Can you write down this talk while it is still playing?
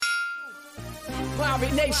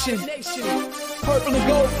Pirate Nation, purple and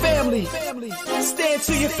gold family, stand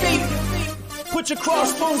to your feet, put your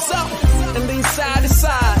crossbones up, and lean side to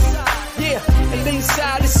side, yeah, and lean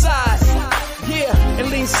side to side, yeah, and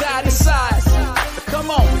lean side to side, come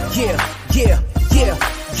on, yeah,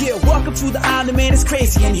 welcome to the island, man, it's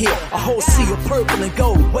crazy in here, a whole sea of purple and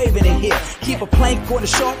gold waving in here, keep a plank on the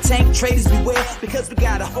shark tank, traders beware, because we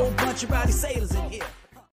got a whole bunch of rowdy sailors in here.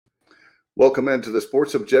 Welcome into the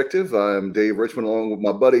Sports Objective. I'm Dave Richmond, along with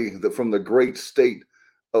my buddy from the great state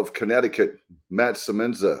of Connecticut, Matt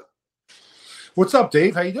Semenza. What's up,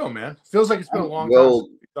 Dave? How you doing, man? Feels like it's been a long time since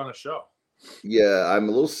we've done a show. Yeah, I'm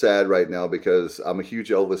a little sad right now because I'm a huge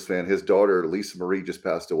Elvis fan. His daughter, Lisa Marie, just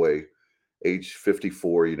passed away, age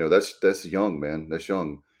 54. You know, that's young, man. That's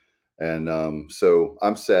young. And so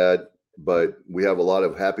I'm sad, but we have a lot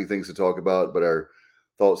of happy things to talk about. But our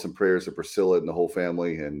thoughts and prayers of Priscilla and the whole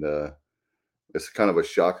family. And it's kind of a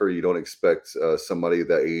shocker. You don't expect somebody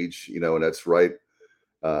that age, you know, and that's right.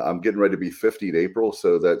 I'm getting ready to be 50 in April.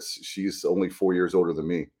 So she's only 4 years older than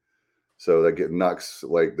me. So that knocks,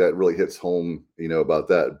 like, that really hits home, you know, about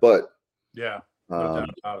that. But yeah, no doubt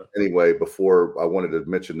about it. Anyway, I wanted to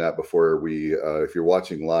mention that before we, if you're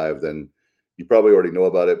watching live, then you probably already know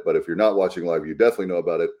about it. But if you're not watching live, you definitely know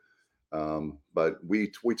about it. But we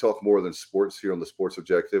talk more than sports here on the Sports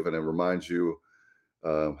Objective, and it reminds you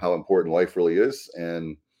how important life really is.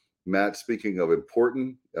 And Matt, speaking of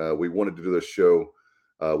important, we wanted to do this show.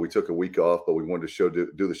 We took a week off, but we wanted to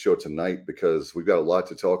do the show tonight because we've got a lot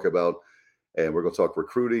to talk about. And we're going to talk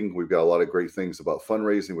recruiting. We've got a lot of great things about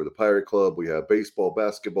fundraising with the Pirate Club. We have baseball,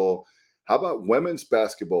 basketball. How about women's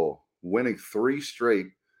basketball winning 3 straight,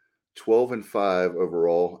 12-5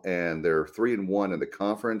 overall, and they're 3-1 in the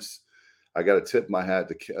conference. I got to tip my hat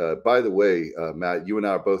to. By the way, Matt, you and I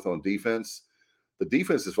are both on defense. The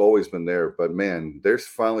defense has always been there, but man, they're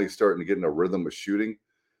finally starting to get in a rhythm of shooting.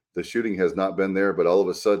 The shooting has not been there, but all of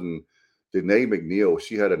a sudden, Danae McNeil,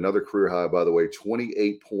 she had another career high, by the way,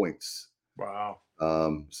 28 points. Wow.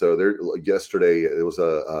 So yesterday, it was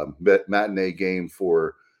a matinee game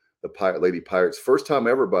for the Lady Pirates. First time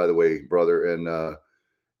ever, by the way, brother.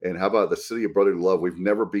 And how about the city of brotherly love? We've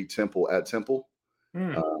never beat Temple at Temple.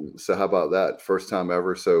 So how about that? First time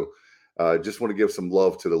ever. So just want to give some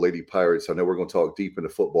love to the Lady Pirates. I know we're going to talk deep into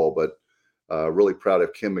football, but really proud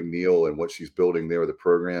of Kim McNeil and what she's building there with the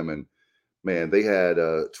program. And man, they had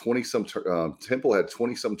 20-some. Temple had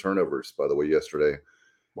 20-some turnovers, by the way, yesterday.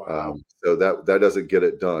 Wow. So that doesn't get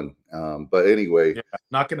it done. But anyway, yeah,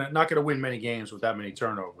 not gonna win many games with that many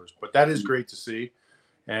turnovers. But that is great to see,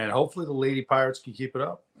 and hopefully the Lady Pirates can keep it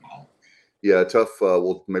up. Yeah, tough.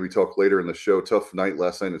 We'll maybe talk later in the show. Tough night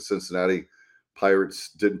last night in Cincinnati.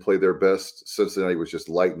 Pirates didn't play their best. Cincinnati was just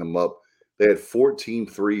lighting them up. They had 14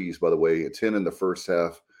 threes, by the way, 10 in the first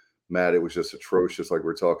half. Matt, it was just atrocious, like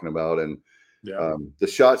we're talking about. And the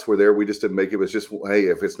shots were there. We just didn't make it. It was just, hey,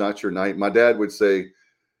 if it's not your night. My dad would say,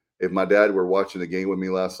 if my dad were watching the game with me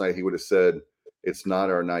last night, he would have said, it's not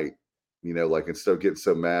our night. You know, like, instead of getting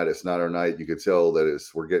so mad, it's not our night. You could tell that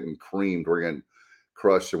we're getting creamed. We're getting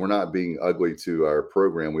crushed. And we're not being ugly to our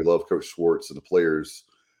program. We love Coach Schwartz and the players.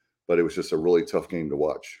 But it was just a really tough game to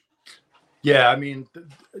watch. Yeah, I mean,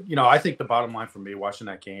 you know, I think the bottom line for me watching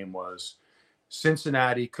that game was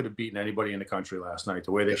Cincinnati could have beaten anybody in the country last night,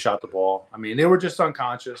 the way they shot the ball. I mean, they were just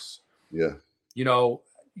unconscious. Yeah. You know,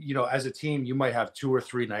 as a team, you might have 2 or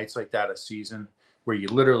 3 nights like that a season where you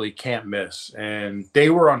literally can't miss. And they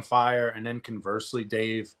were on fire. And then conversely,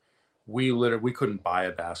 Dave, we couldn't buy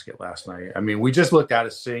a basket last night. I mean, we just looked at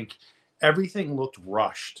a sink. Everything looked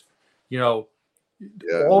rushed. You know,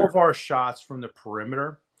 all of our shots from the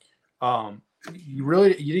perimeter, you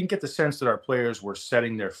didn't get the sense that our players were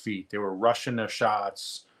setting their feet. They were rushing their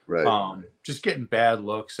shots, right? Just getting bad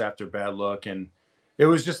looks after bad look, and it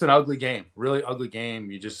was just an ugly game, really ugly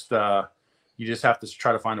game. You just have to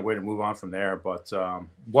try to find a way to move on from there. But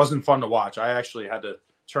wasn't fun to watch. I actually had to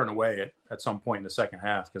turn away at some point in the second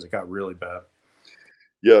half because it got really bad.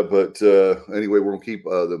 Yeah, but anyway, we're gonna keep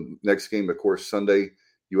the next game, of course, Sunday.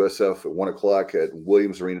 USF at 1:00 at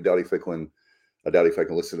Williams Arena. Dowdy Ficklin. I doubt if I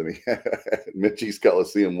can listen to me. Mitchie's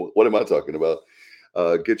Coliseum. What am I talking about?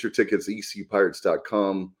 Get your tickets,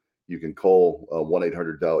 ecpirates.com. You can call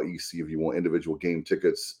 1-800-DIAL-EC if you want individual game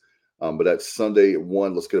tickets. But that's Sunday at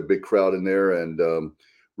 1. Let's get a big crowd in there. And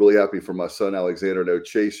really happy for my son, Alexander. No,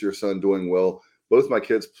 Chase, your son, doing well. Both my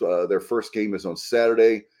kids, their first game is on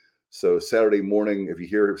Saturday. So Saturday morning, if you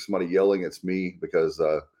hear somebody yelling, it's me because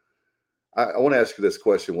I want to ask you this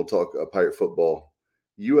question. We'll talk Pirate football.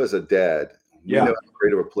 You as a dad, you know how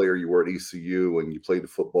great of a player you were at ECU and you played the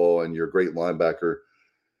football and you're a great linebacker.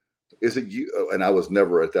 Is it you? And I was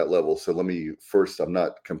never at that level. So let me first, I'm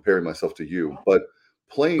not comparing myself to you, but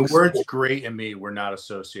playing. The words "great" and me were not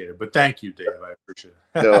associated, but thank you, Dave. I appreciate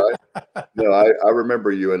it. No, I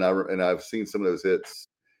remember you, and I've seen some of those hits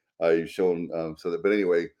you've shown. But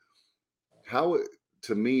anyway, how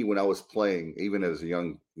to me when I was playing, even as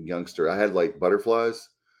a youngster, I had like butterflies.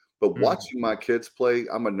 But watching my kids play,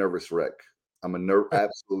 I'm a nervous wreck. I'm a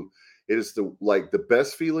absolute. It is the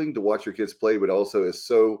best feeling to watch your kids play, but also it's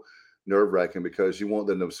so nerve wracking because you want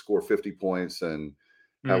them to score 50 points and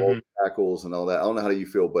have all the tackles and all that. I don't know how you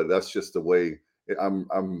feel, but that's just the way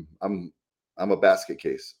I'm a basket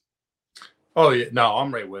case. Oh yeah, no,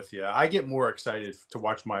 I'm right with you. I get more excited to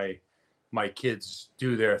watch my kids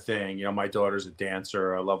do their thing. You know, my daughter's a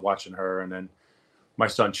dancer. I love watching her, and then my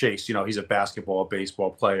son Chase, you know, he's a basketball, baseball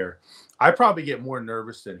player. I probably get more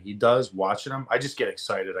nervous than he does watching him. I just get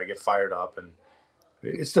excited. I get fired up, and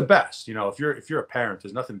it's the best. You know, if you're a parent,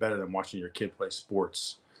 there's nothing better than watching your kid play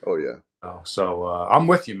sports. Oh yeah. So I'm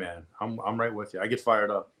with you, man. I'm right with you. I get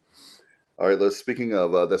fired up. All right, speaking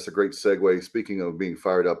of, that's a great segue. Speaking of being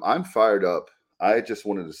fired up, I'm fired up. I just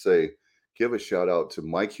wanted to say, give a shout out to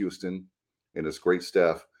Mike Houston and his great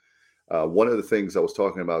staff. One of the things I was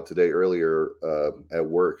talking about today earlier at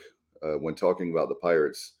work when talking about the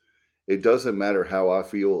Pirates, it doesn't matter how I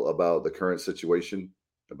feel about the current situation,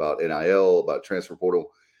 about NIL, about transfer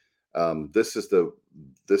portal. This is the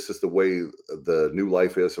way the new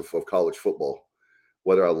life is of college football.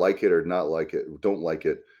 Whether I like it or not like it, don't like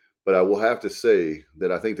it. But I will have to say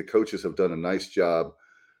that I think the coaches have done a nice job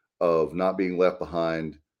of not being left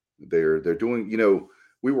behind. They're doing,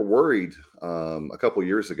 we were worried a couple of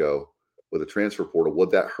years ago with the transfer portal.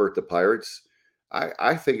 Would that hurt the Pirates?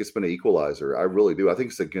 I think it's been an equalizer. I really do. I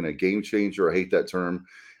think it's a game changer. I hate that term.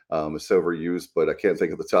 It's overused, but I can't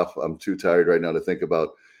think of the top. I'm too tired right now to think about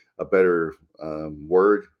a better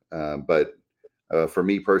word. But for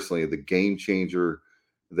me personally, the game changer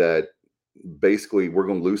that basically we're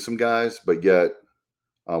going to lose some guys, but yet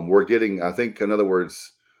we're getting, I think, in other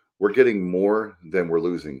words, we're getting more than we're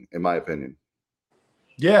losing, in my opinion.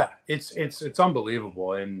 Yeah, it's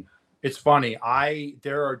unbelievable. And it's funny.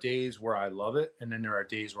 There are days where I love it, and then there are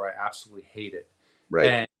days where I absolutely hate it. Right.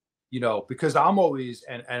 And, because I'm always,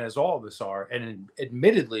 and as all of us are, and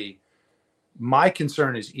admittedly, my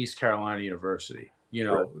concern is East Carolina University,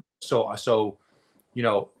 Right. So,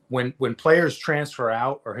 when players transfer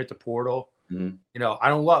out or hit the portal, I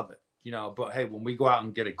don't love it, but hey, when we go out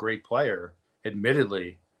and get a great player,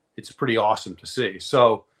 admittedly, it's pretty awesome to see.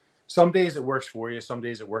 So some days it works for you, some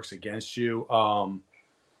days it works against you.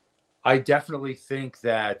 I definitely think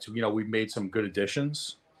that, we've made some good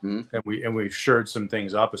additions and we've shored some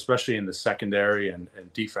things up, especially in the secondary and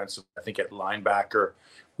defensive. I think at linebacker,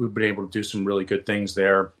 we've been able to do some really good things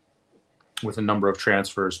there with a number of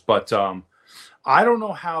transfers. But I don't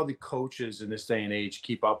know how the coaches in this day and age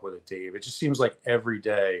keep up with it, Dave. It just seems like every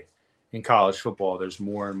day in college football, there's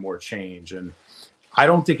more and more change. And I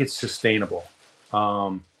don't think it's sustainable.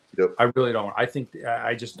 I really don't.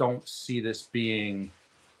 I just don't see this being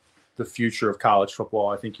the future of college football.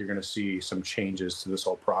 I think you're going to see some changes to this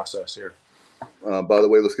whole process here. By the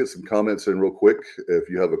way, let's get some comments in real quick. If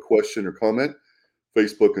you have a question or comment,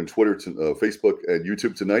 Facebook and Twitter, Facebook and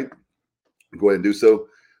YouTube tonight, go ahead and do so.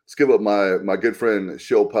 Let's give up my good friend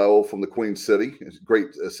Shell Powell from the Queen City. It's a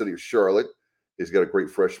great city of Charlotte. He's got a great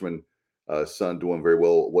freshman son doing very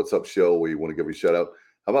well. What's up, Shell? We want to give you a shout out.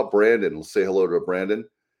 How about Brandon? Let's say hello to Brandon.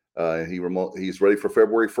 He's ready for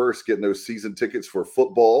February 1st, getting those season tickets for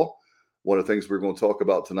football. One of the things we're going to talk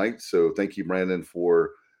about tonight. So thank you, Brandon,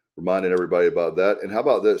 for reminding everybody about that. And how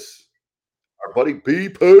about this? Our buddy B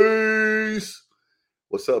Pace.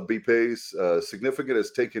 What's up, B Pace? Significant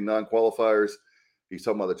as taking non-qualifiers. He's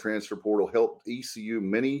talking about the transfer portal helped ECU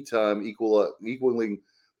many times equaling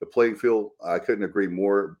the playing field. I couldn't agree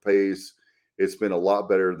more. Pace. It's been a lot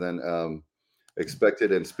better than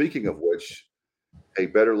expected. And speaking of which, hey,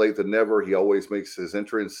 better late than never. He always makes his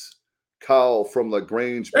entrance. Kyle from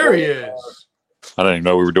LaGrange. There he is. I didn't even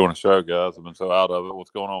know we were doing a show, guys. I've been so out of it.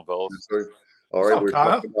 What's going on, fellas? All right, we're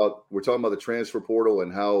talking about the transfer portal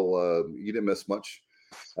and how you didn't miss much.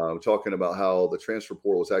 Talking about how the transfer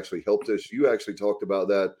portal has actually helped us. You actually talked about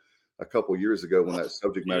that a couple years ago when that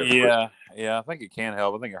subject matter. Yeah. I think it can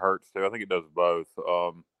help. I think it hurts too. I think it does both.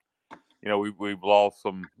 We've lost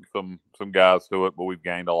some guys to it, but we've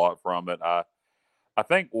gained a lot from it. I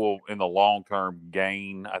think we'll, in the long term,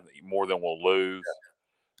 gain more than we'll lose.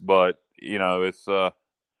 Yeah. But it's a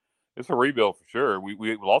rebuild for sure.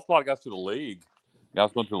 We lost a lot of guys to the league.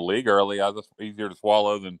 Guys going to the league early. That's easier to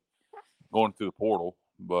swallow than going through the portal.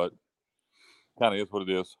 But kind of is what it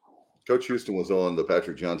is. Coach Houston was on the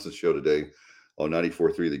Patrick Johnson show today on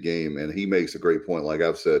 94.3 The Game, and he makes a great point. Like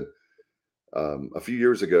I've said, a few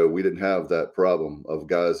years ago, we didn't have that problem of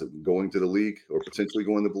guys going to the league or potentially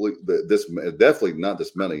going to the league. This definitely not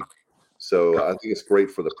this many. So I think it's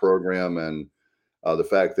great for the program and the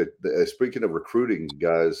fact that speaking of recruiting,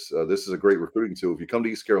 guys, this is a great recruiting tool. If you come to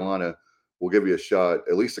East Carolina, we'll give you a shot,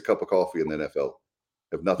 at least a cup of coffee in the NFL,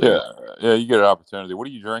 if nothing else. Yeah, you get an opportunity. What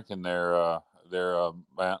are you drinking there,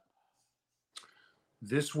 Matt?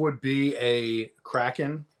 This would be a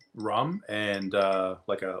Kraken rum and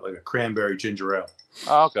like a cranberry ginger ale.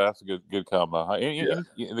 Oh, okay, that's a good combo.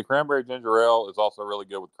 The cranberry ginger ale is also really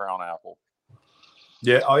good with Crown Apple.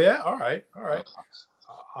 Yeah. Oh yeah. All right.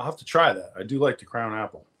 I'll have to try that. I do like the Crown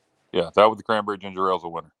Apple. Yeah, that with the cranberry ginger ale is a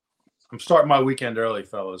winner. I'm starting my weekend early,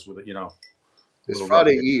 fellas. With it, It's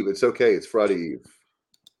Friday Eve. It's okay. It's Friday Eve.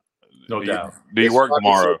 No doubt. Do you work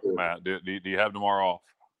tomorrow, Matt? Do you have tomorrow off?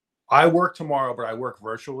 I work tomorrow, but I work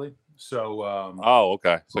virtually. So.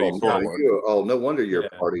 Okay. So you sort of work. No wonder you're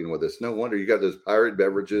partying with us. No wonder you got those pirate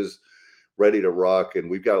beverages ready to rock, and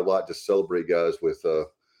we've got a lot to celebrate, guys. With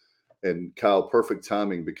and Kyle, perfect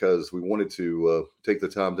timing because we wanted to take the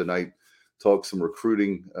time tonight, talk some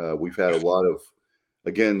recruiting. We've had a lot of,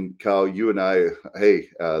 again, Kyle, you and I. Hey,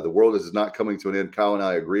 the world is not coming to an end. Kyle and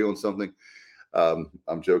I agree on something.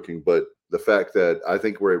 I'm joking, but the fact that I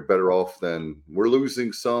think we're better off than we're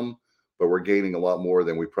losing some, but we're gaining a lot more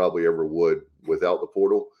than we probably ever would without the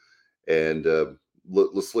portal. And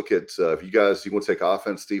let's look at if you want to take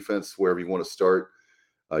offense, defense, wherever you want to start.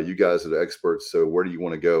 You guys are the experts. So where do you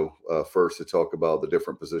want to go first to talk about the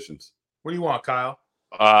different positions? What do you want, Kyle?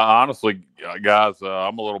 Honestly, guys,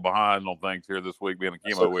 I'm a little behind on things here this week being a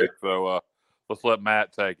chemo week. So let's let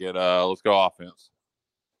Matt take it. Let's go offense.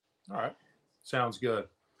 All right. Sounds good.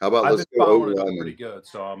 How about I've let's been go following it pretty good,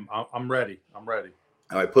 so I'm ready. I'm ready.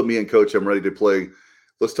 All right, put me in, coach. I'm ready to play.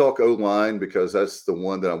 Let's talk O-line because that's the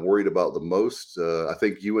one that I'm worried about the most. I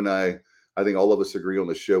think you and I think all of us agree on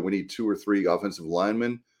the show. We need 2 or 3 offensive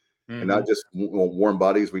linemen and not just warm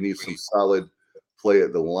bodies. We need some solid play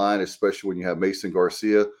at the line, especially when you have Mason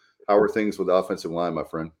Garcia. How are things with the offensive line, my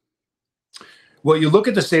friend? Well, you look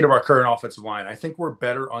at the state of our current offensive line. I think we're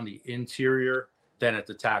better on the interior than at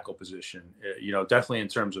the tackle position, definitely in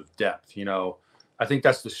terms of depth. I think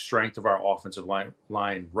that's the strength of our offensive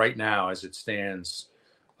line right now as it stands,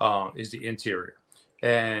 is the interior.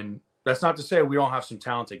 And that's not to say we don't have some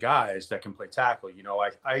talented guys that can play tackle.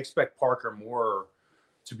 I expect Parker Moore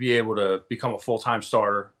to be able to become a full-time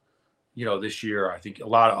starter, this year. I think a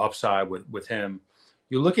lot of upside with him.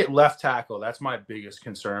 You look at left tackle, that's my biggest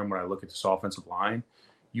concern when I look at this offensive line.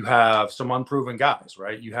 You have some unproven guys,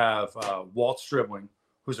 right? You have Walt Stribling,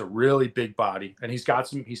 who's a really big body, and he's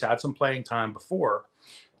had some playing time before.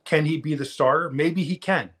 Can he be the starter? Maybe he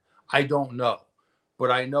can. I don't know.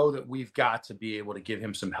 But I know that we've got to be able to give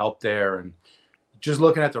him some help there. And just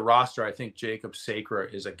looking at the roster, I think Jacob Sacra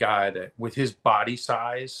is a guy that with his body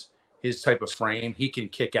size, his type of frame, he can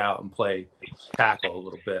kick out and play tackle a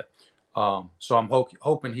little bit. So I'm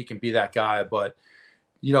hoping he can be that guy. But,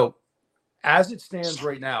 as it stands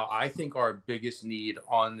right now, I think our biggest need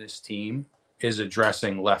on this team is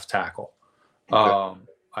addressing left tackle. Okay.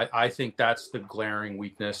 I think that's the glaring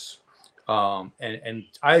weakness. And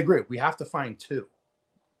I agree. We have to find two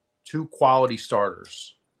quality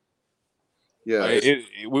starters. Yeah.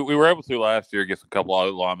 We were able to last year get a couple of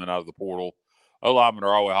O-linemen out of the portal. O-linemen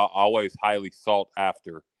are always highly sought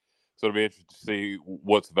after. So it'll be interesting to see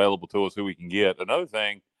what's available to us, who we can get. Another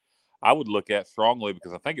thing I would look at strongly,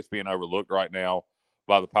 because I think it's being overlooked right now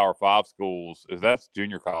by the Power 5 schools, is that's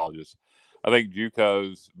junior colleges. I think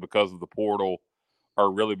JUCOs, because of the portal, are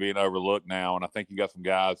really being overlooked now. And I think you got some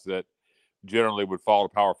guys that generally would fall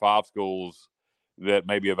to Power 5 schools that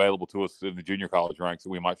may be available to us in the junior college ranks that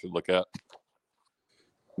we might should look at.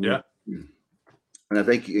 Yeah. And I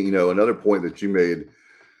think, another point that you made,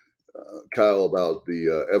 Kyle, about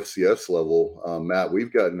the FCS level, Matt,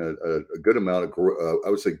 we've gotten a good amount of, I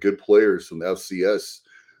would say, good players from the FCS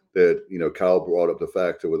that, Kyle brought up the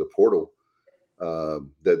fact that with the portal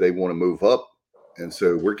that they want to move up. And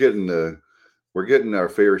so we're getting our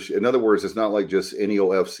fair share. In other words, it's not like just any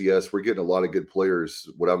old FCS. We're getting a lot of good players,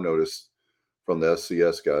 what I've noticed from the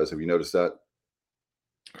FCS guys. Have you noticed that?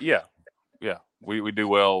 Yeah. We do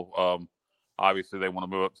well. Obviously, they want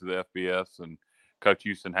to move up to the FBS, and Coach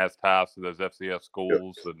Houston has ties to those FCS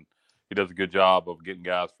schools, and he does a good job of getting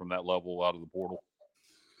guys from that level out of the portal.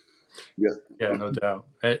 Yeah, no doubt.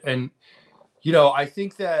 And I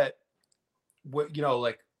think that,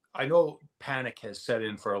 like I know panic has set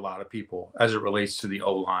in for a lot of people as it relates to the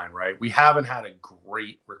O-line, right? We haven't had a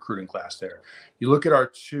great recruiting class there. You look at our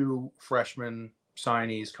 2 freshman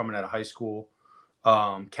signees coming out of high school,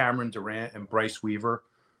 Cameron Durant and Bryce Weaver.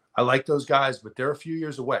 I like those guys, but they're a few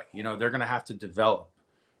years away. They're going to have to develop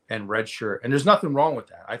and redshirt. And there's nothing wrong with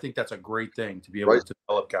that. I think that's a great thing to be able to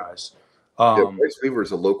develop guys. Bryce Weaver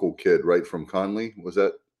is a local kid, right, from Conley. Is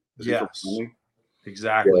he from Conley?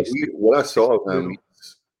 Exactly. Yeah, what I saw of him,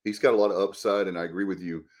 he's got a lot of upside, and I agree with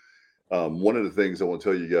you. One of the things I want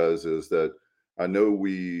to tell you guys is that I know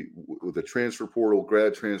with the transfer portal,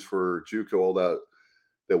 grad transfer, JUCO, all that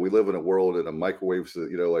we live in a world in a microwave,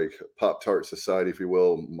 like Pop-Tart society, if you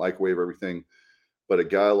will, microwave everything. But a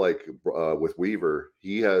guy like with Weaver,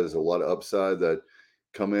 he has a lot of upside that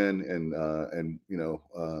come in and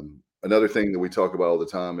another thing that we talk about all the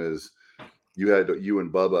time is you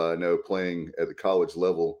and Bubba, I know, playing at the college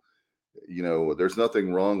level. There's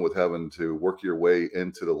nothing wrong with having to work your way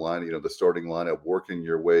into the line, the starting lineup, working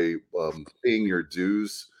your way, paying your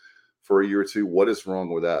dues for a year or two. What is wrong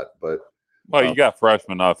with that? But you got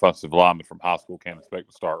freshman offensive linemen from high school can't expect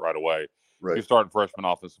to start right away. Right. You're starting freshman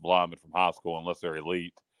offensive linemen from high school unless they're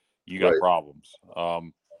elite. You got problems.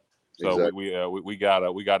 So exactly. we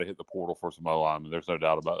gotta hit the portal for some O-linemen. There's no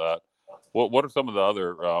doubt about that. What are some of the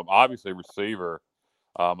other obviously receiver?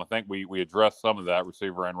 I think we addressed some of that,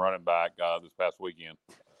 receiver and running back, this past weekend.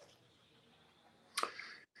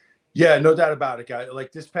 Yeah, no doubt about it, guys.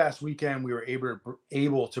 Like this past weekend, we were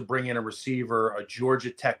able to bring in a receiver, a Georgia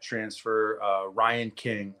Tech transfer, Ryan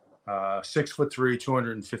King, 6'3",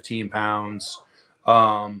 215 pounds.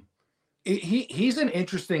 He's an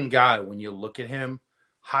interesting guy when you look at him.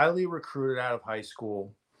 Highly recruited out of high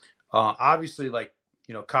school. Obviously, like,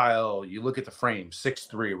 Kyle, you look at the frame,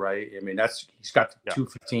 6'3", right? I mean, he's got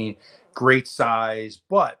 215, great size,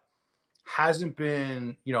 but hasn't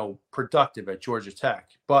been, productive at Georgia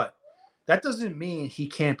Tech. But that doesn't mean he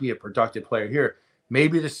can't be a productive player here.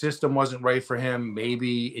 Maybe the system wasn't right for him.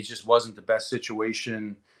 Maybe it just wasn't the best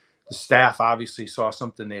situation. The staff obviously saw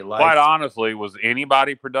something they liked. Quite honestly, was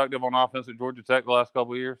anybody productive on offense at Georgia Tech the last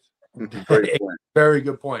couple of years? Very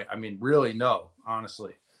good point. I mean, really, no,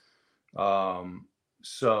 honestly.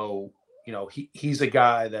 So, he's a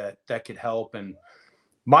guy that could help. And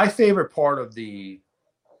my favorite part of the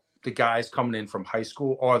guys coming in from high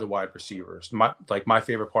school are the wide receivers. My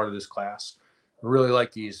favorite part of this class. I really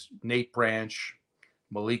like these Nate Branch,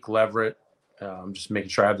 Malik Leverett. I'm just making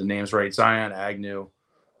sure I have the names right. Zion Agnew.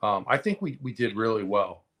 I think we did really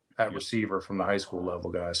well at receiver from the high school level,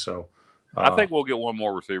 guys. So I think we'll get one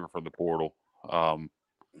more receiver from the portal.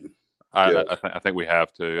 I think we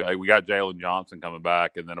have to. We got Jalen Johnson coming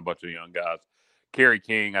back, and then a bunch of young guys. Kerry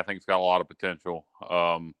King, I think, has got a lot of potential.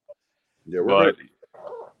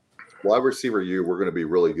 Wide receiver, we're going to be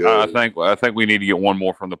really good. I think we need to get one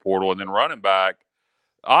more from the portal, and then running back.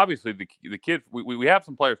 Obviously, the kid we have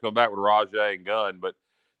some players coming back with Rajay and Gunn, but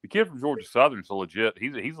the kid from Georgia Southern's a legit.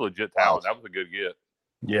 He's a legit talent. That was a good get.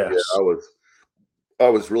 Yes. Yeah, I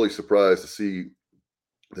was really surprised to see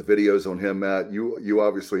the videos on him, Matt. You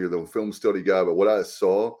obviously are the film study guy, but what I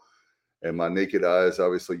saw and my naked eyes,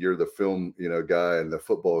 obviously you're the film guy and the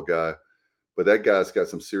football guy. But that guy's got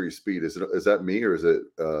some serious speed. Is that me, or is it?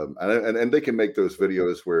 And they can make those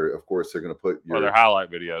videos where, of course, they're going to put they're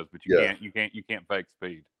highlight videos, but you can't fake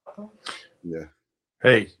speed. Yeah.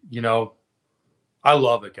 Hey, I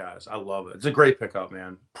love it, guys. I love it. It's a great pickup,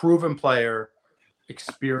 man. Proven player,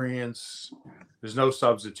 experience. There's no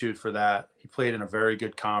substitute for that. He played in a very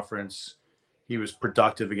good conference. He was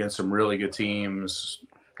productive against some really good teams.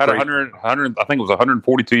 Had 100. I think it was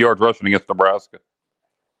 142 yards rushing against Nebraska.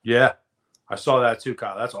 Yeah. I saw that too,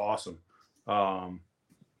 Kyle. That's awesome.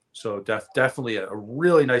 So definitely a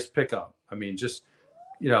really nice pickup. I mean, just,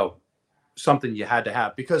 something you had to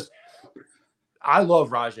have, because I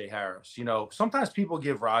love Rajay Harris. Sometimes people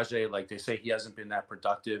give Rajay, like they say he hasn't been that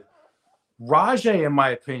productive. Rajay, in my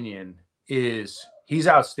opinion, he's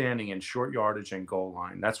outstanding in short yardage and goal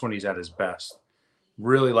line. That's when he's at his best.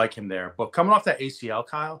 Really like him there. But coming off that ACL,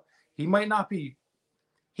 Kyle, he might not be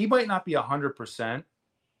 100%.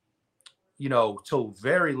 Till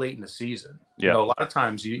very late in the season. Yeah. A lot of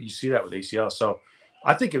times you see that with ACL. So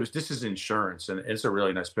I think this is insurance, and it's a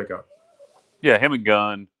really nice pickup. Yeah, him and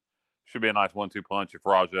Gunn should be a nice 1-2 punch if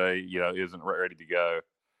Rajay, isn't ready to go.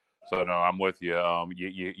 So no, I'm with you.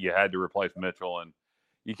 You had to replace Mitchell, and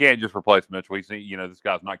you can't just replace Mitchell. This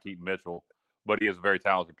guy's not keeping Mitchell, but he is a very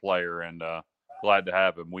talented player, and glad to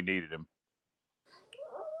have him. We needed him.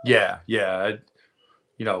 Yeah. A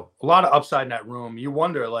lot of upside in that room. You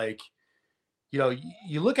wonder, like,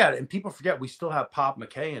 you look at it and people forget we still have Pop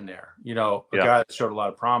McKay in there. A Yeah. guy that showed a lot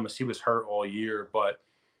of promise. He was hurt all year, but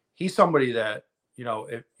he's somebody that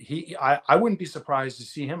I wouldn't be surprised to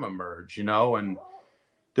see him emerge. And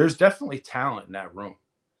there's definitely talent in that room.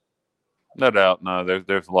 No doubt. No,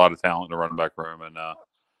 there's a lot of talent in the running back room, and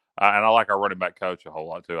I like our running back coach a whole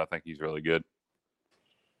lot too. I think he's really good.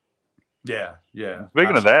 Yeah.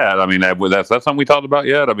 Speaking of that, I mean, that's something we talked about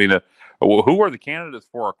yet. I mean, who are the candidates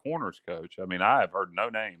for our corners coach? I mean, I have heard no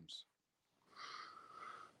names.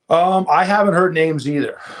 I haven't heard names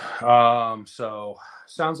either. So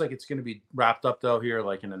sounds like it's going to be wrapped up though here,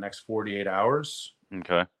 like in the next 48 hours.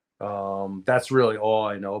 Okay. That's really all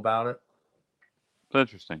I know about it. It's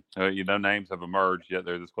interesting. Names have emerged yet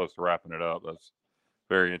they're this close to wrapping it up. That's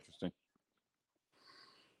very interesting.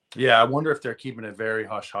 Yeah, I wonder if they're keeping it very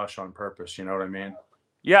hush hush on purpose. You know what I mean?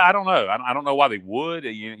 Yeah, I don't know. I don't know why they would.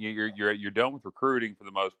 You're done with recruiting for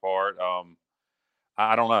the most part.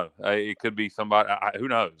 I don't know. It could be somebody. Who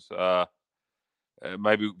knows?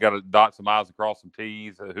 Maybe we've got to dot some I's and cross some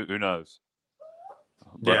T's. Who knows?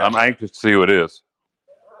 But yeah. I'm anxious to see who it is.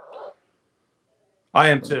 I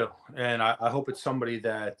am too, and I hope it's somebody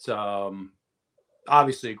that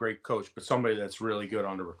obviously a great coach, but somebody that's really good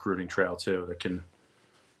on the recruiting trail too, that can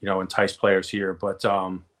entice players here. But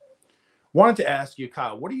wanted to ask you,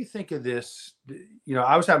 Kyle, what do you think of this?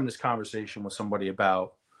 I was having this conversation with somebody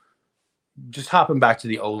about just hopping back to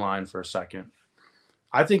the O-line for a second.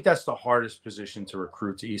 I think that's the hardest position to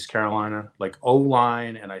recruit to East Carolina, like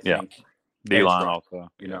O-line, and I think D-line also.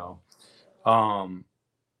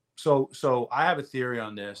 So I have a theory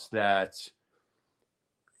on this that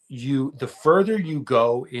the further you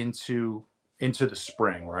go into the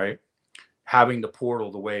spring, right? Having the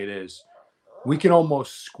portal the way it is, we can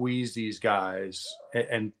almost squeeze these guys,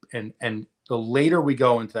 and the later we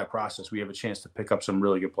go into that process, we have a chance to pick up some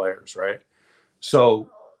really good players, right?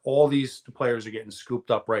 So all these players are getting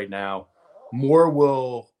scooped up right now. More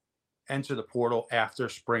will enter the portal after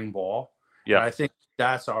spring ball. Yeah, and I think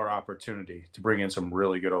that's our opportunity to bring in some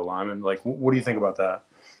really good O-linemen. Like, what do you think about that?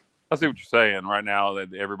 I see what you're saying. Right now,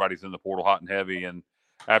 that everybody's in the portal hot and heavy, and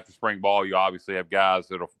after spring ball, you obviously have guys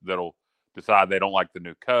that'll decide they don't like the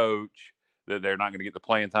new coach, that they're not going to get the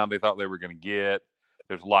playing time they thought they were going to get.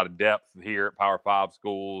 There's a lot of depth here at Power 5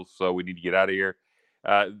 schools, so we need to get out of here.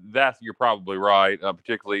 You're probably right,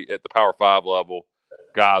 particularly at the Power 5 level,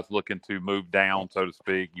 guys looking to move down, so to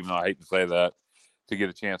speak, even though I hate to say that, to get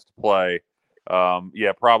a chance to play.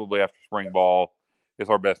 Probably after spring ball is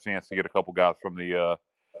our best chance to get a couple guys from the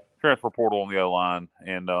transfer portal on the O-line,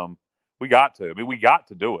 and we got to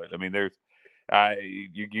do it. I mean, there's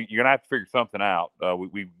you're gonna have to figure something out.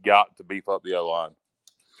 We've got to beef up the O-line.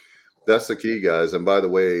 That's the key, guys. And by the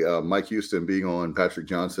way, Mike Houston being on Patrick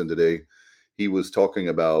Johnson today, he was talking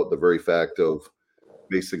about the very fact of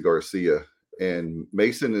Mason Garcia, and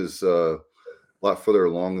Mason is a lot further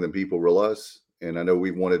along than people realize. And I know we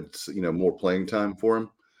wanted, more playing time for him.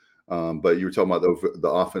 But you were talking about the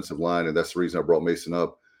offensive line, and that's the reason I brought Mason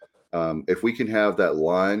up. If we can have that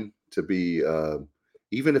line to be,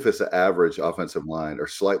 even if it's an average offensive line or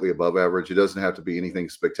slightly above average, it doesn't have to be anything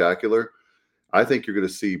spectacular. I think you're going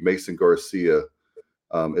to see Mason Garcia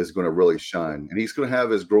is going to really shine. And he's going to have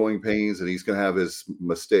his growing pains and he's going to have his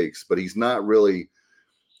mistakes, but he's not really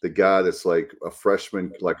the guy that's like a freshman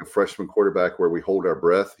quarterback where we hold our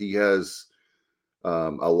breath. He has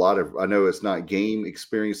a lot of, I know it's not game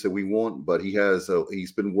experience that we want, but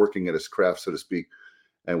he's been working at his craft, so to speak.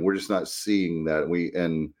 And we're just not seeing that.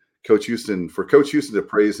 Coach Houston to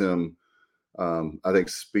praise him, I think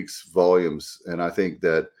speaks volumes. And I think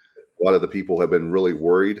that a lot of the people have been really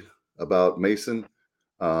worried about Mason.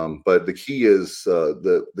 But the key is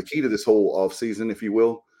the key to this whole offseason, if you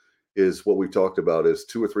will, is what we've talked about is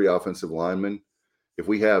 2 or 3 offensive linemen. If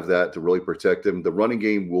we have that to really protect him, the running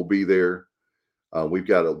game will be there.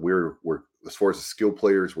 We're as far as the skill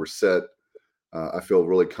players, we're set. I feel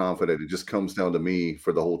really confident. It just comes down to me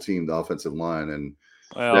for the whole team, the offensive line. And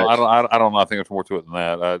I don't know. I think there's more to it than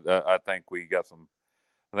that. I think we got some.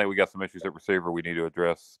 I think we got some issues at receiver we need to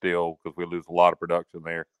address still because we lose a lot of production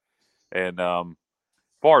there. And as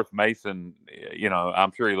far as Mason,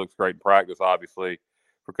 I'm sure he looks great in practice. Obviously,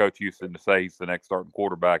 for Coach Houston to say he's the next starting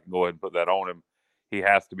quarterback and go ahead and put that on him, he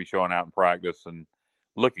has to be showing out in practice and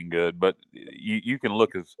looking good. But you can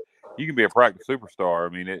be a practice superstar.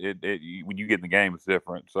 I mean, when you get in the game, it's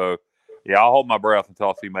different. So, yeah, I'll hold my breath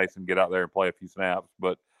until I see Mason get out there and play a few snaps.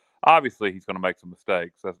 But obviously, he's going to make some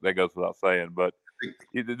mistakes. That goes without saying. But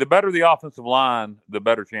the better the offensive line, the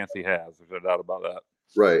better chance he has. There's no doubt about that.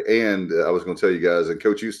 Right. And I was going to tell you guys, and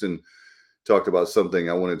Coach Houston talked about something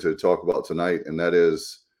I wanted to talk about tonight, and that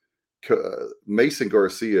is Mason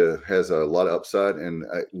Garcia has a lot of upside, and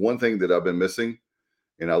one thing that I've been missing,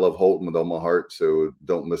 and I love Holton with all my heart, so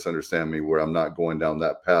don't misunderstand me where I'm not going down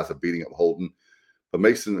that path of beating up Holton. But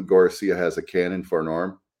Mason Garcia has a cannon for an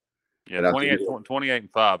arm. Yeah, and 28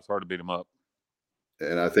 and 5. It's hard to beat him up.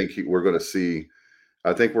 And I think we're going to see.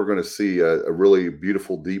 I think we're going to see a really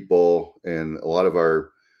beautiful deep ball, and a lot of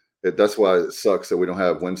our. That's why it sucks that we don't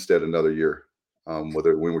have Winstead another year. When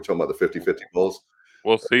we're talking about the 50-50 balls.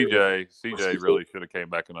 Well, CJ really should have came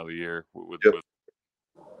back another year with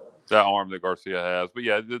that arm that Garcia has. But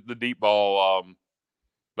yeah, the deep ball.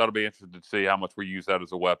 That'll be interesting to see how much we use that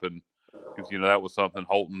as a weapon, because that was something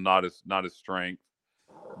Holton not his strength,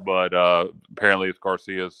 but apparently it's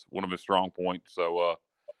Garcia's one of his strong points. So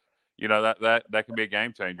that can be a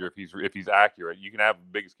game changer if he's accurate. You can have the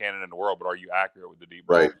biggest cannon in the world, but are you accurate with the deep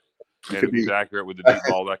ball? Right. And if he's accurate with the deep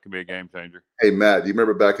ball, that can be a game changer. Hey Matt, do you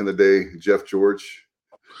remember back in the day, Jeff George?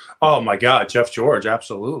 Oh my God, Jeff George,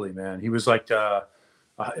 absolutely, man. He was like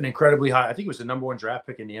an incredibly high. I think he was the #1 draft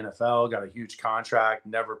pick in the NFL. Got a huge contract,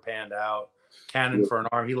 never panned out. Cannon for an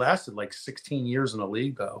arm. He lasted like 16 years in the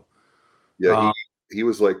league, though. Yeah, he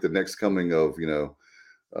was like the next coming of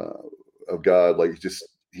of God. Like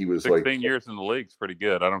he was 16 years in the league is pretty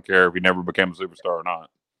good. I don't care if he never became a superstar or not.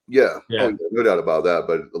 Yeah. Oh, no doubt about that.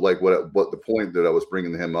 But like what the point that I was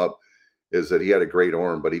bringing him up is that he had a great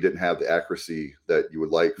arm, but he didn't have the accuracy that you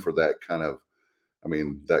would like for that kind of. He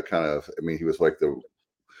was like the.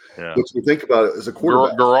 Yeah. But you think about it as a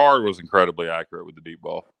quarterback. Garrard was incredibly accurate with the deep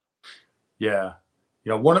ball. Yeah,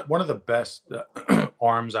 one of the best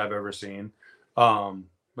arms I've ever seen,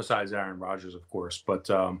 besides Aaron Rodgers, of course. But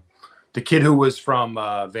the kid who was from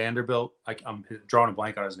Vanderbilt, I'm drawing a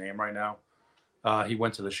blank on his name right now. He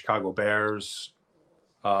went to the Chicago Bears.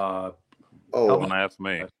 Don't ask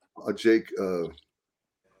me. Jake. I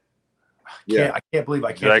can't believe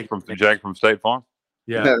I can't. Jake from State Farm.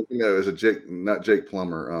 Yeah, it was a Jake, not Jake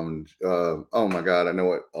Plummer. Oh my God, I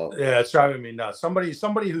know it. Yeah, it's driving me nuts. Somebody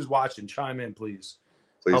who's watching, chime in, please.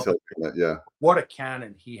 Please help me. Yeah. What a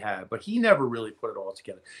cannon he had, but he never really put it all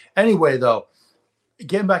together. Anyway, though,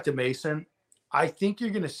 getting back to Mason, I think you're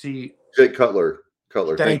going to see Jake Cutler.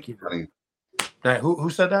 Thank you. Who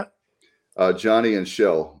said that? Johnny and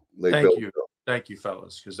Shell. Thank you,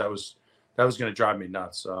 fellas, because that was going to drive me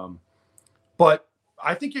nuts. But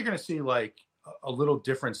I think you're going to see like a little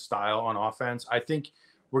different style on offense. I think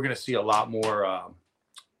we're going to see a lot more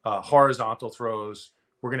horizontal throws.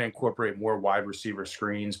 We're going to incorporate more wide receiver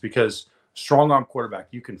screens, because strong arm quarterback,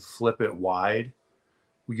 you can flip it wide.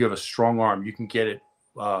 You have a strong arm, you can get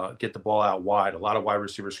the ball out wide. A lot of wide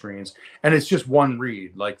receiver screens, and it's just one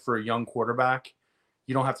read. Like for a young quarterback,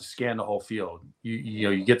 you don't have to scan the whole field.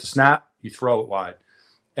 You get the snap, you throw it wide,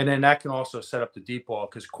 and then that can also set up the deep ball,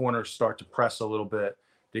 because corners start to press a little bit.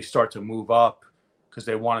 They start to move up because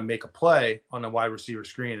they want to make a play on the wide receiver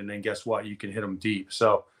screen, and then guess what? You can hit them deep.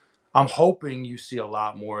 So I'm hoping you see a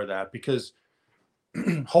lot more of that, because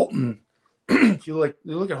Holton, if you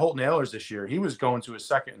look at Holton Ahlers this year, he was going to his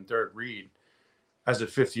second and third read as a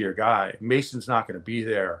fifth-year guy. Mason's not going to be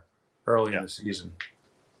there early in the season.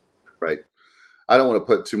 Right. I don't want to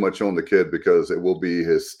put too much on the kid, because it will be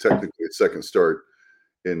technically his second start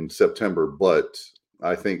in September. But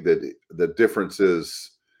I think that the difference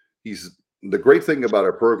is the great thing about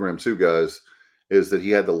our program too, guys, is that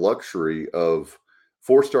he had the luxury of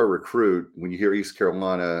 4-star recruit. When you hear East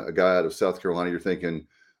Carolina, a guy out of South Carolina, you're thinking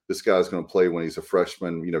this guy's going to play when he's a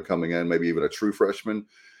freshman, coming in, maybe even a true freshman.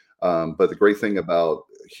 But the great thing about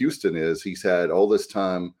Houston is he's had all this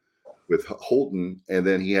time with Holton, and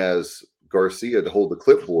then he has Garcia to hold the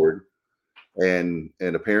clipboard. And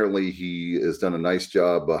apparently he has done a nice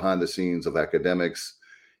job behind the scenes of academics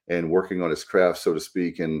and working on his craft, so to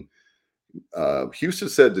speak. And Houston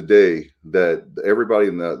said today that everybody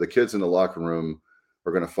the kids in the locker room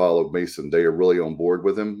are going to follow Mason. They are really on board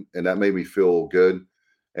with him, and that made me feel good.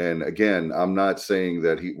 And again, I'm not saying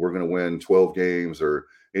that we're going to win 12 games or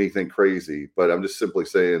anything crazy, but I'm just simply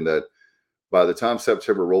saying that by the time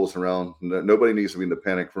September rolls around, nobody needs to be in the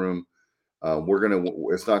panic room.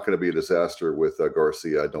 It's not going to be a disaster with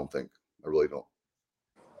Garcia. I don't think. I really don't.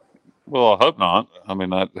 Well, I hope not. I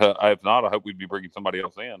mean, if not, I hope we'd be bringing somebody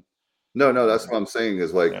else in. No, that's what I'm saying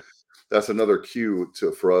is that's another cue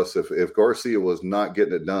for us. If Garcia was not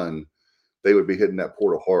getting it done, they would be hitting that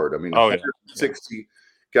portal hard. I mean, 160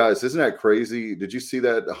 guys, isn't that crazy? Did you see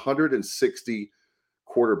that? 160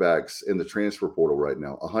 quarterbacks in the transfer portal right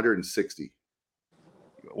now. 160.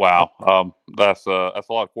 Wow, that's a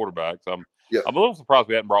lot of quarterbacks. I'm a little surprised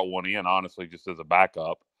we hadn't brought one in, honestly, just as a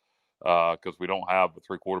backup, because we don't have the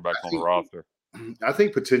 3 quarterbacks on the roster. I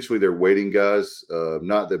think potentially they're waiting guys.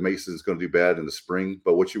 Not that Mason's going to do bad in the spring,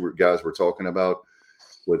 but what guys were talking about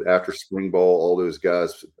with after spring ball, all those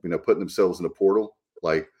guys, putting themselves in the portal.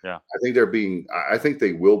 Like, Yeah. I think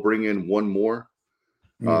they will bring in one more.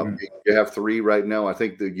 Mm-hmm. You have 3 right now. I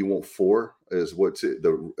think that you want 4 is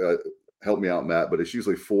help me out, Matt, but it's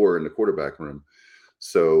usually 4 in the quarterback room.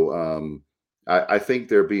 So I think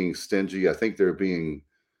they're being stingy. I think they're being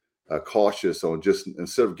cautious on just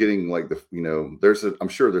instead of getting like I'm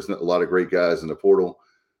sure there's a lot of great guys in the portal,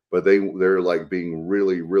 but they're like being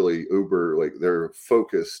really, really uber, like they're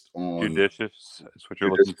focused on judicious. That's what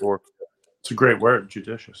you're looking for. It's a great word,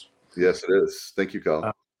 judicious. Yes, it is. Thank you,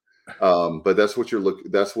 Kyle. But that's what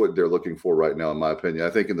that's what they're looking for right now, in my opinion. I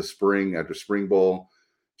think in the spring, after spring ball,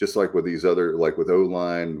 just like with these other, like with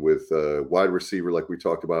O-line, with wide receiver, like we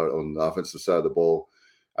talked about on the offensive side of the ball,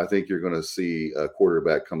 I think you're going to see a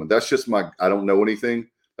quarterback coming. That's just I don't know anything.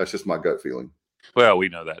 That's just my gut feeling. Well, we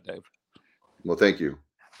know that, Dave. Well, thank you.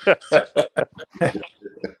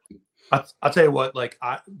 I'll tell you what,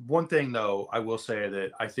 one thing though, I will say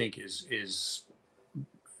that I think is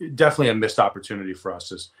definitely a missed opportunity for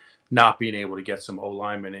us is not being able to get some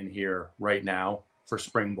O-linemen in here right now for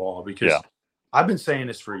spring ball, because I've been saying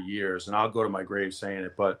this for years and I'll go to my grave saying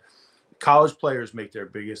it, but college players make their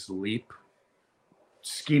biggest leap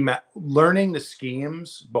learning the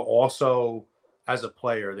schemes, but also as a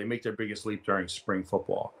player, they make their biggest leap during spring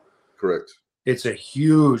football. Correct. It's a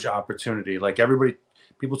huge opportunity. Like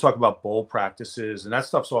people talk about bowl practices and that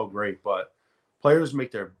stuff's all great, but players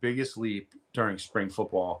make their biggest leap during spring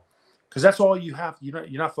football because that's all you have. You're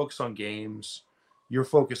not focused on games. You're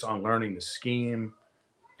focused on learning the scheme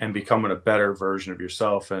and becoming a better version of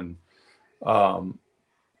yourself. And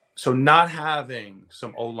so not having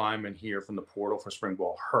some O-linemen here from the portal for spring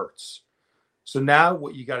ball hurts. So now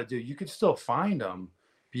what you got to do, you can still find them,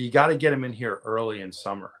 but you got to get them in here early in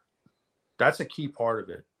summer. That's a key part of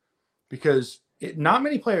it because not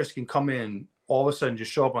many players can come in all of a sudden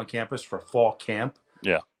just show up on campus for fall camp.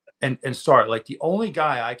 Yeah. And start. Like the only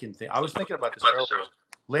guy I can think, I was thinking about this earlier.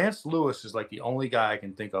 Lance Lewis is like the only guy I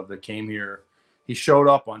can think of that came here. He showed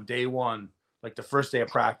up on day one, like the first day of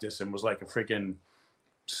practice, and was like a freaking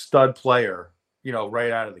stud player,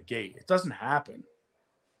 right out of the gate. It doesn't happen.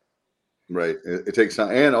 Right. It takes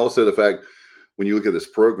time. And also the fact when you look at this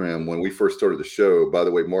program, when we first started the show, by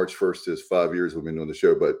the way, March 1st is 5 years we've been doing the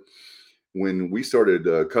show, but when we started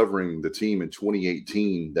covering the team in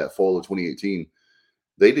 2018, that fall of 2018,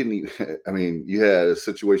 they didn't even, you had a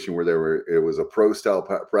situation where it was a pro style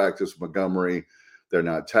practice, Montgomery, they're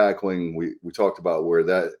not tackling. We talked about where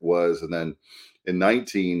that was. And then in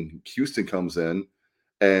 19, Houston comes in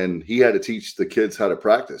and he had to teach the kids how to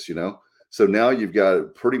practice, So now you've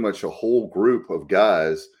got pretty much a whole group of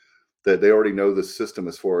guys that they already know the system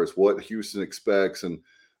as far as what Houston expects. And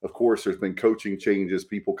of course, there's been coaching changes,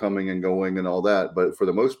 people coming and going and all that. But for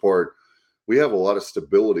the most part, we have a lot of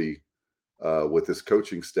stability with this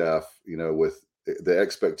coaching staff, with the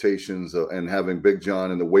expectations and having Big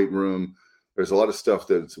John in the weight room. There's a lot of stuff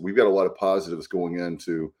we've got a lot of positives going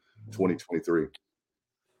into 2023.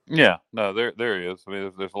 Yeah, no, there is. I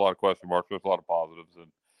mean, there's a lot of question marks. There's a lot of positives, and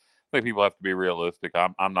I think people have to be realistic.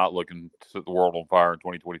 I'm not looking to set the world on fire in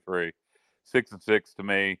 2023. 6-6 to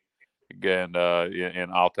me, again,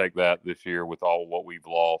 and I'll take that this year with all what we've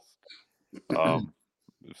lost.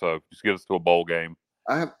 So just get us to a bowl game.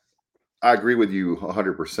 I agree with you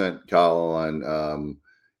 100%, Kyle, on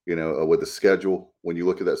with the schedule. When you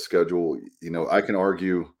look at that schedule, I can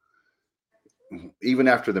argue even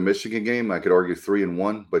after the Michigan game, I could argue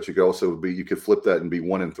 3-1, but you could flip that and be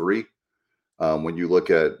 1-3. When you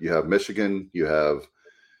look at, you have Michigan, you have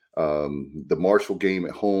the Marshall game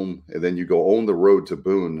at home, and then you go on the road to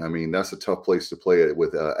Boone. I mean, that's a tough place to play it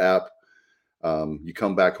with App. You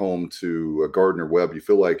come back home to Gardner Webb. You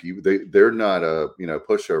feel like they're not a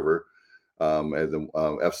pushover at the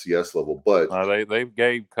FCS level, but they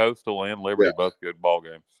gave Coastal and Liberty both good ball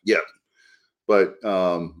games. Yeah, but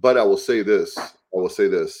I will say this.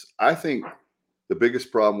 I think the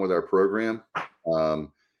biggest problem with our program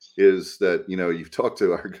is that you've talked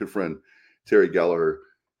to our good friend Terry Gallagher.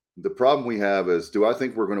 The problem we have is, do I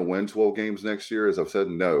think we're going to win 12 games next year? As I've said,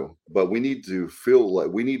 no. But we need to feel like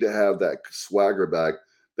we need to have that swagger back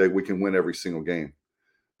that we can win every single game.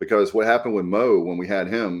 Because what happened with Mo when we had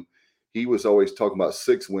him, he was always talking about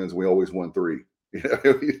 6 wins. We always won 3.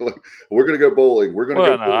 Like, we're going to go bowling. We're going to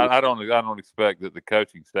go bowling. I don't expect that the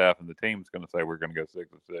coaching staff and the team's going to say we're going to go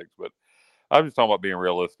 6-6. But I'm just talking about being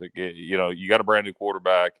realistic. You got a brand new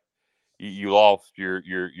quarterback. You lost your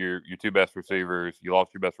 2 best receivers. You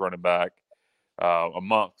lost your best running back,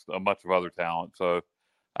 amongst a bunch of other talent. So,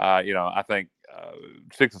 I think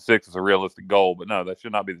 6-6 is a realistic goal, but no, that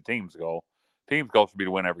should not be the team's goal. Team's goal should be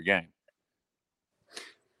to win every game.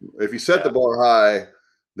 If you set the bar high,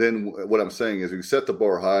 then what I'm saying is, if you set the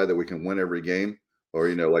bar high that we can win every game, or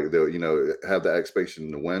have the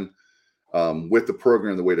expectation to win, with the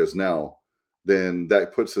program the way it is now, then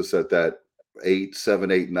that puts us at that 8,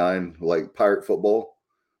 7, 8, 9, like Pirate football.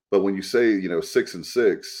 But when you say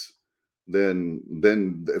 6-6,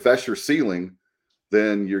 then if that's your ceiling,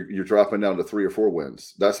 then you're dropping down to 3 or 4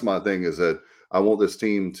 wins. That's my thing, is that I want this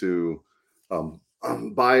team to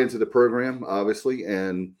buy into the program, obviously,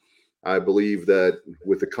 and I believe that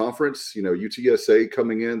with the conference, UTSA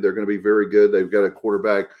coming in, they're going to be very good. They've got a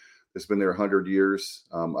quarterback that's been there 100 years.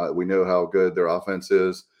 We know how good their offense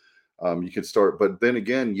is. You can start, but then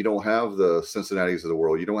again, you don't have the Cincinnatis of the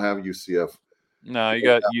world. You don't have UCF. No, you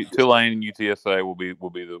got Tulane and UTSA will be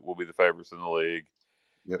the favorites in the league.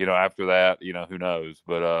 Yep. After that, who knows?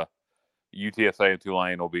 But UTSA and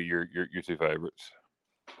Tulane will be your 2 favorites.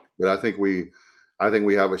 But I think we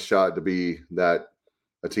have a shot to be a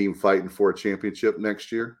team fighting for a championship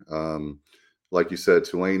next year. Like you said,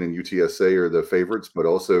 Tulane and UTSA are the favorites, but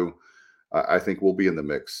also I think we'll be in the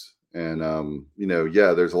mix. And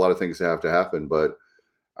there's a lot of things that have to happen, but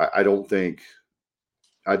I don't think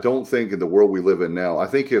in the world we live in now. I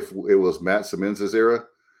think if it was Matt Simmons' era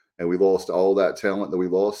and we lost all that talent that we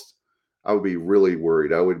lost, I would be really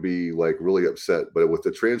worried. I would be really upset. But with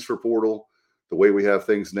the transfer portal, the way we have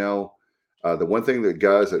things now, the one thing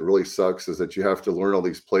that really sucks is that you have to learn all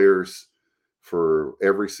these players for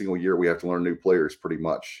every single year. We have to learn new players pretty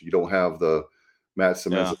much. You don't have the Matt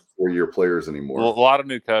Simmons 4-year players anymore. Well, a lot of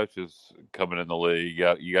new coaches coming in the league.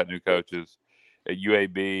 You got new coaches at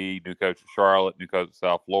UAB, new coach at Charlotte, new coach at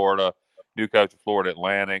South Florida, new coach at Florida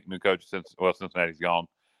Atlantic, new coach at Cincinnati's gone.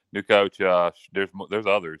 New coach, there's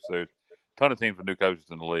others. There's a ton of teams with new coaches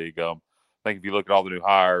in the league. I think if you look at all the new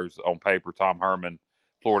hires on paper, Tom Herman,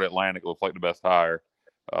 Florida Atlantic looks like the best hire.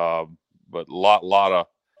 But a lot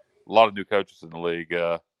of new coaches in the league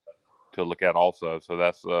to look at also. So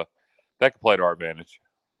that's that could play to our advantage.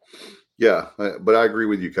 Yeah, but I agree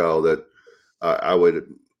with you, Kyle, that I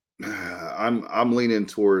would. I'm leaning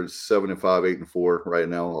towards 7-5, 8-4 right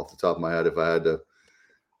now, off the top of my head, if I had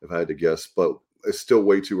to guess. But it's still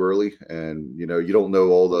way too early, and you don't know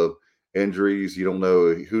all the injuries. You don't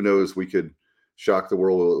know. Who knows? We could shock the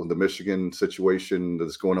world with the Michigan situation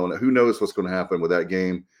that's going on. Who knows what's going to happen with that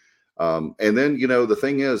game? And then the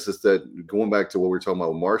thing is that going back to what we were talking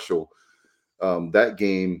about with Marshall. That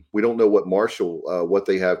game, we don't know what what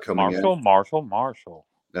they have coming in. Marshall.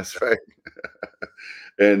 That's right.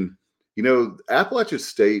 And, Appalachian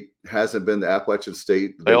State hasn't been the Appalachian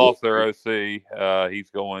State. They lost their OC.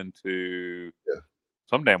 He's going to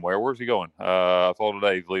some damn where. Where's he going? I saw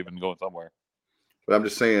today he's leaving, going somewhere. But I'm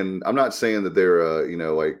just saying, I'm not saying that they're,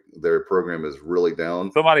 their program is really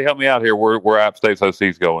down. Somebody help me out here. Where App State's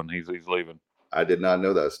OC's going? He's leaving. I did not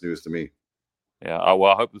know that. It's news to me. Yeah,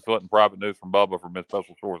 well, I hope this wasn't private news from Bubba from his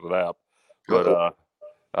special source at App. But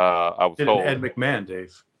I was told Ed McMahon,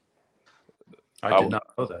 Dave. I did not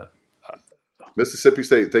know that. Mississippi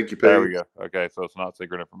State, thank you, Paige. There we go. Okay, so it's not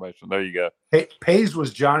secret information. There you go. Hey, Paige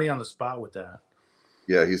was Johnny on the spot with that.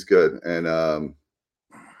 Yeah, he's good. And I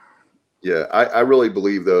really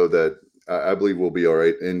believe, though, that I believe we'll be all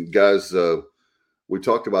right. And guys, we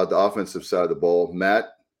talked about the offensive side of the ball. Matt,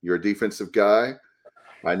 you're a defensive guy.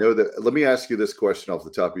 I know that. Let me ask you this question off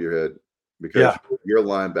the top of your head, because you're a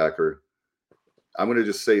linebacker. I'm going to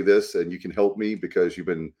just say this, and you can help me, because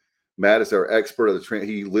Matt is our expert of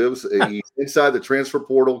he lives he's inside the transfer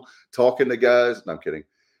portal talking to guys. No, I'm kidding.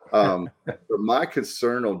 But my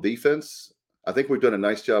concern on defense, I think we've done a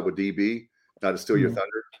nice job with DB. Not to steal your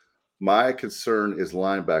thunder. My concern is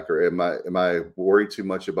linebacker. Am I worried too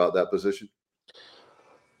much about that position?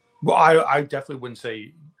 Well, I definitely wouldn't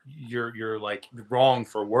say you're wrong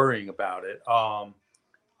for worrying about it.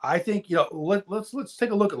 I think let's take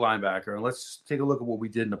a look at linebacker, and let's take a look at what we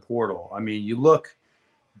did in the portal. I mean, you look,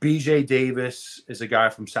 BJ Davis is a guy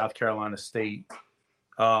from South Carolina State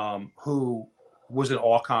who was an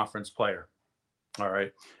all-conference player, all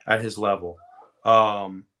right, at his level.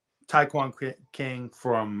 Taekwon King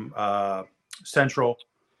from Central,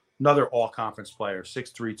 another all-conference player,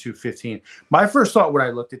 6'3", 215. My first thought when I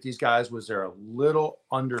looked at these guys was they're a little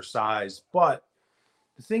undersized. But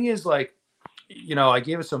the thing is, I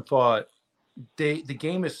gave it some thought. The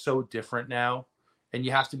game is so different now, and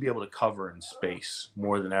you have to be able to cover in space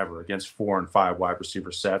more than ever against 4 and 5 wide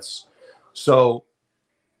receiver sets. So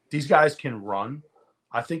these guys can run.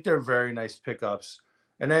 I think they're very nice pickups.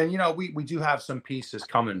 And then, we do have some pieces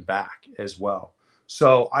coming back as well.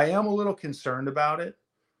 So I am a little concerned about it.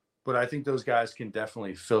 but I think those guys can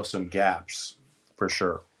definitely fill some gaps for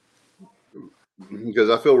sure. Because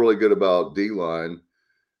I feel really good about D-line.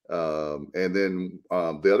 And then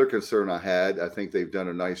the other concern I had, I think they've done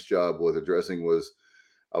a nice job with addressing, was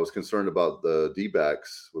I was concerned about the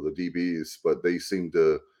D-backs or the DBs, but they seem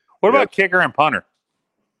to. What about kicker and punter?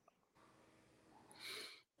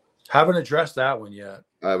 Haven't addressed that one yet.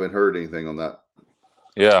 I haven't heard anything on that.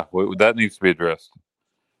 Yeah, that needs to be addressed.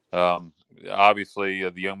 Obviously,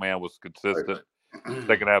 the young man was consistent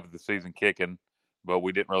second half of the season kicking, but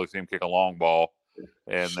we didn't really see him kick a long ball.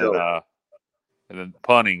 And then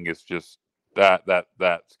punting is just that's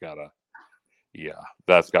gotta be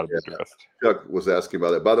addressed. Chuck was asking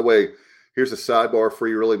about that. By the way, here's a sidebar for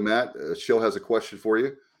you, really, Matt. Shill has a question for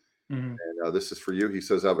you. Mm-hmm. And this is for you. He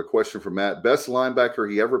says, I have a question for Matt. Best linebacker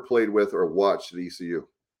he ever played with or watched at ECU?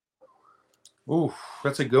 Ooh,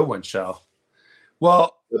 that's a good one, Shell.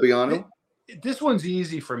 Well, Libiano? This one's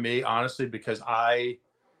easy for me, honestly, because I'm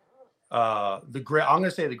going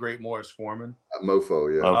to say the great Morris Foreman. Mofo,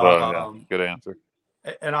 yeah. Good answer.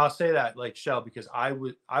 And I'll say that, like, Shell, because I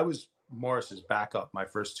was Morris's backup my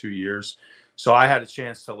first 2 years. So I had a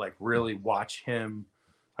chance to, like, really watch him.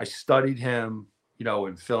 I studied him,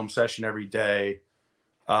 in film session every day.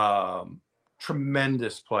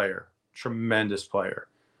 Tremendous player.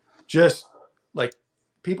 Just, like,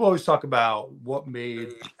 people always talk about what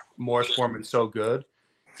made Morris Foreman so good.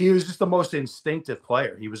 He was just the most instinctive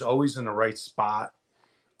player. He was always in the right spot,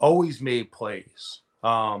 always made plays.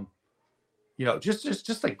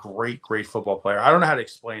 Just a great football player. I don't know how to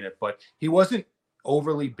explain it, but he wasn't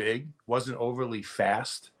overly big, wasn't overly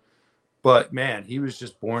fast, but man, he was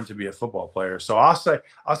just born to be a football player. So I'll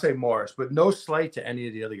say Morris, but no slight to any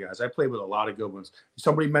of the other guys. I played with a lot of good ones.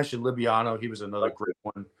 Somebody mentioned Libiano. He was another great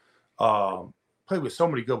one. Played with so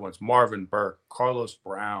many good ones. Marvin Burke, Carlos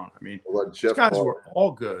Brown. I mean, those guys were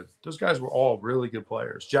all good. Those guys were all really good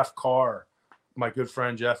players. Jeff Carr, my good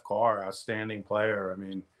friend Jeff Carr, outstanding player. I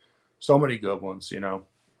mean, so many good ones,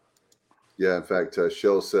 Yeah, in fact,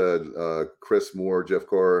 Shell said Chris Moore, Jeff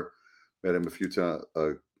Carr, met him a few times.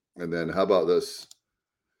 And then how about this?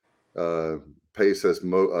 Pace says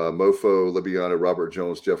Mofo, Libiano, Robert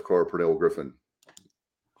Jones, Jeff Carr, Pernell Griffin.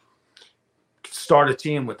 Start a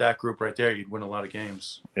team with that group right there, you'd win a lot of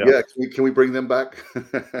games. Yeah, can we bring them back?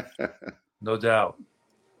 No doubt.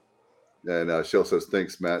 And Shell says,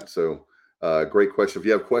 thanks, Matt. So great question. If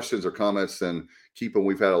you have questions or comments, then keep them.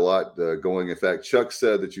 We've had a lot going. In fact, Chuck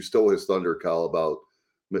said that you stole his thunder, Kyle, about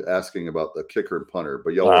asking about the kicker and punter.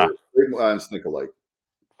 But y'all are great minds think alike.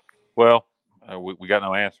 Well, we got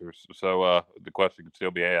no answers, so the question can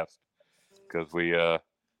still be asked because we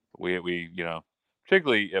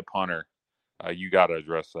particularly at punter, you got to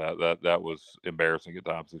address that. That was embarrassing at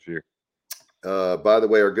times this year. By the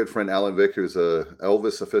way, our good friend Alan Vick, who's a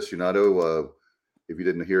Elvis aficionado, if you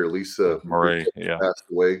didn't hear, Lisa Marie passed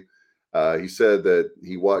away. He said that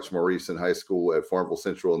he watched Maurice in high school at Farmville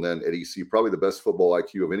Central and then at ECU, probably the best football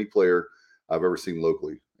IQ of any player I've ever seen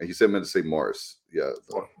locally. And he said meant to say Morris.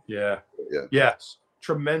 Yeah. Yes.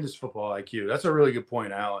 Tremendous football IQ. That's a really good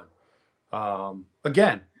point, Alan.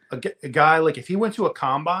 Again, a guy, like, if he went to a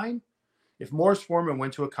combine, if Morris Foreman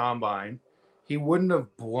went to a combine, he wouldn't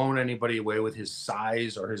have blown anybody away with his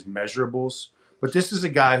size or his measurables. But this is a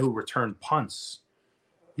guy who returned punts.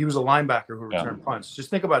 He was a linebacker who returned punts. Just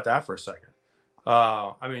think about that for a second.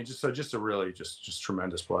 Just a really just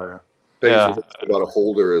tremendous player. Yeah. About a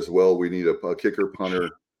holder as well. We need a kicker, punter,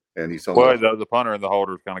 and he's the punter and the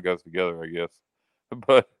holder kind of goes together, I guess.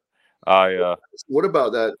 But what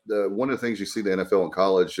about that? One of the things you see in the NFL and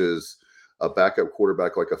college is a backup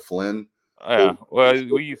quarterback like a Flynn. Yeah, well,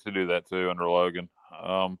 we used to do that too under Logan.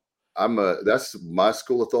 That's my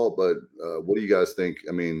school of thought, but what do you guys think?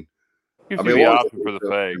 I mean, gives you the option for the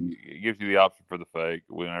fake. It gives you the option for the fake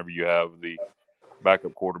whenever you have the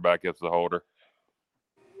backup quarterback as the holder.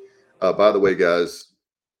 By the way, guys,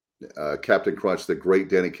 Captain Crunch, the great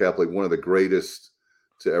Danny Capley, one of the greatest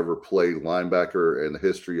to ever play linebacker in the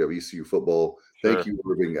history of ECU football. Sure. Thank you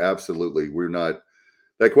for being absolutely. We're not.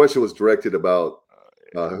 That question was directed about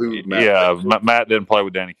who. Matt didn't play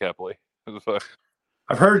with Danny Capley. So.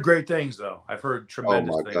 I've heard great things, though. I've heard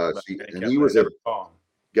tremendous things. Oh my gosh, he was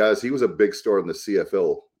he was a big star in the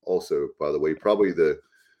CFL. Also, by the way, probably the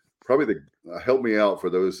help me out for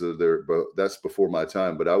those that are there, but that's before my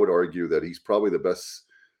time. But I would argue that he's probably the best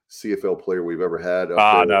CFL player we've ever had.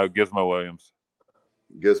 No, Gizmo Williams.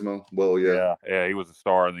 Gizmo, well, yeah, he was a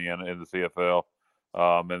star in the CFL.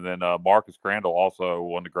 And then Marcus Crandall also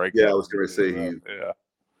won the Great. Yeah, I was going to say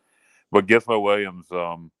but Gizmo Williams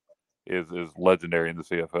is legendary in the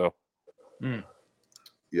CFL.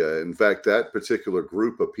 Yeah. In fact, that particular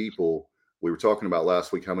group of people we were talking about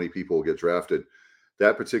last week, how many people will get drafted.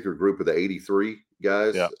 That particular group of the 83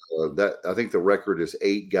 guys, Yeah. that I think the record is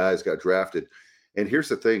 8 guys got drafted. And here's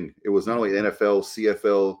the thing: it was not only NFL,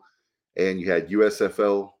 CFL, and you had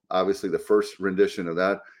USFL. Obviously, the first rendition of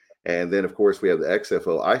that, and then of course we have the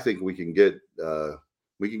XFL. I think we can get a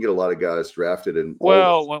lot of guys drafted. And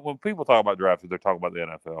well, when people talk about drafted, they're talking about the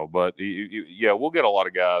NFL. But yeah, we'll get a lot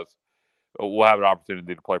of guys. We'll have an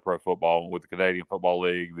opportunity to play pro football with the Canadian Football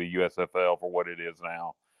League, the USFL for what it is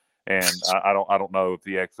now. And I don't know if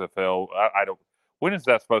the XFL. I don't. When is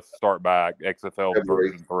that supposed to start back? XFL February.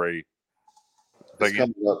 version 3. It's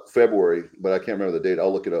coming up February, but I can't remember the date.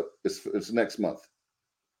 I'll look it up. It's next month.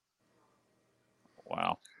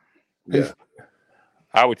 Wow. Yeah.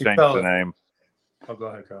 I would change the name. Oh, go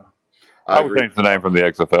ahead, Kyle. I would change the name from the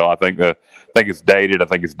XFL. I think it's dated. I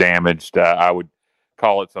think it's damaged. I would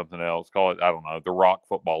call it something else. Call it, I don't know, the Rock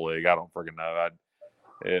Football League. I don't freaking know.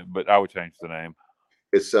 But I would change the name.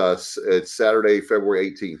 It's Saturday,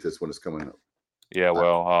 February 18th is when it's coming up. Yeah,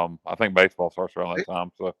 well, I think baseball starts around that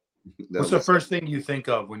time. So, what's the first thing you think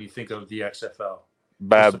of when you think of the XFL?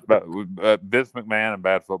 Bad Vince McMahon and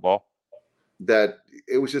bad football. That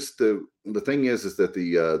it was just the thing is that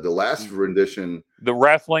the last rendition, the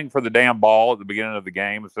wrestling for the damn ball at the beginning of the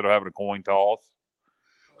game instead of having a coin toss.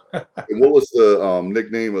 And what was the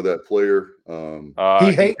nickname of that player?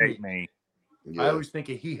 He hate me. Yeah. I always think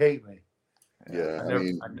he hate me. Yeah,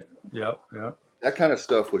 Yep. That kind of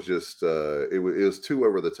stuff was just it was too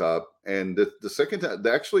over the top. And the second time,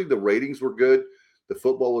 actually, the ratings were good. The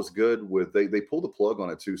football was good. They pulled the plug on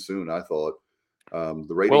it too soon, I thought. The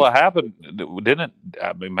ratings. Well, it happened, didn't it?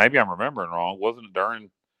 I mean, maybe I'm remembering wrong. Was it during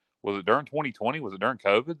 2020? Was it during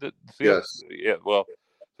COVID? Yes. Yeah. Well,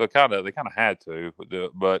 so they kind of had to,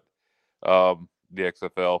 but the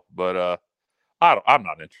XFL. But I'm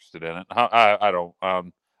not interested in it. I don't.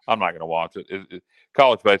 I'm not going to watch it.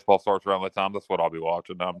 College baseball starts around that time. That's what I'll be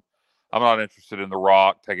watching. I'm not interested in The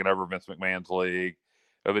Rock taking over Vince McMahon's league.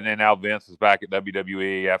 But then now Vince is back at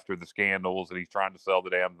WWE after the scandals, and he's trying to sell the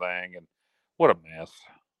damn thing. And what a mess.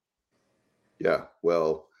 Yeah.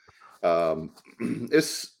 Well,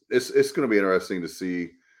 it's going to be interesting to see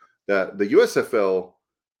that the USFL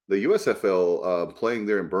playing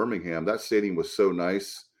there in Birmingham. That stadium was so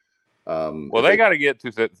nice. Well, they got to get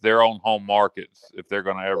to their own home markets if they're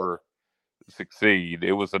going to ever succeed.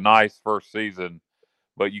 It was a nice first season,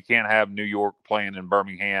 but you can't have New York playing in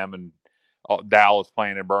Birmingham and Dallas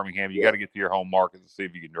playing in Birmingham. You got to get to your home market to see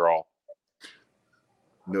if you can draw.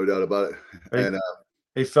 No doubt about it.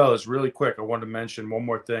 Hey, fellas, really quick, I wanted to mention one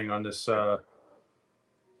more thing on this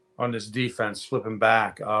defense. Flipping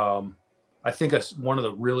back, I think one of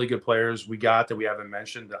the really good players we got that we haven't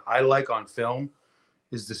mentioned that I like on film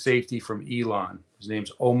is the safety from Elon. His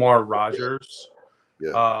name's Omar Rogers.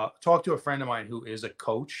 Yeah. Talked to a friend of mine who is a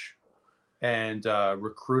coach and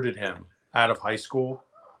recruited him out of high school,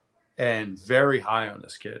 and very high on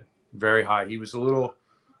this kid. Very high. He was a little,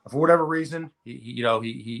 for whatever reason,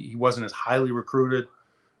 he wasn't as highly recruited.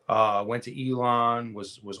 Went to Elon,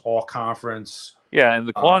 was all conference. Yeah, and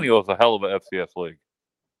the Colonial is a hell of a FCS league.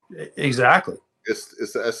 Exactly.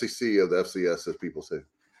 It's the SEC of the FCS, as people say.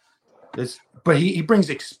 But he brings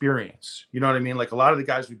experience. You know what I mean? Like a lot of the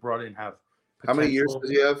guys we brought in have potential. How many years does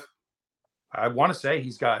he have? I want to say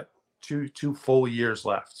he's got two full years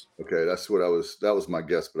left. Okay, that was my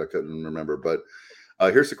guess, but I couldn't remember. But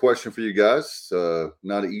here's a question for you guys.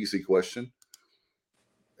 Not an easy question.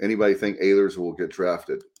 Anybody think Ehlers will get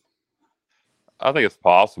drafted? I think it's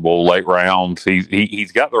possible. Late rounds.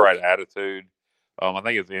 He's got the right attitude. I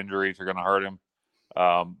think his injuries are going to hurt him.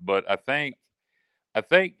 But I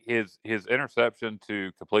think his interception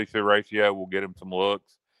to completion ratio will get him some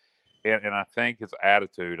looks, and I think his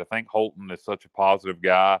attitude. I think Holton is such a positive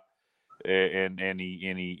guy, and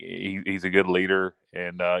he's a good leader,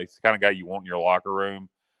 and he's the kind of guy you want in your locker room.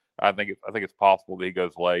 I think it's possible that he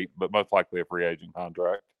goes late, but most likely a free agent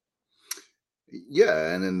contract.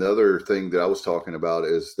 Yeah, and then the other thing that I was talking about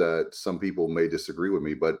is that some people may disagree with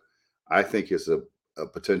me, but I think it's a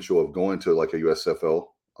potential of going to like a USFL,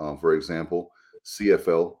 for example,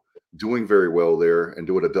 CFL, doing very well there, and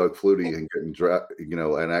doing a Doug Flutie and getting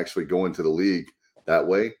and actually going to the league that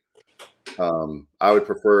way. I would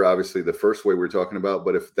prefer, obviously, the first way we're talking about,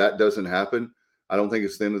 but if that doesn't happen, I don't think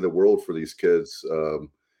it's the end of the world for these kids.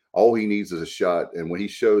 All he needs is a shot, and when he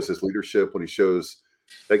shows his leadership, when he shows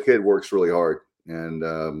that kid works really hard, and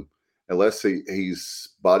unless his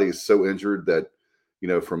body is so injured that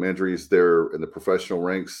from injuries there in the professional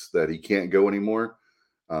ranks that he can't go anymore,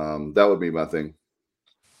 that would be my thing.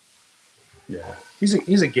 Yeah, he's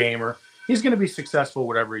a gamer. he's going to be successful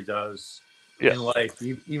whatever he does Yeah. in life,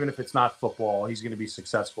 even if it's not football. He's going to be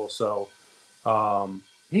successful. So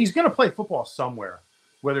he's going to play football somewhere,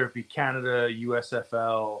 whether it be Canada,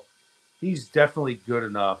 USFL. He's definitely good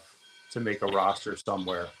enough to make a roster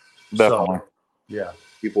somewhere. Definitely. So, yeah.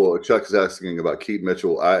 Chuck is asking about Keaton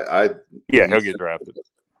Mitchell. Yeah, he'll get drafted.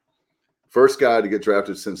 First guy to get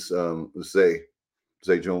drafted since Zay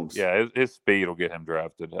Jones. Yeah, his speed will get him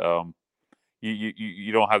drafted.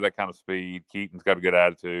 You don't have that kind of speed. Keaton's got a good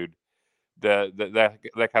attitude.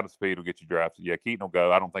 That kind of speed will get you drafted. Yeah, Keaton will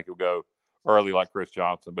go. I don't think he'll go early like Chris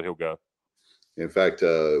Johnson, but he'll go. In fact,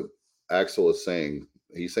 Axel is saying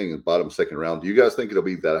he's saying bottom second round. Do you guys think it'll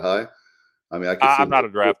be that high? I mean, I'm not a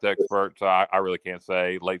draft expert, so I really can't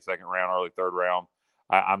say late second round, early third round.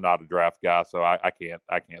 I'm not a draft guy, so I can't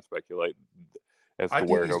speculate as to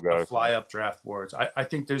where he'll go. Fly up draft boards. I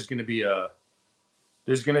think there's going to be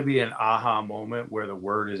an aha moment where the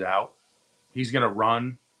word is out. He's going to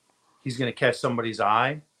run. He's going to catch somebody's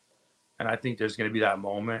eye, and I think there's going to be that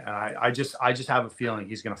moment. And I just have a feeling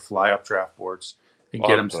he's going to fly up draft boards and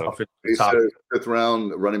get himself in the top. Fifth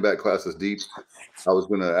round running back class is deep. I was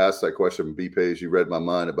going to ask that question. B-Page, you read my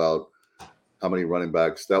mind about how many running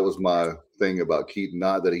backs. That was my thing about Keaton.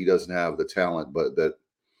 Not that he doesn't have the talent, but that,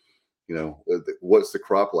 you know, what's the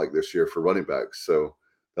crop like this year for running backs? So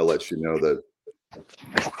that lets you know that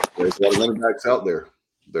there's a lot of running backs out there.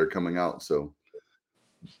 They're coming out. So,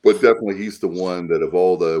 but definitely he's the one that of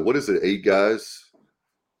all the, what is it, 8 guys?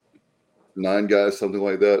 9 guys, something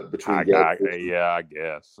like that. Yeah, I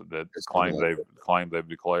guess that claim they've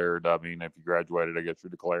declared. I mean, if you graduated, I guess you're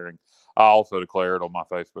declaring. I also declared on my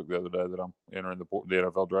Facebook the other day that I'm entering the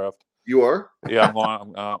NFL draft. You are? Yeah, I'm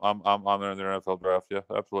going. I'm entering the NFL draft. Yeah,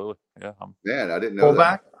 absolutely. Yeah. Man, I didn't know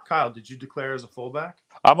fullback. That. Kyle, did you declare as a fullback?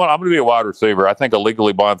 I'm going to be a wide receiver. I think a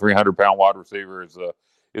legally blind 300-pound wide receiver is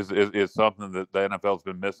something that the NFL's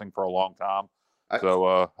been missing for a long time. I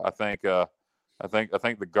think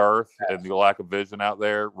the girth and the lack of vision out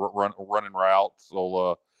there running routes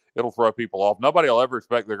it'll throw people off. Nobody will ever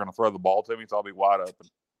expect they're going to throw the ball to me, so I'll be wide open.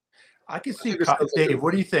 I can see Kyle, Dave.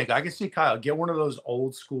 What do you think? I can see Kyle get one of those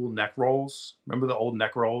old school neck rolls. Remember the old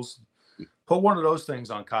neck rolls? Put one of those things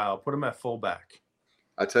on Kyle. Put him at fullback.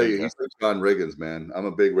 I tell you, he's like John Riggins, man. I'm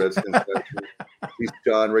a big Redskins fan. He's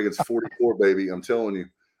John Riggins, 44, baby. I'm telling you.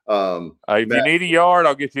 If you need a yard,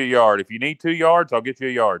 I'll get you a yard. If you need 2 yards, I'll get you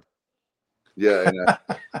a yard. Yeah, and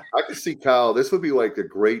I can see Kyle. This would be like a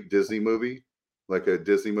great Disney movie, like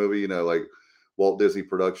Walt Disney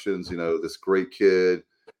Productions. This great kid,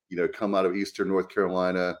 come out of Eastern North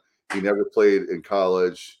Carolina. He never played in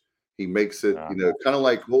college. He makes it, kind of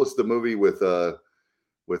like, what was the movie with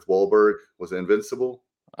Wahlberg? Was it Invincible?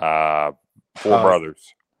 Four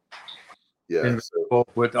Brothers. Yeah.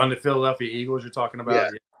 On the Philadelphia Eagles, you're talking about? Yeah.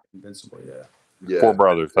 Invincible, yeah. Four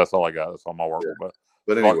Brothers. That's all I got. That's all my work. Yeah.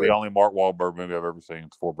 But anyway, the only Mark Wahlberg movie I've ever seen is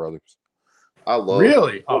Four Brothers. I love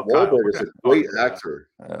really. Wahlberg is a great actor.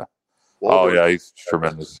 Yeah. Wahlberg, he's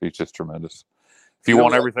tremendous. He's just tremendous. If you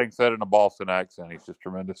want everything said in a Boston accent, he's just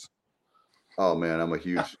tremendous. Oh man, I'm a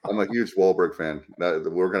huge Wahlberg fan.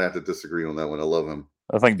 We're gonna have to disagree on that one. I love him.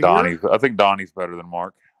 I think Donnie's better than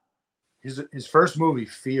Mark. His first movie,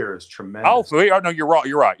 Fear, is tremendous. Oh, no, you're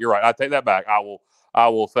right. I take that back. I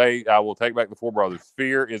will take back the Four Brothers.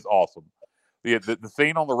 Fear is awesome. The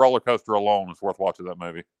scene on the roller coaster alone is worth watching that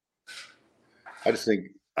movie. I just think,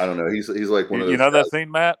 I don't know. He's like one of those. You know guys. that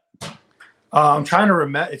scene, Matt? I'm trying to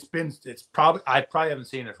remember. I probably haven't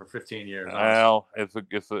seen it for 15 years. Well,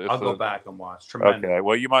 I'll go back and watch. Tremendous. Okay.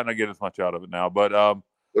 Well, you might not get as much out of it now, but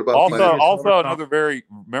what about also another very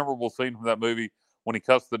memorable scene from that movie when he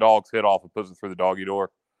cuts the dog's head off and puts it through the doggy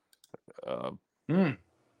door. Yeah.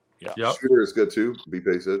 Yep. Shooter is good too.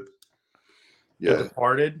 B-Pay said. Yeah. The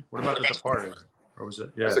Departed. What about The Departed? Or was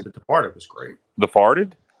it? Yeah, The Departed was great. The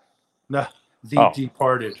Farted? No, The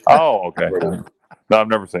Departed. Oh, okay. No, I've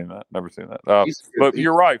never seen that. But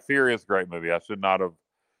you're right. Fear is a great movie. I should not have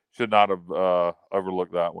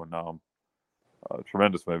overlooked that one.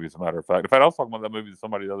 Tremendous movie, as a matter of fact. In fact, I was talking about that movie to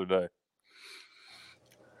somebody the other day.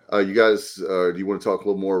 You guys, do you want to talk a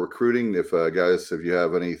little more recruiting? If you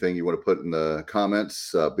have anything you want to put in the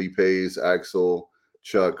comments, B-Pays, Axel,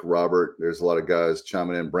 Chuck, Robert, there's a lot of guys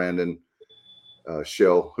chiming in. Brandon,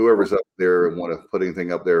 Shell, whoever's up there and want to put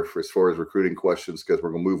anything up there as far as recruiting questions, because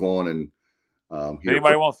we're going to move on. And if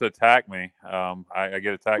anybody wants to attack me, I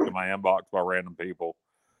get attacked in my inbox by random people.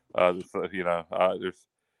 I won't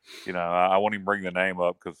even bring the name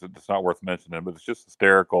up because it's not worth mentioning, but it's just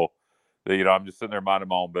hysterical that, I'm just sitting there minding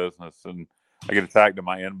my own business and I get attacked in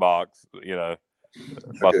my inbox,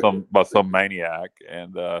 by some maniac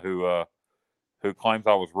and who who claims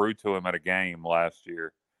I was rude to him at a game last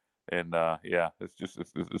year, and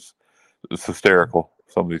it's hysterical.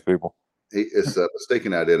 Some of these people. It's a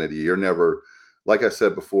mistaken identity. You're never, like I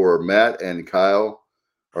said before, Matt and Kyle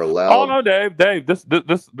are allowed. Oh no, Dave, this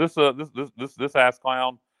ass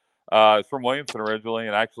clown is from Williamson originally,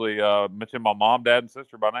 and actually mentioned my mom, dad, and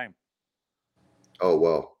sister by name. Oh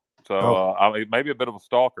well. So I mean, maybe a bit of a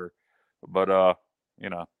stalker, but I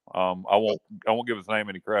won't give his name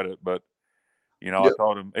any credit. But I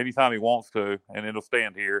told him anytime he wants to, and it'll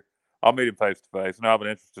stand here, I'll meet him face to face, and I have an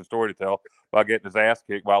interesting story to tell about getting his ass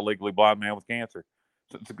kicked by a legally blind man with cancer.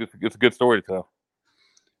 It's a good story to tell.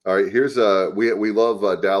 All right, here's we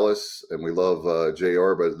love Dallas and we love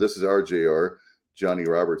JR, but this is our JR, Johnny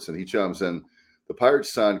Robertson. He chimes in. The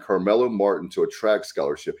Pirates signed Carmelo Martin to a track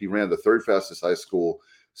scholarship. He ran the third fastest high school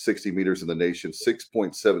 60 meters in the nation,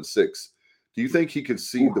 6.76. Do you think he could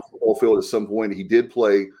see the football field at some point? He did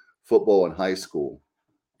play football in high school.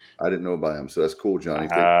 I didn't know about him, so that's cool, Johnny.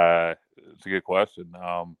 It's a good question.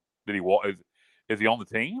 Did he walk? Is he on the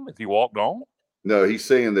team? Is he walked on? No, he's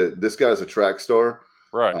saying that this guy's a track star.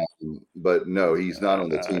 Right. But no, he's not on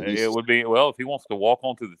the team. It would be, well, if he wants to walk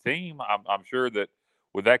onto the team, I'm sure that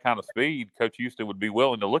with that kind of speed, Coach Houston would be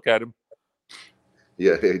willing to look at him.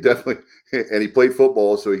 Yeah, he definitely. And he played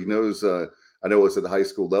football, so he knows. I know it's at the high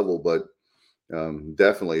school level, but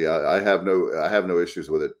definitely, I have no issues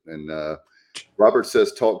with it. And Robert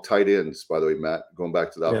says, talk tight ends. By the way, Matt, going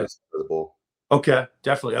back to the offensive side of the ball. Okay,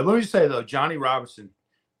 definitely. Let me just say though, Johnny Robertson.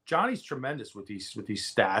 Johnny's tremendous with these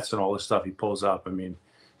stats and all this stuff he pulls up. I mean,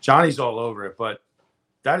 Johnny's all over it, but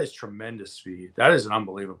that is tremendous speed. That is an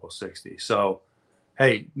unbelievable 60. So,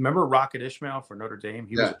 hey, remember Rocket Ishmael for Notre Dame?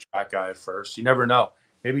 He was a track guy at first. You never know.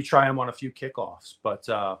 Maybe try him on a few kickoffs. But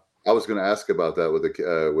I was going to ask about that with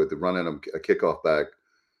the running a kickoff back.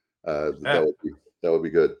 That would be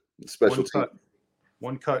good. Special team.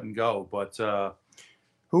 One cut and go. But So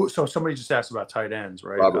somebody just asked about tight ends,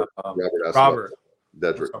 right? Robert.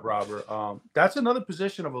 What's up, Robert? That's another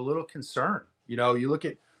position of a little concern. You look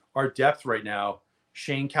at our depth right now.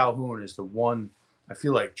 Shane Calhoun is the one, I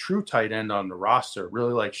feel like, true tight end on the roster.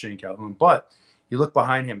 Really like Shane Calhoun. But you look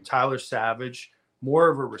behind him, Tyler Savage, more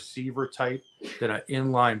of a receiver type than an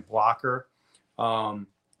inline blocker.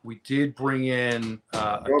 We did bring in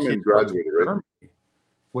a kid graduated, right? Germany.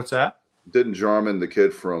 What's that? Didn't Jarman, the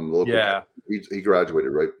kid from local? Yeah. He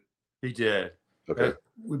graduated, right? He did. Okay.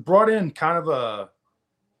 We brought in kind of a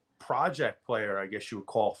project player, I guess you would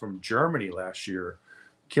call, from Germany last year,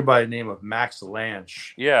 a kid by the name of Max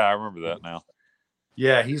Lanch. Yeah, I remember that now.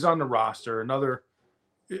 Yeah, he's on the roster.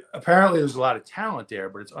 Apparently there's a lot of talent there,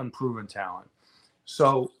 but it's unproven talent.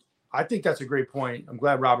 So I think that's a great point. I'm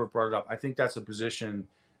glad Robert brought it up. I think that's a position,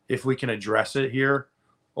 if we can address it here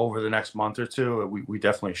over the next month or two, we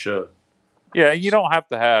definitely should. Yeah, you don't have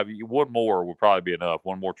to have – one more would probably be enough,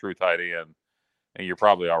 one more true tight end, and you're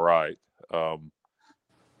probably all right. So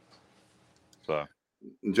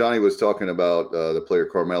Johnny was talking about the player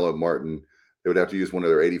Carmelo Martin. They would have to use one of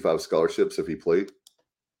their 85 scholarships if he played.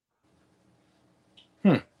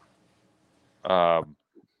 But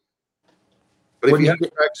if does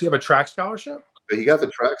he have a track scholarship? He got the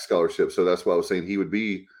track scholarship, so that's why I was saying he would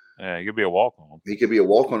be. Yeah, he could be a walk-on. He could be a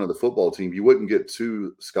walk-on of the football team. You wouldn't get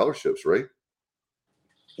 2 scholarships, right?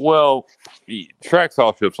 Well, track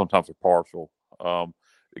scholarships sometimes are partial. A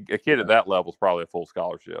kid at that level is probably a full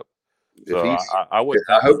scholarship. So I would.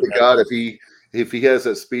 I hope to God if he has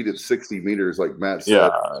that speed at 60 meters, like Matt said.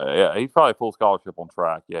 Yeah, he's probably full scholarship on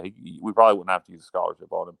track. Yeah, we probably wouldn't have to use a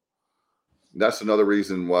scholarship on him. That's another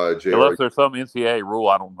reason why unless there's some NCAA rule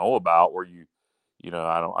I don't know about where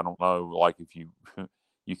I don't know, like if you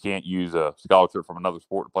can't use a scholarship from another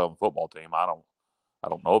sport to play on the football team. I don't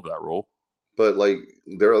know of that rule. But like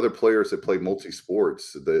there are other players that play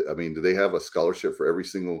multi-sports. Do they have a scholarship for every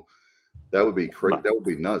single? That would be crazy. That would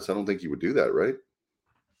be nuts. I don't think you would do that, right?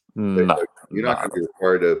 No, you're not going to be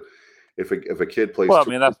required to. If a kid plays, well, I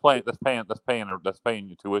mean that's paying your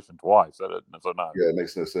tuition twice. So no. Yeah, it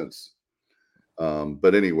makes no sense.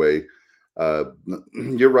 But anyway,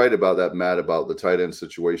 you're right about that, Matt, about the tight end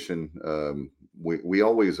situation. We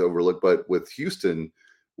always overlook, but with Houston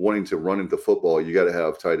wanting to run into football, you got to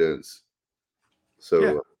have tight ends.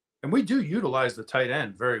 So, and we do utilize the tight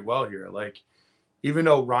end very well here. Like, even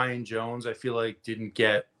though Ryan Jones, I feel like, didn't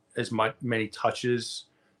get as many touches.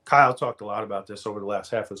 Kyle talked a lot about this over the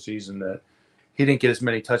last half of the season, that he didn't get as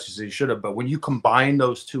many touches as he should have. But when you combine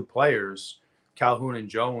those two players, Calhoun and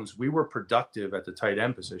Jones, we were productive at the tight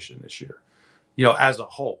end position this year, as a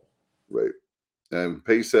whole. Right. And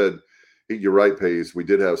Pace said, you're right, Pace. We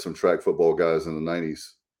did have some track football guys in the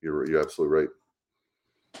 90s. You're absolutely right.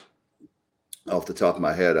 off the top of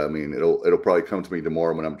my head. I mean, it'll probably come to me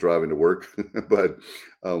tomorrow when I'm driving to work, but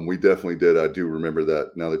we definitely did. I do remember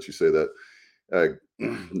that now that you say that.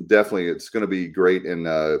 Definitely, it's going to be great. And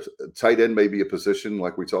tight end may be a position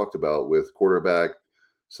like we talked about with quarterback,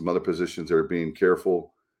 some other positions that are being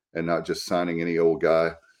careful and not just signing any old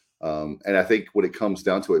guy. And I think when it comes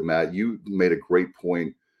down to it, Matt, you made a great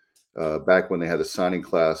point back when they had the signing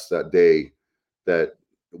class that day that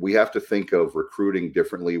we have to think of recruiting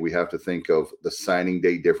differently. We have to think of the signing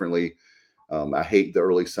day differently. I hate the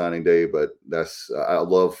early signing day, but I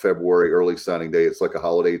love February early signing day. It's like a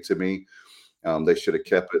holiday to me. They should have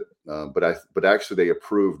kept it, but actually they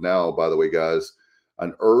approved now. By the way, guys,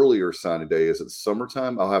 an earlier signing day. Is it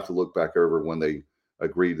summertime? I'll have to look back over when they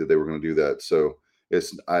agreed that they were going to do that. So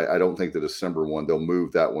I don't think the December one. They'll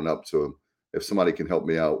move that one up to. If somebody can help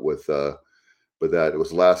me out with that, it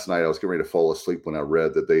was last night. I was getting ready to fall asleep when I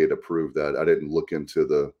read that they had approved that. I didn't look into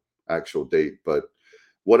the actual date, but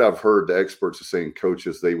what I've heard, the experts are saying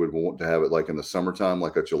coaches they would want to have it like in the summertime,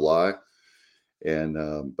 like a July.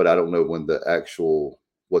 And but I don't know when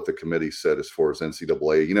what the committee said as far as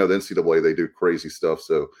NCAA. You know, the NCAA, they do crazy stuff.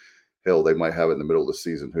 So hell, they might have it in the middle of the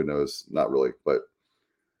season. Who knows? Not really. But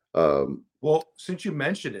well, since you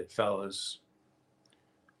mentioned it, fellas,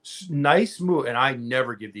 nice move. And I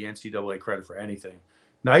never give the NCAA credit for anything.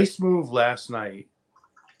 Nice move last night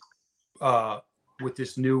with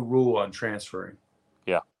this new rule on transferring.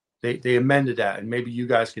 Yeah. They amended that. And maybe you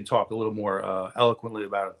guys can talk a little more eloquently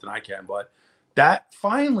about it than I can. But that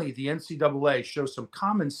finally the NCAA shows some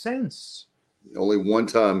common sense. Only one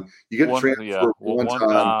time you get a transfer one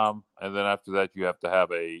time, and then after that you have to have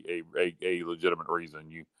a legitimate reason.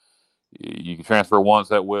 You can transfer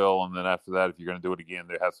once at will, and then after that, if you're going to do it again,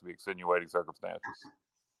 there has to be extenuating circumstances.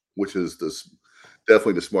 Which is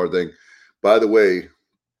definitely the smart thing. By the way,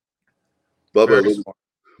 Bubba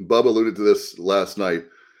alluded to this last night.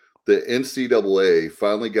 The NCAA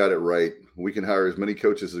finally got it right. We can hire as many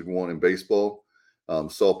coaches as we want in baseball,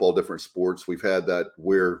 softball, different sports. We've had that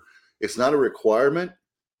where it's not a requirement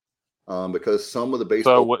because some of the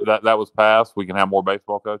baseball. So that was passed. We can have more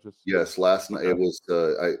baseball coaches. Yes, last night it was.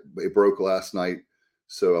 It broke last night,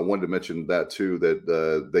 so I wanted to mention that too.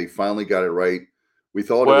 That they finally got it right. We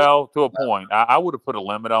thought. Well, to a point, I would have put a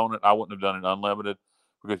limit on it. I wouldn't have done it unlimited.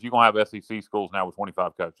 Because you're going to have SEC schools now with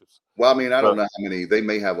 25 coaches. Well, I mean, I don't know how many. They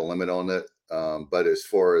may have a limit on it. But as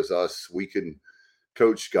far as us, we can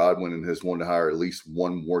Coach Godwin has wanted to hire at least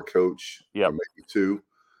one more coach, or maybe two.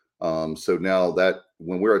 So now that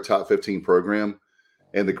when we're a top 15 program,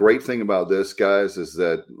 and the great thing about this, guys, is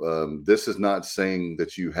that this is not saying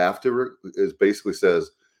that you have to. It basically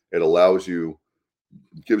says it allows you,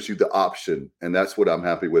 gives you the option. And that's what I'm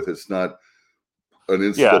happy with. It's not.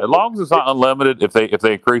 As long as it's not unlimited. If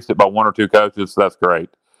they increased it by one or two coaches, that's great.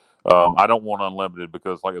 I don't want unlimited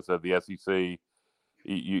because, like I said, the SEC,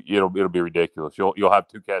 it'll be ridiculous. You'll have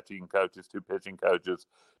two catching coaches, two pitching coaches,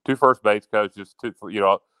 two first base coaches,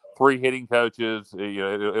 three hitting coaches.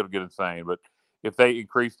 It'll get insane. But if they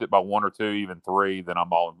increased it by one or two, even three, then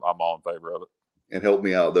I'm all in favor of it. And help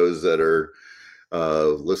me out, those that are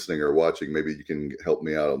listening or watching. Maybe you can help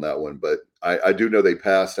me out on that one. But I do know they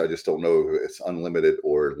passed. I just don't know if it's unlimited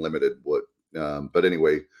or limited. But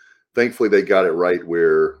anyway, thankfully they got it right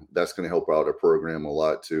where that's going to help out our program a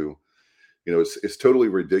lot too. It's totally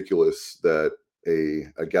ridiculous that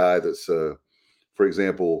a guy that's, for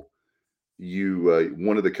example,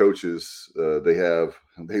 one of the coaches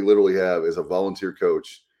they literally have is a volunteer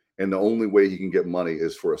coach, and the only way he can get money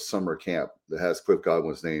is for a summer camp that has Cliff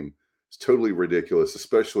Godwin's name. It's totally ridiculous,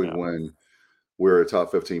 especially when we're a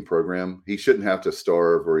top 15 program. He shouldn't have to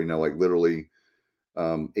starve or, literally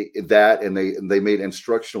that. And they made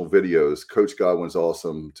instructional videos. Coach Godwin's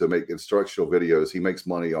awesome to make instructional videos. He makes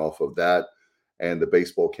money off of that and the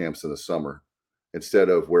baseball camps in the summer instead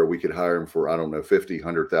of where we could hire him for, I don't know, 50,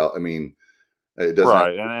 100,000. I mean, it doesn't.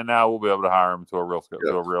 Right. And now we'll be able to hire him to a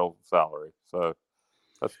real salary. So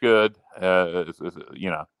that's good.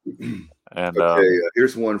 And okay,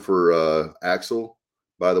 here's one for Axel,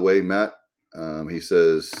 by the way, Matt. He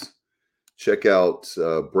says, check out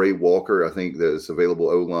Bray Walker. I think that's available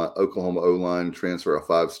Oklahoma O-line transfer, a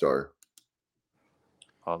 5-star.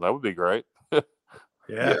 Oh, that would be great.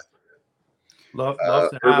 Yeah. Love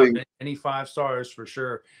to have any 5 stars for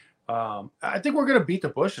sure. I think we're going to beat the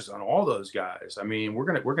bushes on all those guys. I mean, we're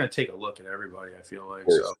going to take a look at everybody. I feel like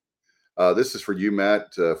so. This is for you,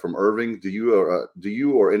 Matt, from Irving. Do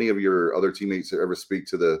you or any of your other teammates ever speak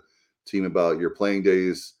to the team about your playing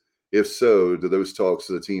days? If so, do those talks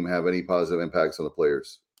to the team have any positive impacts on the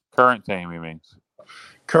players? Current team, you mean?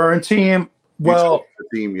 Current team. Well,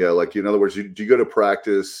 the team, yeah. Like in other words, do you go to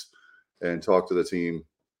practice? and talk to the team?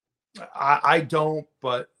 I don't,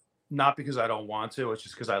 but not because I don't want to. It's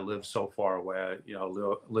just because I live so far away.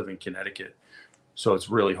 Live in Connecticut, so it's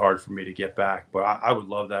really hard for me to get back. But I would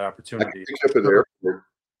love that I opportunity. can pick you up at the airport.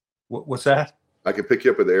 What's that? I can pick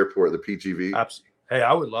you up at the airport, the PGV. Absolutely. Hey,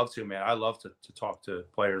 I would love to, man. I love to talk to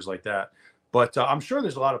players like that. But I'm sure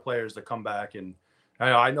there's a lot of players that come back. And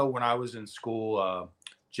I know when I was in school,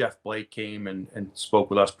 Jeff Blake came and spoke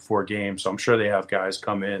with us before games. So I'm sure they have guys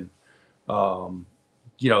come in,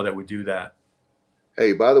 that would do that.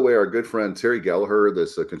 Hey, by the way, our good friend Terry Gallagher,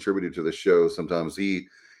 that's a contributor to the show, sometimes he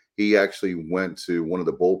actually went to one of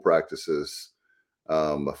the bowl practices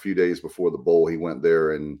a few days before the bowl. He went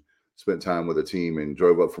there and spent time with the team and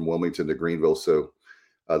drove up from Wilmington to Greenville. So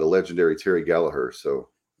the legendary Terry Gallagher. So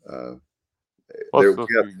Good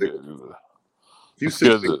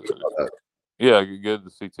to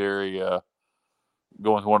see Terry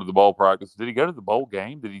going to one of the bowl practices. Did he go to the bowl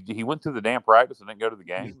game? He went to the damn practice and didn't go to the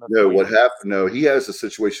game? No, what happened? No, he has a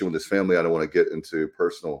situation with his family. I don't want to get into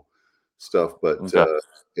personal stuff, but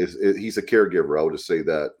he's a caregiver. I'll just say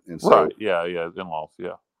that. And so, right, yeah, in-laws,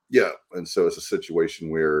 yeah, and so it's a situation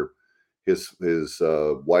where his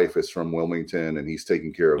wife is from Wilmington and he's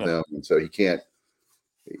taking care of them, and so he can't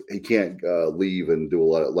leave and do a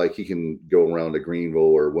lot of, like, he can go around to Greenville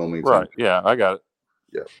or Wilmington. Right. Yeah, I got it.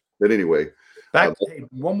 Yeah. But anyway,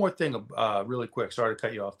 one more thing, really quick. Sorry to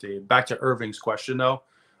cut you off, Dave. Back to Irving's question, though.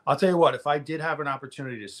 I'll tell you what. If I did have an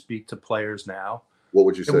opportunity to speak to players now, what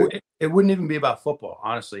would you say? It wouldn't even be about football.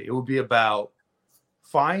 Honestly, it would be about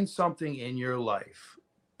find something in your life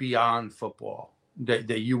beyond football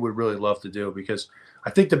that you would really love to do. Because I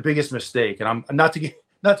think the biggest mistake, and I'm not to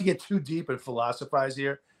get too deep and philosophize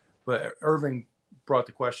here, but Irving brought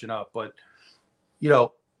the question up. But,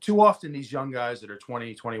 too often these young guys that are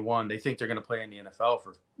 20, 21, they think they're going to play in the NFL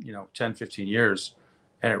for, 10, 15 years,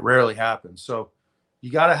 and it rarely happens. So you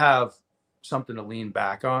got to have something to lean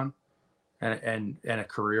back on and a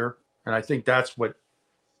career. And I think that's what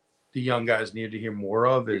the young guys need to hear more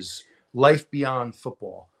of is life beyond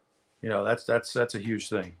football. That's a huge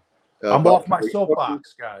thing. I'm off my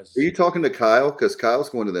soapbox, guys. Are you talking to Kyle? Because Kyle's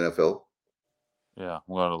going to the NFL. Yeah,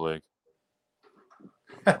 I'm going to the league.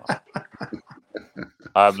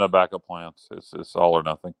 I have no backup plans. It's all or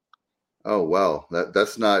nothing. Oh wow,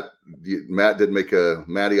 that's not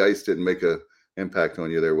Matty Ice didn't make a impact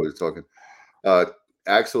on you there. What he's talking.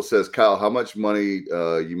 Axel says, Kyle, how much money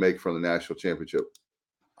you make from the national championship?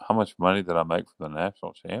 How much money did I make from the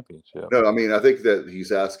national championship? No, I mean I think that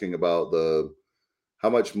he's asking about how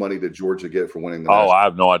much money did Georgia get for winning the? I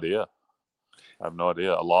have no idea. A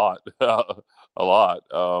lot. A lot.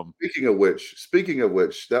 Speaking of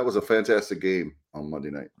which, that was a fantastic game on Monday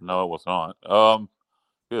night. No, it was not.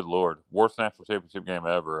 Good Lord. Worst national championship game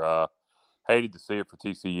ever. Hated to see it for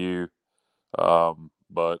TCU.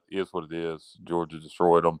 But it is what it is. Georgia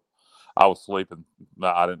destroyed them. I was sleeping.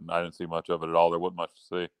 I didn't see much of it at all. There wasn't much to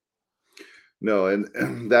see. No, and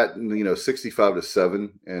that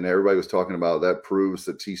 65-7, and everybody was talking about that proves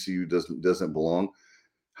that TCU doesn't belong.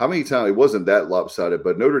 How many times it wasn't that lopsided,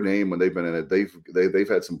 but Notre Dame, when they've been in it, they've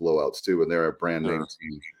had some blowouts too, and they're a brand name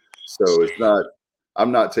team. So it's not.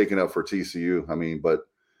 I'm not taking up for TCU. I mean, but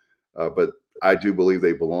I do believe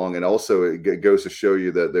they belong, and also it goes to show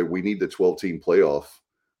you that we need the 12-team playoff,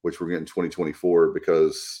 which we're getting 2024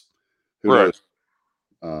 because who knows?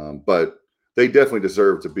 But they definitely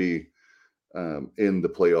deserve to be in the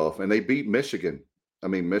playoff, and they beat Michigan. I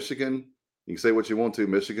mean, Michigan. You can say what you want to.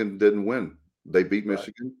 Michigan didn't win. They beat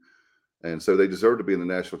Michigan, and so they deserve to be in the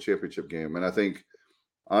national championship game. And I think,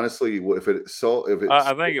 honestly, I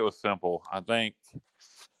think it was simple. I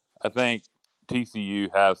think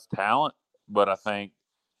TCU has talent, but I think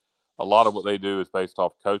a lot of what they do is based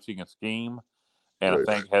off coaching and scheme. And I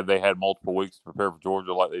think had they had multiple weeks to prepare for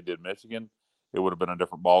Georgia like they did Michigan, it would have been a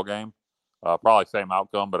different ball game. Probably same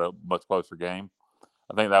outcome, but a much closer game.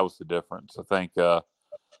 I think that was the difference. I think.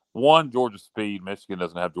 One, Georgia speed. Michigan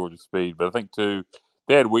doesn't have Georgia speed. But I think, two,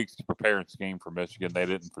 they had weeks to prepare and scheme for Michigan. They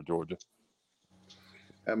didn't for Georgia.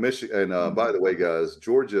 At Michigan, and by the way, guys,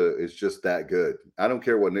 Georgia is just that good. I don't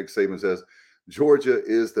care what Nick Saban says. Georgia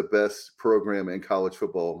is the best program in college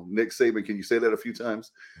football. Nick Saban, can you say that a few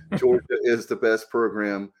times? Georgia is the best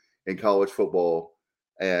program in college football.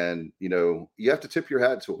 And, you have to tip your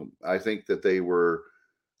hat to them. I think that they were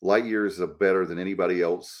light years better than anybody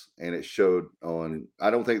else, and it showed on. I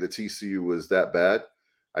don't think the TCU was that bad.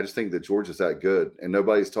 I just think that Georgia's that good, and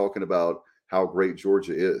nobody's talking about how great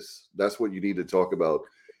Georgia is. That's what you need to talk about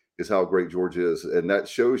is how great Georgia is, and that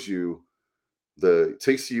shows you the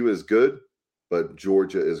TCU is good, but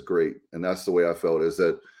Georgia is great, and that's the way I felt. Is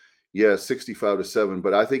that Yeah, 65-7.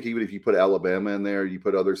 But I think even if you put Alabama in there, you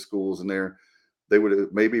put other schools in there, they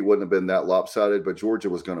would maybe it wouldn't have been that lopsided. But Georgia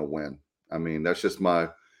was going to win. I mean, that's just my.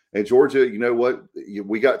 And Georgia, you know what?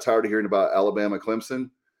 We got tired of hearing about Alabama, Clemson.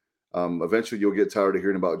 Eventually, you'll get tired of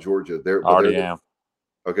hearing about Georgia. Already am.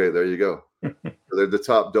 Okay, there you go. They're the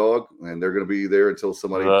top dog, and they're going to be there until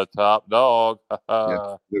somebody. The top dog.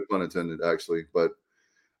 Yeah, no pun intended, actually. But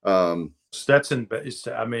Stetson,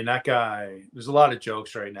 I mean, that guy. There's a lot of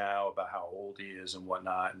jokes right now about how old he is and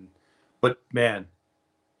whatnot, but man,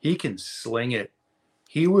 he can sling it.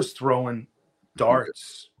 He was throwing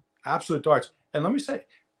darts, absolute darts. And let me say,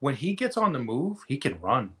 when he gets on the move, he can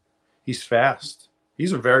run. He's fast.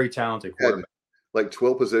 He's a very talented quarterback. Like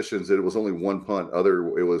 12 positions, and it was only one punt.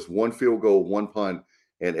 It was one field goal, one punt,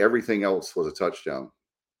 and everything else was a touchdown.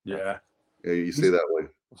 Yeah. You see that way.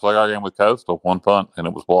 It's like our game with Coastal, one punt, and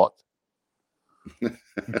it was blocked.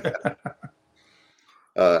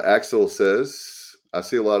 Axel says, I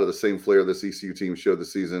see a lot of the same flair this ECU team showed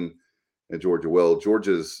this season in Georgia. Well,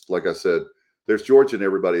 Georgia's, like I said, there's Georgia and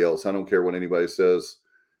everybody else. I don't care what anybody says.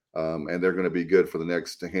 And they're going to be good for the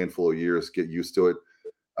next handful of years. Get used to it.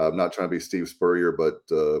 I'm not trying to be Steve Spurrier, but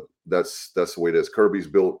that's the way it is. Kirby's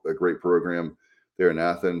built a great program there in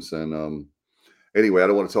Athens. And anyway, I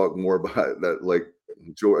don't want to talk more about that. Like,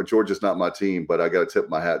 Georgia's not my team, but I got to tip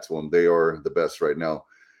my hat to them. They are the best right now.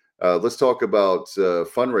 Let's talk about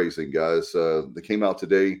fundraising, guys. They came out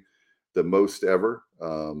today, the most ever.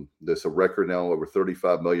 There's a record now, over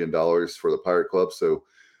 $35 million for the Pirate Club. So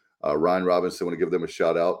Ryan Robinson, I want to give them a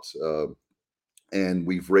shout out. And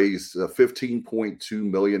we've raised $15.2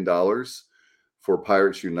 million for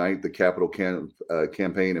Pirates Unite, the capital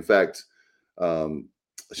campaign. In fact,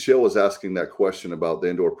 Shill was asking that question about the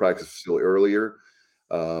indoor practice facility earlier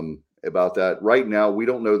about that. Right now, we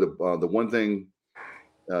don't know the one thing.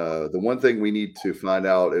 The one thing we need to find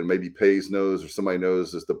out, and maybe Pays knows or somebody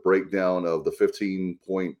knows, is the breakdown of the 15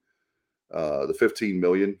 million. I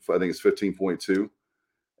think it's 15.2,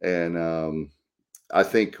 and I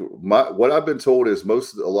think what I've been told is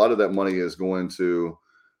a lot of that money is going to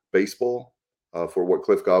baseball for what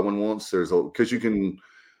Cliff Godwin wants. Because you can,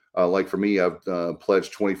 like for me, I've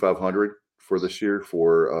pledged $2,500 for this year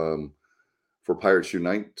for Pirates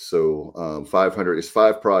Unite. So 500 is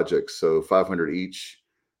 5 projects, so 500 each.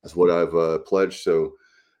 That's what I've pledged. So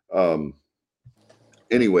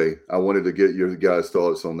anyway, I wanted to get your guys'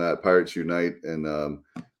 thoughts on that, Pirates Unite. And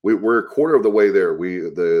we're a quarter of the way there.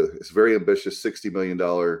 It's a very ambitious $60 million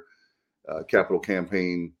capital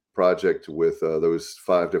campaign project with those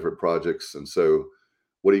 5 different projects. And so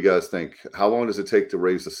what do you guys think? How long does it take to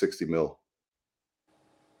raise the 60 mil?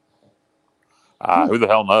 Who the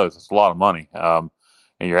hell knows? It's a lot of money. And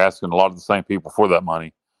you're asking a lot of the same people for that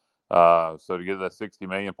money. So to get to that 60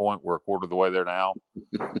 million point, we're a quarter of the way there now.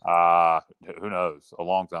 Who knows? A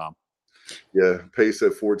long time. Yeah, Pace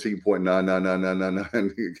at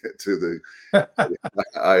 14.99999 you get to the.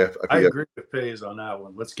 I agree with Pace on that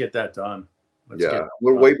one. Let's get that done.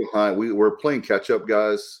 We're way behind. We're playing catch up,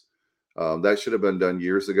 guys. That should have been done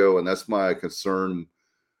years ago, and that's my concern.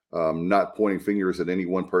 Not pointing fingers at any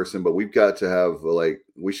one person, but we've got to have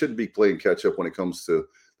we shouldn't be playing catch up when it comes to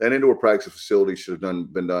that indoor practice facility. Should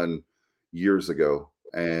have been done years ago,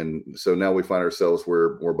 and so now we find ourselves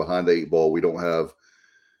we're behind the 8 ball. We don't have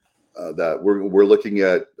that. We're looking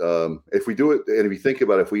at if we do it, and if you think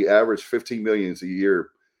about it, if we average 15 million a year,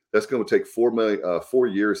 that's going to take 4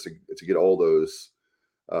 years to get all those.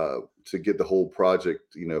 To get the whole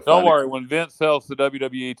project, Don't worry. When Vince sells the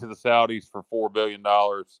WWE to the Saudis for $4 billion,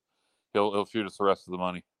 he'll shoot us the rest of the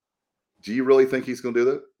money. Do you really think he's going to do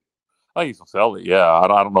that? I think he's going to sell it. Yeah, I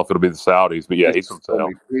don't know if it'll be the Saudis, but yeah, he's going to sell.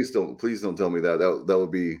 Please don't tell me that. That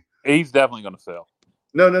would be. He's definitely going to sell.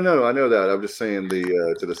 No. I know that. I'm just saying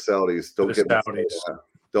to the Saudis. Don't get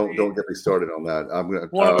me started on that. I'm going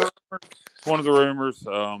to. One of the rumors.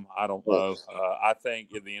 I don't know. I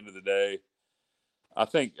think at the end of the day. I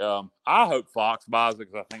hope Fox buys it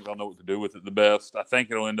because I think they'll know what to do with it the best. I think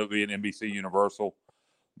it'll end up being NBC Universal,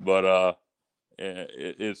 but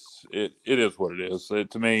it is what it is.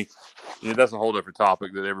 To me, that's a whole different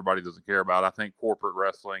topic that everybody doesn't care about. I think corporate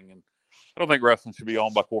wrestling, and I don't think wrestling should be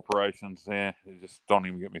owned by corporations. Just don't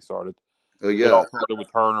even get me started. Yeah, it all started with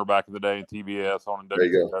Turner back in the day and TBS on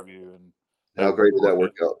WCW. And how great did that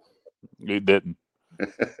work out? It didn't.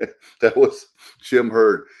 That was Jim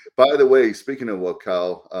Hurd. By the way, speaking of what,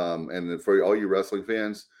 Kyle, and for all you wrestling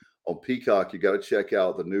fans, on Peacock, you got to check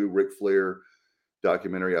out the new Ric Flair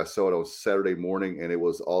documentary. I saw it on Saturday morning, and it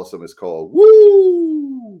was awesome. It's called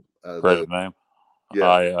Woo! Great name.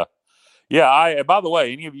 Yeah. Yeah, by the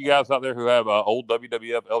way, any of you guys out there who have old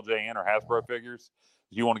WWF, LJN, or Hasbro figures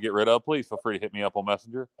that you want to get rid of, please feel free to hit me up on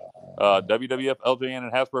Messenger. WWF, LJN,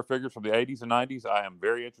 and Hasbro figures from the 80s and 90s, I am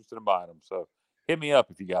very interested in buying them. So hit me up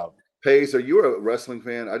if you got them. Paige, are you a wrestling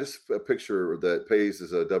fan? I just picture that Paige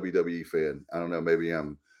is a WWE fan. I don't know. Maybe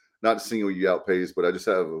I'm not singling you out, Paige, but I just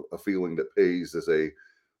have a feeling that Paige is a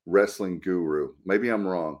wrestling guru. Maybe I'm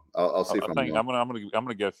wrong. I'll see if I'm wrong. I'm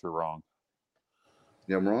gonna guess you're wrong.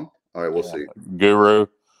 Yeah, I'm wrong. All right, we'll see. Guru.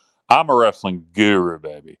 I'm a wrestling guru,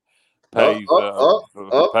 baby. Paige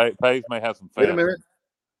may have some fans.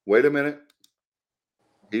 Wait a minute.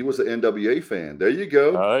 He was an NWA fan. There you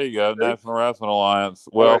go. There you go. National Wrestling Alliance.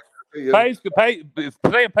 Well, saying Paige is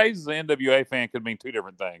an NWA fan could mean two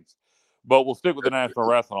different things. But we'll stick with the National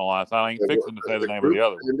Wrestling Alliance. I ain't fixing to say the name of the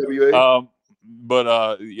other one. NWA?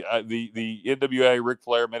 But the NWA Ric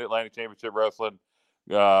Flair Mid-Atlantic Championship Wrestling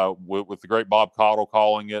with the great Bob Caudle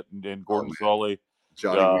calling it and Gordon Sully.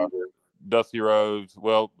 Johnny Weaver. Dusty Rhodes.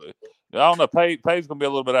 Well, I don't know. Paige's going to be a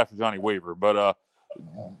little bit after Johnny Weaver, but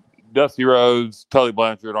Dusty Rhodes, Tully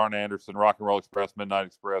Blanchard, Arn Anderson, Rock and Roll Express, Midnight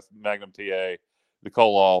Express, Magnum TA, the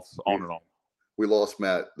Koloffs, on and on. We lost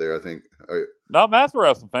Matt there, I think. Right. No, Matt's a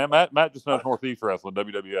wrestling fan. Matt just knows Northeast Wrestling,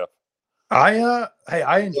 WWF.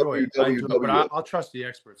 I enjoy it, but I'll trust the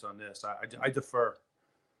experts on this. I defer.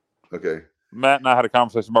 Okay. Matt and I had a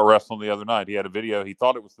conversation about wrestling the other night. He had a video. He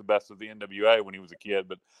thought it was the best of the NWA when he was a kid,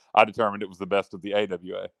 but I determined it was the best of the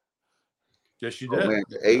AWA. Yes, you did. Man,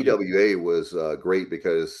 the AWA was great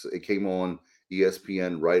because it came on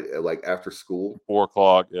ESPN right at, like after school. 4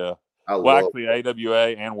 o'clock, yeah. Actually, AWA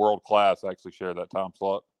and World Class actually share that time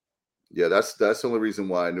slot. Yeah, that's the only reason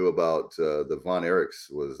why I knew about the Von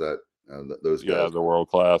Erichs was that those guys. Yeah, the World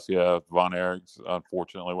Class. Yeah, Von Erichs,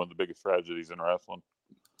 unfortunately, one of the biggest tragedies in wrestling.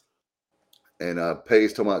 And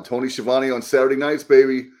Paige talking about Tony Schiavone on Saturday nights,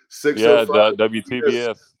 baby. 6:05. Yeah,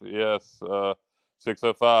 WTBS. Yes,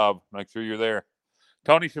 6:05. Make sure you're there.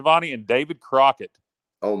 Tony Schiavone and David Crockett.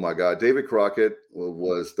 Oh my God, David Crockett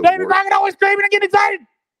was the David Crockett always screaming and getting excited.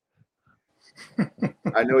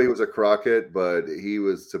 I know he was a Crockett, but he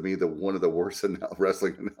was to me one of the worst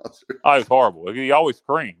wrestling announcers. Oh, he was horrible. He always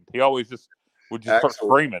screamed. He always would start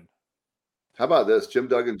screaming. How about this? Jim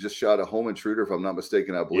Duggan just shot a home intruder, if I'm not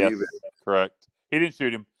mistaken. I believe yes, correct. He didn't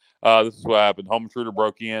shoot him. This is what happened. Home intruder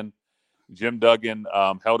broke in. Jim Duggan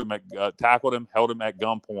tackled him, held him at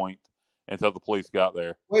gunpoint until the police got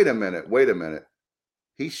there. Wait a minute.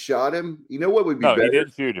 He shot him? You know what would be better? No, he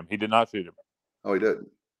didn't shoot him. He did not shoot him. Oh, he didn't?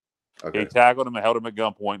 Okay. He tackled him and held him at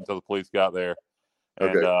gunpoint until the police got there.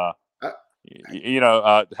 And, okay.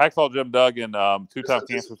 Hacksaw Jim Duggan, 2-time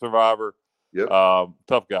cancer survivor. Yep.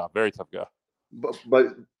 Tough guy. Very tough guy.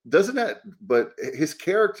 But his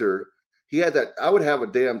character, he had that, I would have a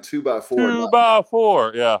damn 2x4.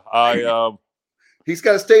 2x4. Yeah. He's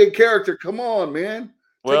got to stay in character. Come on, man.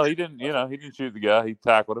 Well, he didn't shoot the guy. He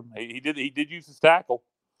tackled him. He did use his tackle.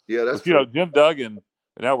 Yeah, that's true. Jim Duggan,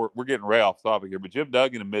 now we're getting way off topic here, but Jim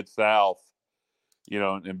Duggan in Mid-South,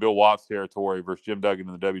 in Bill Watts territory versus Jim Duggan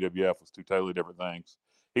in the WWF was two totally different things.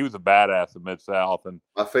 He was a badass in Mid-South. And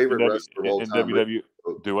my favorite wrestler of all time.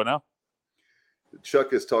 WWF. Do it now?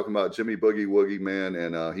 Chuck is talking about Jimmy Boogie Woogie Man,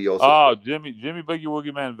 and he also. Jimmy Boogie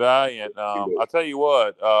Woogie Man Valiant. I'll tell you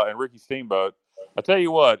what, and Ricky Steamboat. I'll tell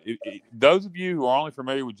you what, those of you who are only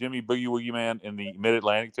familiar with Jimmy Boogie Woogie Man in the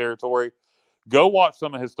Mid-Atlantic territory, go watch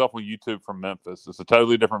some of his stuff on YouTube from Memphis. It's a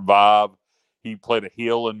totally different vibe. He played a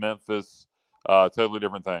heel in Memphis, totally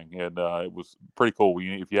different thing, and it was pretty cool.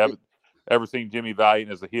 If you haven't ever seen Jimmy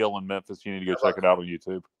Valiant as a heel in Memphis, you need to go check it out on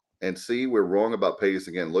YouTube. And see, we're wrong about Paige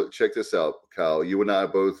again. Look, check this out, Kyle. You and I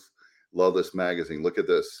both love this magazine. Look at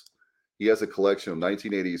this. He has a collection of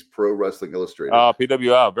 1980s Pro Wrestling Illustrated.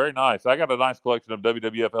 PWI, very nice. I got a nice collection of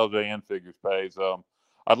WWF LJN figures, Paige.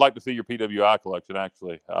 I'd like to see your PWI collection,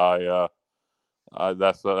 actually.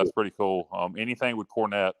 That's pretty cool. Anything with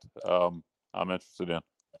Cornette, I'm interested in.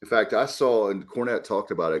 In fact, I saw, and Cornette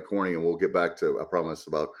talked about it, Corny, and we'll get back to, I promise,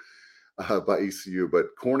 about ECU.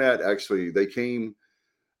 But Cornette, actually, they came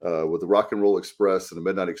with the Rock and Roll Express and the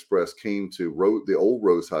Midnight Express, came to the old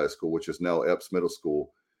Rose High School, which is now Epps Middle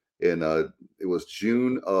School. And it was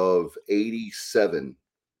June of '87,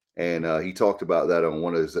 and he talked about that on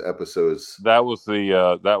one of his episodes. That was during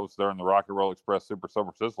the Rock and Roll Express Super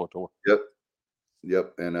Summer Sizzler tour.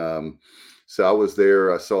 Yep. And so I was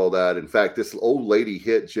there. I saw that. In fact, this old lady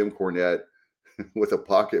hit Jim Cornette with a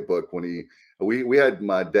pocketbook when we had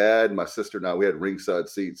my dad, my sister, and I. We had ringside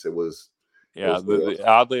seats. It was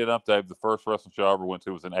oddly enough, Dave, the first wrestling show I ever went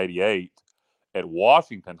to was in '88 at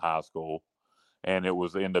Washington High School. And it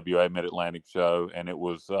was the NWA Mid-Atlantic show. And it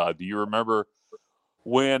was, do you remember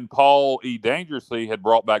when Paul E. Dangerously had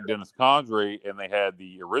brought back Dennis Condrey, and they had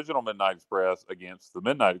the original Midnight Express against the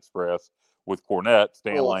Midnight Express with Cornette,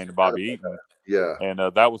 Stan Lane, and Bobby Eaton. Yeah. And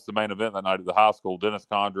that was the main event that night at the high school. Dennis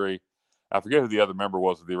Condrey, I forget who the other member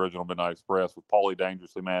was of the original Midnight Express, with Paul E.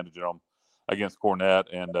 Dangerously managing them against Cornette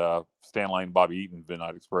and Stan Lane and Bobby Eaton,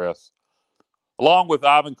 Midnight Express. Along with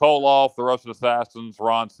Ivan Koloff, the Russian Assassins,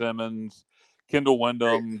 Ron Simmons, Kendall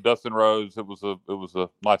Windham, Dustin Rhodes. It was a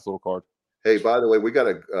nice little card. Hey, by the way, we got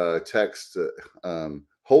a text.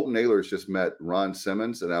 Holton Ahlers just met Ron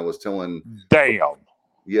Simmons, and I was telling. Damn.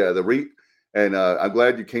 Yeah, and I'm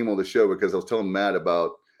glad you came on the show because I was telling Matt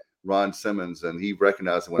about Ron Simmons, and he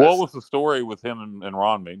recognized him. What was the story with him and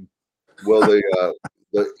Ron meeting? Well,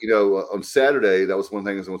 on Saturday, that was one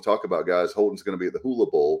thing I was going to talk about, guys. Holton's going to be at the Hula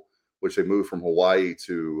Bowl, which they moved from Hawaii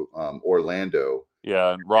to Orlando.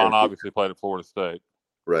 Yeah, and Ron obviously played at Florida State.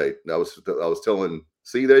 Right. I was telling.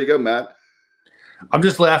 See, there you go, Matt. I'm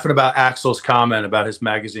just laughing about Axel's comment about his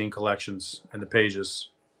magazine collections and the pages.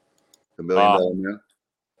 The $1 Million Man.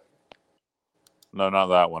 No, not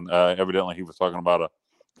that one. Evidently, he was talking about a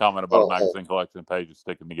comment about a magazine collection and pages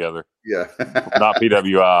sticking together. Yeah. Not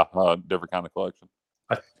PWI, different kind of collection.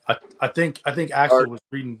 I think Axel was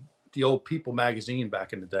reading the old People magazine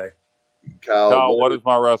back in the day. Kyle, what is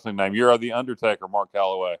my wrestling name? You are the Undertaker, Mark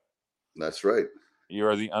Calloway. That's right. You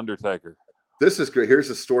are the Undertaker. This is great.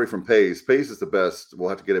 Here's a story from Pays. Pays is the best. We'll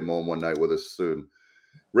have to get him on one night with us soon.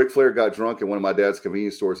 Ric Flair got drunk in one of my dad's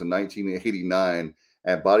convenience stores in 1989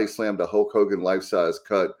 and body slammed a Hulk Hogan life-size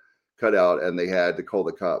cutout, and they had to call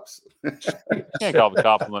the cops. You can't call the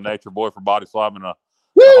cops on the Nature Boy for body slamming a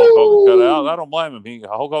Hulk Hogan cutout. I don't blame him.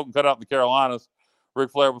 Hulk Hogan cut out in the Carolinas.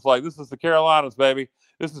 Ric Flair was like, "This is the Carolinas, baby.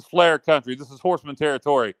 This is Flair country. This is Horseman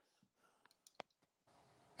territory."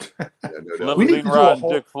 Yeah, no Limousine riding,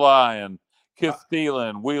 dick flying, kiss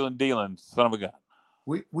stealing, wheeling dealing, son of a gun.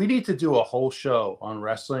 We need to do a whole show on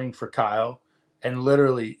wrestling for Kyle and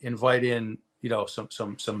literally invite in,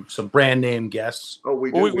 some brand name guests. Oh,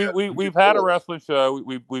 we've had a wrestling show.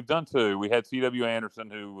 We've done two. We had C.W. Anderson,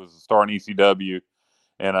 who was a star in ECW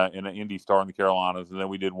and an indie star in the Carolinas, and then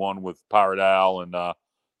we did one with Pirate Al and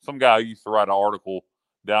some guy who used to write an article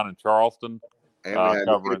down in Charleston. And we had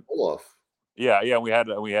covering Koloff. Yeah, we had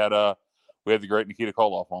the great Nikita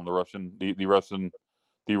Koloff on, the Russian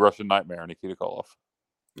Nightmare, Nikita Koloff.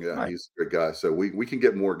 Yeah, right. He's a great guy. So we can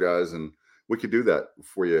get more guys, and we could do that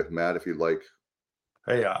for you, Matt, if you'd like.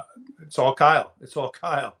 Hey, it's all Kyle.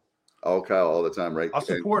 All Kyle all the time, right? I'll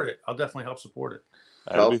support it. I'll definitely help support it.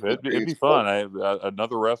 It'd be fun.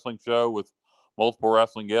 Another wrestling show with multiple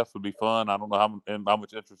wrestling guests would be fun. I don't know how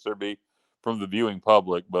much interest there'd be from the viewing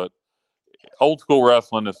public, but old school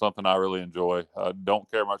wrestling is something I really enjoy. Don't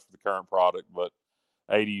care much for the current product, but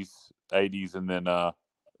 80s, and then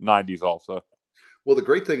 90s also. Well, the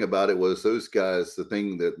great thing about it was those guys. The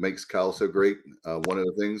thing that makes Kyle so great, one of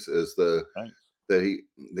the things is that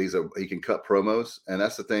he can cut promos, and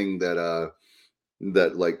that's the thing that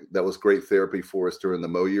was great therapy for us during the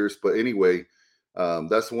Mo years. But anyway,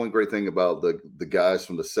 that's the one great thing about the guys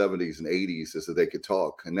from the 70s and 80s is that they could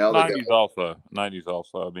talk, and now 90s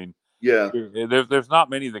also. I mean, yeah, there's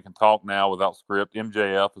not many that can talk now without script.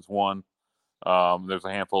 MJF is one. There's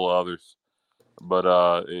a handful of others. But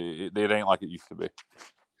it ain't like it used to be.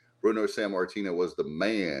 Bruno Sammartino was the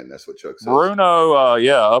man. That's what Chuck says. Bruno,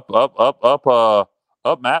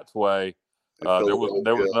 up Matt's way. There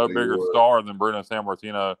was no bigger star than Bruno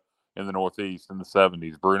Sammartino in the Northeast in the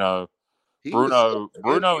 70s. Bruno in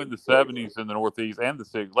the 70s in the Northeast and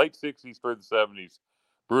the late 60s through the 70s.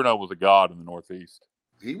 Bruno was a god in the Northeast.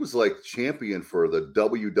 He was like champion for the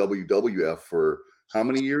WWF for how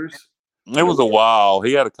many years? It was a while.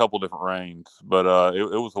 He had a couple different reigns, but it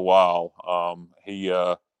was a while. He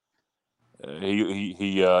was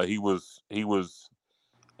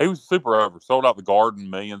super over. Sold out the Garden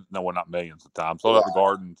millions. No, well, not millions of times. Sold out the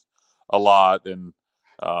Gardens a lot. And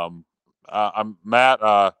I'm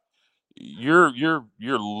Matt. You're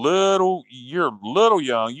little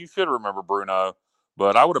young. You should remember Bruno,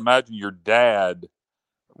 but I would imagine your dad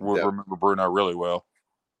would remember Bruno really well.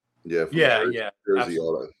 Yeah. Jersey,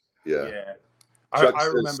 all that. Yeah. I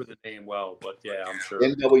remember the name well, but yeah, I'm sure.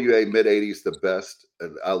 NWA mid-80s, the best.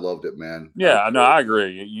 And I loved it, man. Yeah, no, I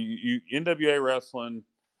agree. You NWA wrestling,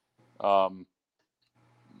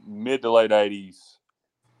 mid to late 80s,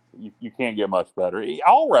 you can't get much better.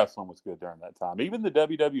 All wrestling was good during that time. Even the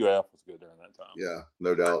WWF was good during that time. Yeah,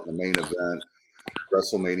 no doubt. The main event,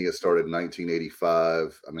 WrestleMania started in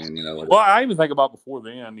 1985. I mean, Well, I even think about before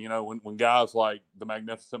then, when guys like the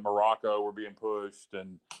Magnificent Morocco were being pushed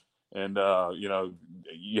and, And you know,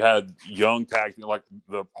 you had young tag like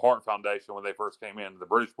the Hart Foundation when they first came in, the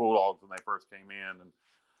British Bulldogs when they first came in, and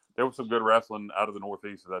there was some good wrestling out of the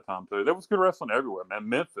Northeast at that time too. There was good wrestling everywhere, man.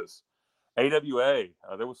 Memphis, AWA,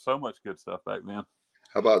 there was so much good stuff back then.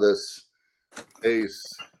 How about this? Ace,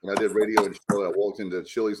 when I did radio in Charlotte, I walked into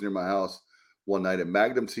Chili's near my house one night, and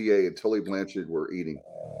Magnum TA and Tully Blanchard were eating.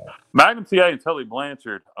 Magnum TA and Tully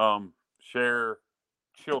Blanchard share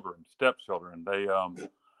children, stepchildren. They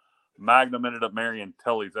Magnum ended up marrying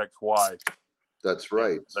Tully's ex-wife. That's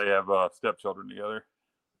right. They have stepchildren together.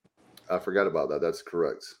 I forgot about that. That's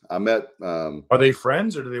correct. I met. Are they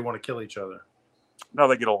friends or do they want to kill each other? No,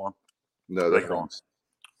 they get along. No, they're friends.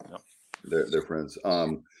 Yep. They're friends.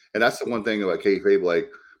 And that's the one thing about kayfabe. Like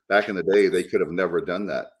back in the day, they could have never done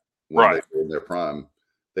that when they were in their prime.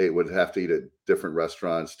 They would have to eat at different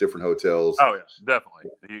restaurants, different hotels. Oh yeah,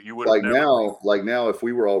 definitely. You would like now, if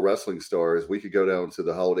we were all wrestling stars, we could go down to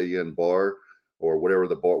the Holiday Inn bar or whatever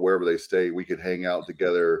the bar, wherever they stay. We could hang out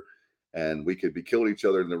together, and we could be killing each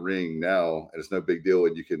other in the ring now, and it's no big deal.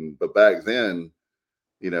 And you can, but back then,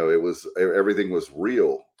 you know, it was everything was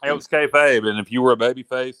real. It was kayfabe, and if you were a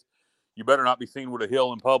babyface, you better not be seen with a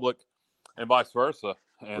heel in public, and vice versa.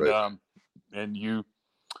 And and you.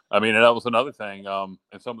 I mean, and that was another thing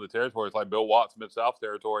in some of the territories, like Bill Watts, Mid-South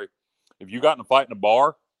territory. If you got in a fight in a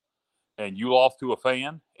bar and you lost to a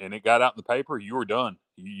fan and it got out in the paper, you were done.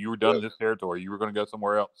 You were done in this territory. You were going to go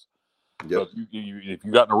somewhere else. Yep. So if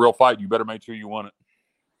you got in a real fight, you better make sure you won it.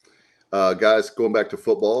 Guys, going back to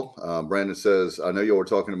football, Brandon says, I know you were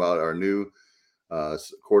talking about our new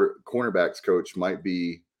cornerbacks coach might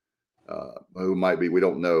be, who might be, we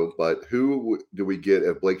don't know, but who do we get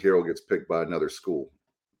if Blake Harrell gets picked by another school?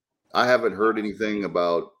 I haven't heard anything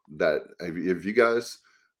about that. Have you guys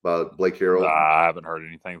about Blake Harrell? I haven't heard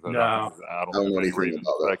anything. So no, I don't have any reason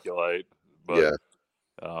to speculate. But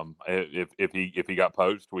if he got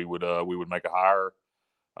poached, we would make a hire.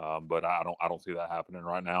 But I don't see that happening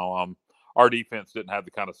right now. Our defense didn't have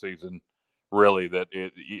the kind of season really that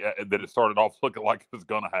it started off looking like it was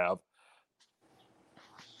going to have.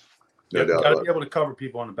 You got to be able to cover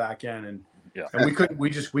people on the back end, and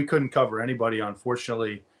we couldn't cover anybody,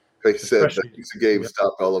 unfortunately. They said the game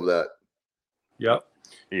stopped all of that. Yep.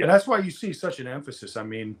 Yeah. And that's why you see such an emphasis. I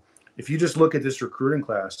mean, if you just look at this recruiting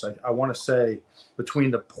class, I want to say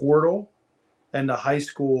between the portal and the high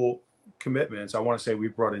school commitments, I want to say we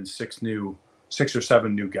brought in 6 or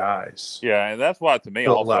 7 new guys. Yeah, and that's why to me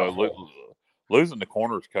also losing the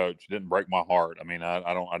corners coach didn't break my heart. I mean,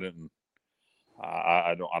 I don't,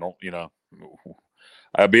 you know,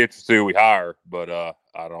 I'd be interested to see who we hire, but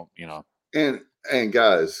I don't, you know. And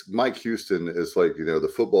guys, Mike Houston is like, you know, the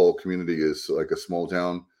football community is like a small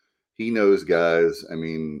town. He knows guys. I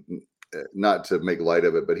mean, not to make light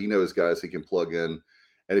of it, but he knows guys he can plug in.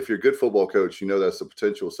 And if you're a good football coach, you know that's the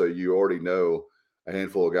potential. So you already know a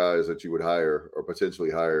handful of guys that you would hire or potentially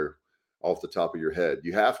hire off the top of your head.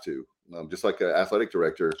 You have to. Just like an athletic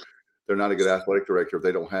director, they're not a good athletic director if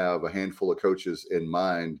they don't have a handful of coaches in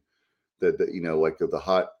mind that you know, like the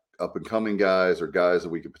hot up-and-coming guys or guys that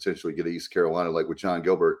we could potentially get to East Carolina, like with John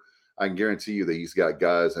Gilbert. I can guarantee you that he's got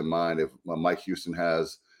guys in mind. If Mike Houston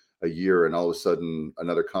has a year and all of a sudden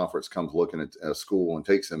another conference comes looking at a school and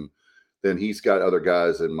takes him, then he's got other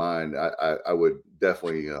guys in mind. I would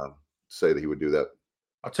definitely say that he would do that.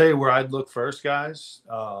 I'll tell you where I'd look first, guys.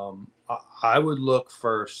 I would look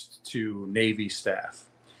first to Navy staff,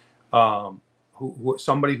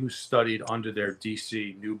 somebody who studied under their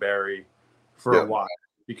DC Newberry for a while.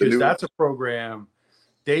 Because that's a program,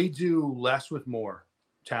 they do less with more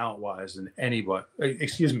talent-wise than anybody.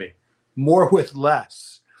 Excuse me, more with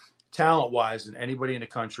less talent-wise than anybody in the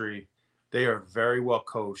country. They are very well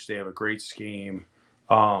coached. They have a great scheme.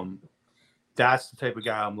 That's the type of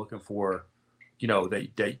guy I'm looking for. You know,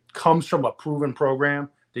 that comes from a proven program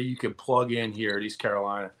that you can plug in here at East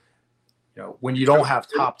Carolina. You know, when you don't have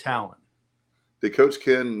top talent. Did Coach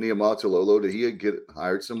Ken Niumatalolo, did he get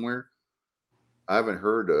hired somewhere? I haven't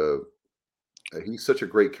heard of. He's such a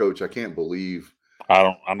great coach. I can't believe. I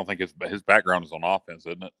don't think his background is on offense,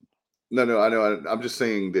 isn't it? No, I know. I'm just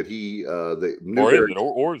saying that he. Or is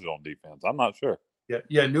it on defense? I'm not sure.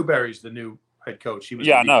 Yeah. Newberry's the new head coach. He was.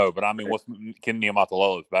 Yeah, I know, but I mean, what's Ken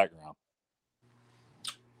Niumatalolo's background?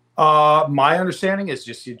 My understanding is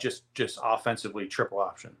just offensively triple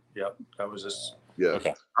option. Yep, that was his. Yeah.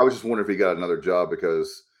 Okay. I was just wondering if he got another job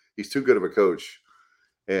because he's too good of a coach.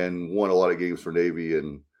 And won a lot of games for Navy,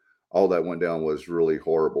 and all that went down was really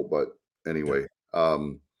horrible. But anyway,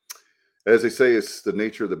 as they say, it's the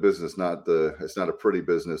nature of the business, it's not a pretty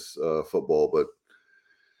business, football. But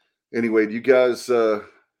anyway, do you guys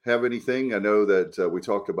have anything? I know that we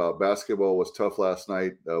talked about basketball was tough last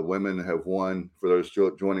night. Women have won. For those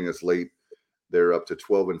joining us late, they're up to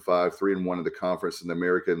 12-5, 3-1 in the conference in the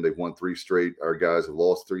American. They've won 3 straight. Our guys have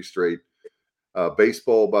lost 3 straight.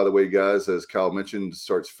 Baseball, by the way, guys, as Kyle mentioned,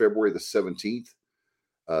 starts February the 17th.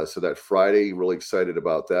 So that Friday, really excited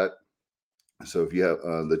about that. So if you have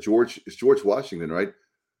it's George Washington, right?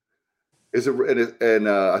 Is it? And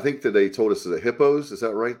I think that they told us the Hippos. Is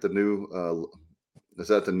that right? The new is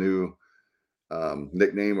that the new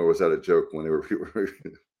nickname, or was that a joke when they were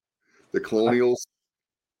the Colonials?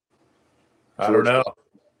 I don't know.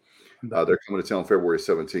 They're coming to town February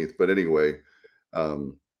 17th. But anyway,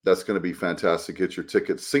 that's going to be fantastic. Get your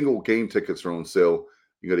tickets. Single game tickets are on sale.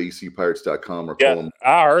 You go to ecpirates.com or call them.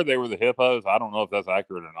 I heard they were the Hippos. I don't know if that's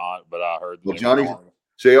accurate or not, but I heard. Well, Johnny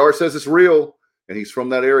JR says it's real, and he's from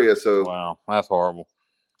that area. So wow, that's horrible.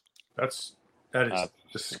 That is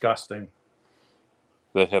disgusting.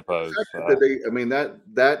 The Hippos.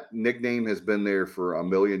 That nickname has been there for a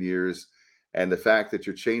million years, and the fact that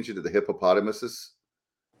you're changing to the hippopotamuses,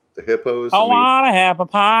 the hippos. I want a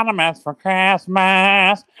hippopotamus for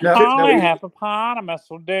Christmas. Only hippopotamus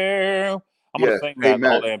will do. I'm going to sing that the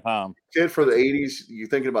whole damn time. Kid for the 80s, you're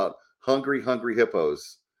thinking about hungry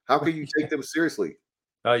hippos. How can you take them seriously?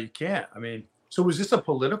 You can't. I mean, so was this a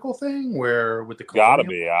political thing where with the colonial? Gotta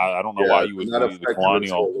be. I don't know why you would use the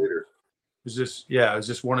colonial. Is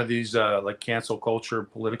this one of these like cancel culture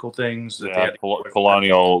political things? That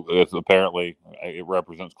colonial is apparently it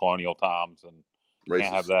represents colonial times and racist.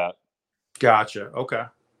 Can't have that. Gotcha. Okay.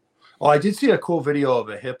 Well, I did see a cool video of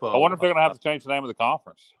a hippo. I wonder if they're going to have to change the name of the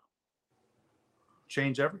conference.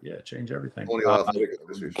 Change everything.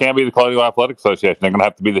 Can't be the Colonial Athletic Association. They're going to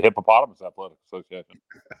have to be the Hippopotamus Athletic Association.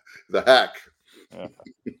 The hack. Yeah.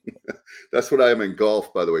 That's what I am in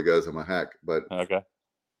golf, by the way, guys. I'm a hack. But okay.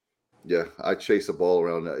 Yeah, I chase a ball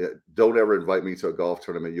around. Don't ever invite me to a golf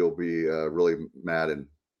tournament. You'll be really mad and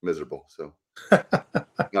miserable. So,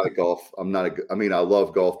 not a golf. I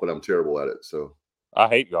love golf, but I'm terrible at it. So, I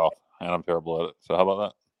hate golf, and I'm terrible at it. So, how about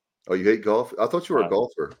that? Oh, you hate golf? I thought you were a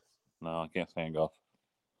golfer. No, I can't stand golf.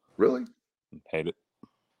 Really? Hate it.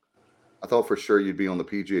 I thought for sure you'd be on the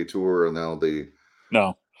PGA Tour and now the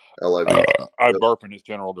LIV. I burp in its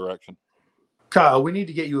general direction. Kyle, we need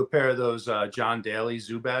to get you a pair of those John Daly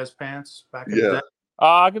Zubaz pants back in the day.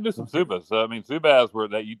 I can do some Zubaz.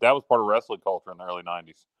 Zubaz that was part of wrestling culture in the early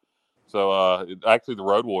 90s. So actually the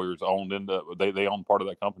Road Warriors they owned part of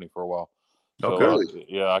that company for a while. So,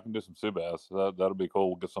 okay. I can do some Zubaz. That'll be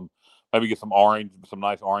cool. Get some orange, some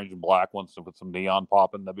nice orange and black ones with some neon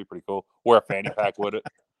popping. That'd be pretty cool. Wear a fanny pack with it.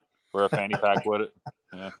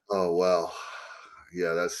 Yeah. Oh wow.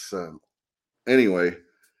 Yeah, that's anyway.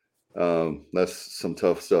 That's some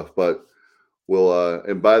tough stuff. But we'll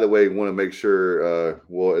and by the way, want to make sure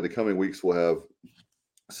in the coming weeks we'll have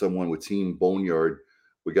someone with Team Boneyard.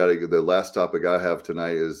 We got to the last topic I have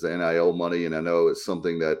tonight is the NIL money, and I know it's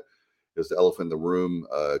something that is the elephant in the room.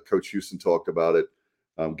 Coach Houston talked about it.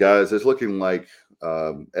 Guys, it's looking like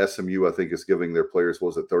SMU, I think, is giving their players,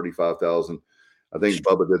 $35,000. I think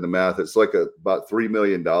Bubba did the math. It's like about $3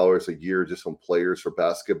 million a year just on players for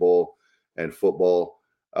basketball and football.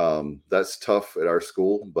 That's tough at our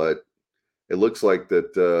school, but it looks like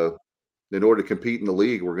that in order to compete in the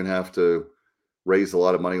league, we're going to have to raise a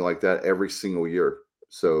lot of money like that every single year.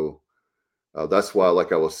 So that's why,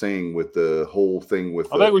 like I was saying, with the whole thing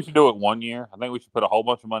I think we should do it 1 year. I think we should put a whole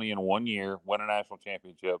bunch of money in 1 year, win a national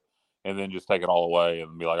championship, and then just take it all away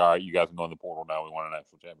and be like, all right, you guys can go in the portal now. We won a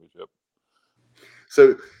national championship.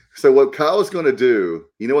 So what Kyle is going to do,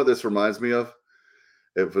 you know what this reminds me of?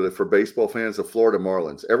 For baseball fans, the Florida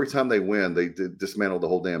Marlins. Every time they win, they dismantle the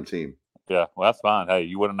whole damn team. Yeah, well, that's fine. Hey,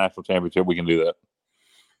 you win a national championship, we can do that.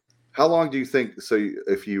 How long do you think? So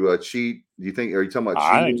if you cheat, do you think? Are you talking about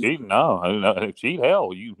cheating? I ain't cheating. No, cheat.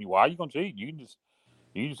 Hell, why are you gonna cheat? You can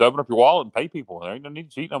just open up your wallet and pay people. There ain't no need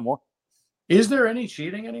to cheat no more. Is there any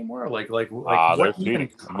cheating anymore? Like there's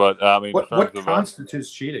cheating, but I mean, what constitutes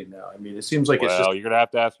cheating now? I mean, it seems like it's just you're gonna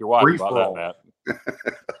have to ask your wife about that,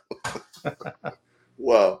 Matt.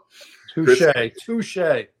 Wow, touche. That's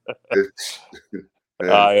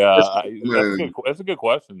a good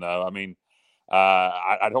question, though. I mean,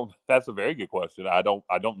 I don't. That's a very good question. I don't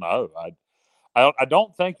know. I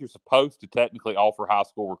don't think you're supposed to technically offer high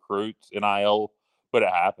school recruits NIL, but it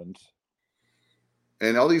happens.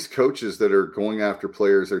 And all these coaches that are going after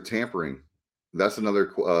players are tampering. That's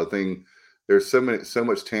another thing. There's so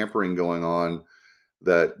much tampering going on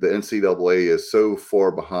that the NCAA is so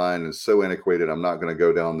far behind and so antiquated. I'm not going to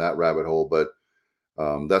go down that rabbit hole, but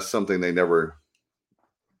that's something they never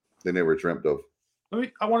dreamt of.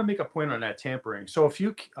 I want to make a point on that tampering. So a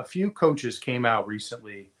few coaches came out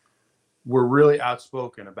recently, were really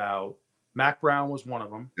outspoken about. Mac Brown was one of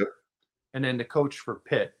them. Yep. And then the coach for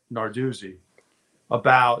Pitt, Narduzzi,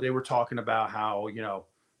 they were talking about how,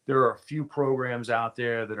 there are a few programs out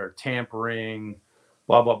there that are tampering,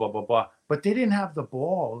 blah, blah, blah, blah, blah. But they didn't have the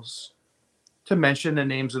balls to mention the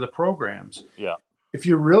names of the programs. Yeah. If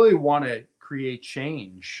you really want to create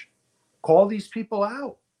change, call these people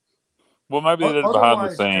out. Well, maybe they did it behind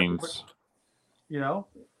the scenes.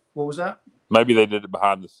 What was that? Maybe they did it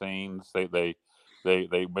behind the scenes. They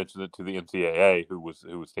mentioned it to the NCAA, who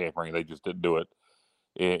was tampering. They just didn't do it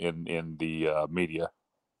in the media.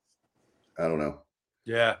 I don't know.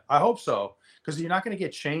 Yeah, I hope so, because you're not going to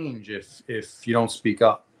get change if you don't speak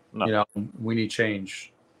up. No. We need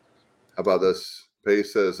change. How about this?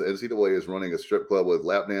 Pace says NCAA is running a strip club with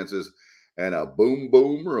lap dances and a boom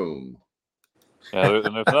boom room. Yeah,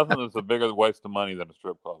 and there's nothing that's a bigger waste of money than a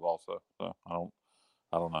strip club. Also, so I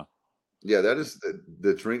don't know. Yeah, that is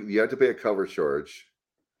the drink. You have to pay a cover charge.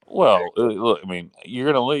 Well, look, I mean, you're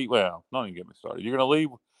going to leave. Well, don't even get me started. You're going to leave.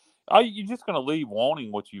 You're just going to leave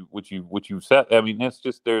wanting what you set. I mean, it's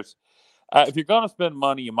just if you're going to spend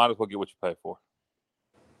money, you might as well get what you pay for.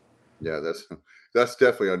 Yeah, that's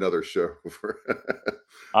definitely another show for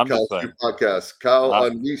I'm just saying. Podcast. Kyle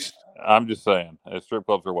Unleashed. I'm just saying, strip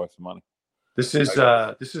clubs are a waste of money. This is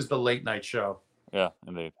the late night show. Yeah,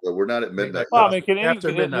 indeed. Well, we're not at midnight. Well, I mean,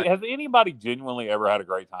 has anybody genuinely ever had a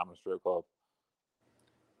great time at a strip club?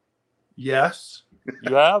 Yes.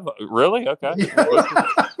 You have? Really? Okay.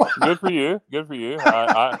 Yeah. Good for you. Good for you.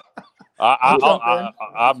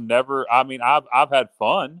 I've never. I mean, I've had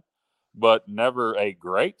fun, but never a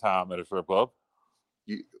great time at a strip club.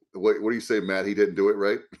 What do you say, Matt? He didn't do it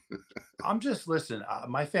right. I'm just listening.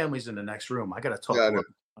 My family's in the next room. I got to talk. Yeah, to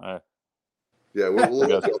them. Yeah, we'll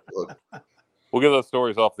get those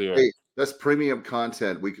stories off the air. Hey, that's premium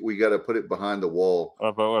content. We got to put it behind the wall.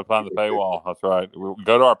 Behind the paywall. That's right. We'll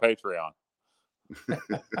go to our Patreon.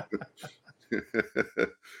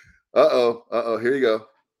 Uh-oh. Here you go.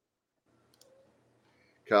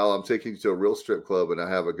 Kyle, I'm taking you to a real strip club and I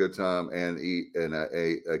have a good time and eat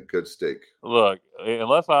a good steak. Look,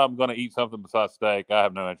 unless I'm going to eat something besides steak, I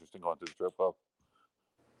have no interest in going to the strip club.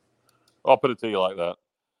 I'll put it to you like that.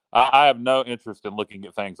 I have no interest in looking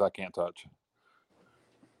at things I can't touch.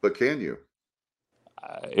 But can you?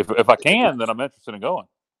 If I can, then I'm interested in going.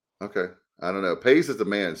 Okay. I don't know. Pays is the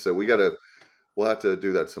man, so we'll have to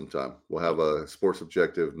do that sometime. We'll have a sports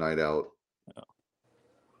objective night out.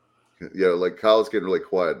 Yeah, like Kyle's getting really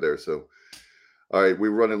quiet there. So, all right, we're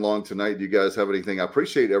running long tonight. Do you guys have anything? I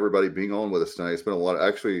appreciate everybody being on with us tonight. It's been a lot.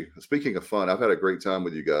 Actually, speaking of fun, I've had a great time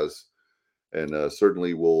with you guys. And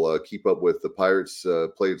certainly we'll keep up with the Pirates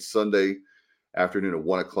played Sunday afternoon at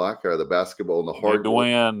 1:00. The basketball and the hard.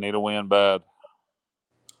 Need a win bad.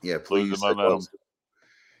 Yeah, please.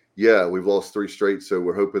 Yeah, we've lost 3 straight. So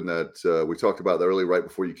we're hoping that we talked about that earlier, right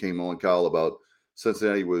before you came on, Kyle, about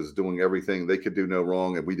Cincinnati was doing everything they could do no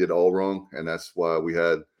wrong, and we did all wrong. And that's why we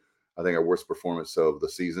had, I think, our worst performance of the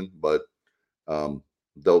season. But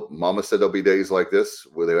Mama said there'll be days like this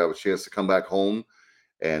where they have a chance to come back home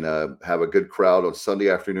and have a good crowd on Sunday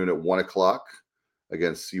afternoon at 1:00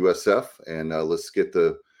 against USF. And let's get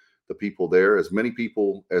the people there, as many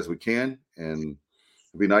people as we can. And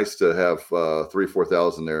it'd be nice to have 3,000 or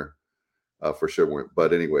 4,000 there for sure.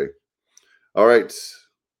 But anyway, all right.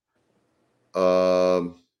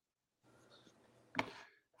 In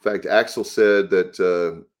fact, Axel said that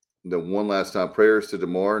the one last time, prayers to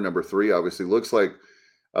DeMar, number 3, obviously looks like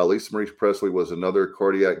Lisa Marie Presley was another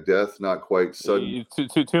cardiac death, not quite sudden.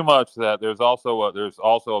 Too much of that. There's also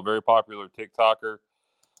a very popular TikToker.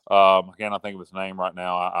 I cannot think of his name right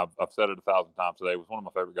now. I've said it 1,000 times today. He was one of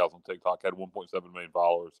my favorite guys on TikTok. Had 1.7 million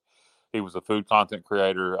followers. He was a food content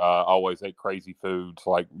creator. Always ate crazy foods,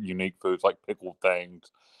 like unique foods, like pickled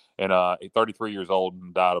things. And he's 33 years old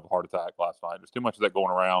and died of a heart attack last night. There's too much of that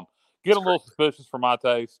going around. Getting a little suspicious for my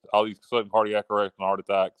taste. All these sudden cardiac arrests and heart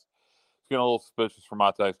attacks. Getting a little suspicious for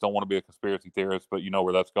my taste. Don't want to be a conspiracy theorist, but you know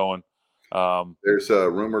where that's going. There's a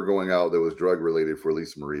rumor going out that was drug related for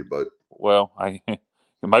Lisa Marie, but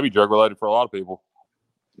it might be drug related for a lot of people.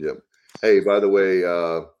 Yep. Hey, by the way,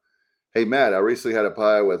 hey Matt, I recently had a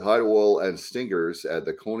pie with hot oil and stingers at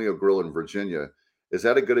the Colonial Grill in Virginia. Is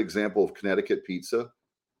that a good example of Connecticut pizza?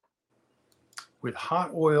 With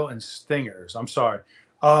hot oil and stingers. I'm sorry.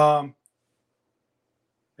 At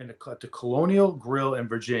the Colonial Grill in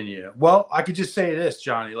Virginia. Well, I could just say this,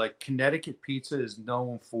 Johnny. Like, Connecticut pizza is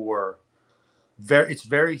known for it's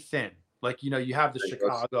very thin. Like, you have the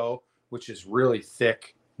Chicago, which is really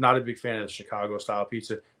thick, Not a big fan of the Chicago style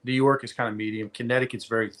pizza. New York is kind of medium. Connecticut's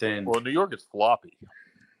very thin. Well, New York is floppy.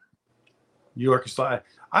 New York is like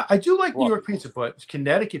I do like New York pizza, but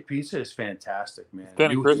Connecticut pizza is fantastic, man.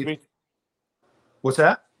 Thin and crispy. What's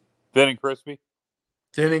that? Thin and crispy.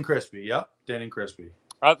 Thin and crispy. Yep, thin and crispy.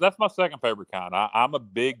 That's my second favorite kind. I'm a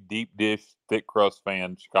big deep dish, thick crust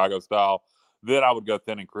fan, Chicago style. Then I would go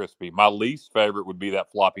thin and crispy. My least favorite would be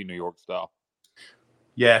that floppy New York style.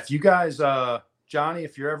 Yeah, if you guys, Johnny,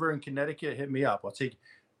 if you're ever in Connecticut, hit me up. I'll take a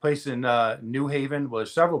place in New Haven. Well,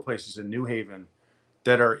 there's several places in New Haven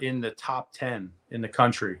that are in the top 10 in the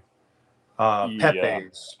country.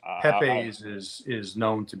 Pepe's. Pepe's is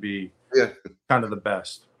known to be kind of the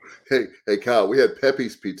best. Hey, Kyle, we had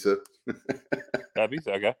Pepe's Pizza. Pepe's,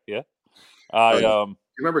 okay, yeah. You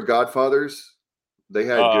remember Godfather's? They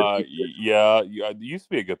had good pizza. Yeah, it used to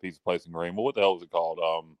be a good pizza place in Greenville. What the hell was it called?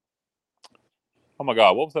 Oh my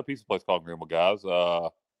God, what was that pizza place called in Greenville, guys?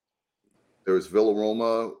 There was Villa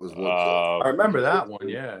Roma. Was one I remember that one.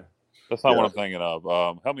 Yeah, that's not what I'm thinking of.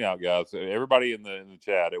 Help me out, guys. Everybody in the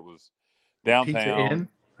chat. It was downtown. Pizza Inn.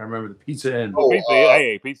 I remember the Pizza Inn. Oh,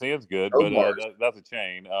 Pizza Inn's good, but that's a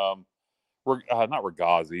chain. Not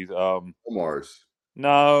Regazzi's. Omar's.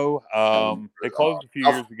 No, they closed a few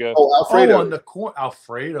years ago. Oh, Alfredo. On the corner,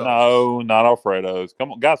 Alfredo. No, not Alfredo's.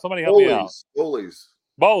 Come on, guys, somebody help me out.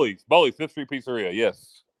 Boley's, Fifth Street Pizzeria.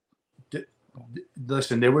 Yes.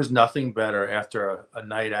 Listen, there was nothing better after a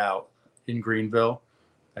night out in Greenville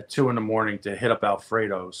at 2 a.m. to hit up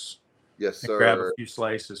Alfredo's. Yes, sir. And grab a few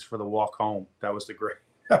slices for the walk home. That was the great.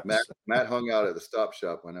 Matt hung out at the Stop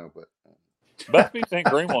Shop. I know, but best pizza in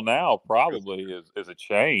Greenville now probably is a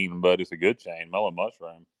chain, but it's a good chain. Mellow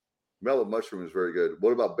Mushroom. Mellow Mushroom is very good.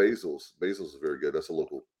 What about Basil's? Basil's is very good. That's a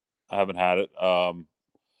local. I haven't had it.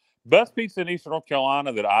 Best pizza in Eastern North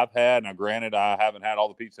Carolina that I've had. Now, granted, I haven't had all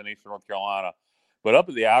the pizza in Eastern North Carolina, but up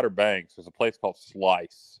at the Outer Banks, there's a place called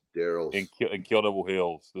Slice. Daryl's. In Kill Devil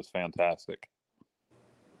Hills. That's fantastic.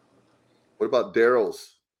 What about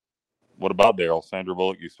Daryl's? What about Daryl? Sandra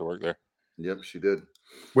Bullock used to work there. Yep, she did.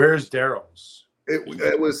 Where's Daryl's?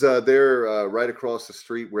 It was there right across the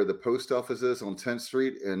street where the post office is on 10th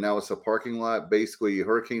Street, and now it's a parking lot. Basically,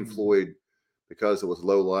 Hurricane Floyd, because it was a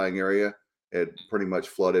low-lying area, it pretty much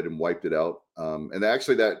flooded and wiped it out. And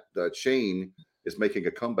actually, that chain is making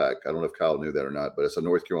a comeback. I don't know if Kyle knew that or not, but it's a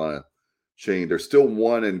North Carolina chain. There's still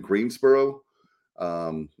one in Greensboro.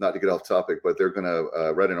 Not to get off topic, but they're going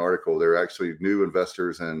to read an article. They're actually new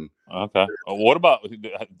investors and okay. What about,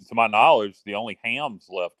 to my knowledge, the only Hams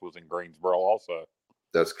left was in Greensboro also.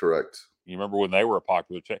 That's correct. You remember when they were a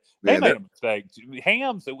popular chain? They made a mistake.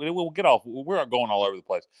 Hams, we'll get off. We're going all over the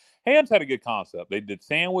place. Hams had a good concept. They did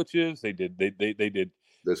sandwiches. They did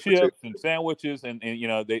chips and sandwiches, and you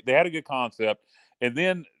know they had a good concept. And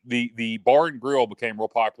then the bar and grill became real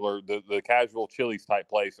popular. The casual Chili's type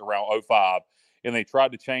place around 2005. And they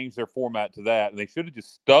tried to change their format to that, and they should have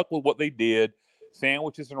just stuck with what they did,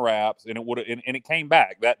 sandwiches and wraps, and it would have, and it came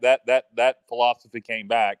back. That philosophy came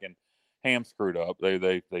back, and Ham screwed up.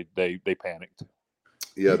 They panicked.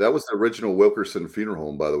 Yeah, that was the original Wilkerson Funeral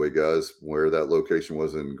Home, by the way, guys. Where that location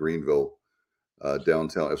was in Greenville,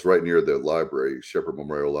 downtown. It's right near the library, Shepherd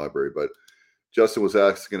Memorial Library. But Justin was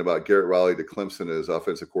asking about Garrett Riley to Clemson as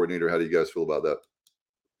offensive coordinator. How do you guys feel about that?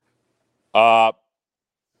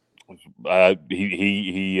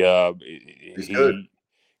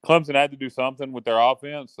 Clemson had to do something with their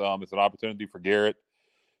offense. It's an opportunity for Garrett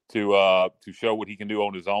to show what he can do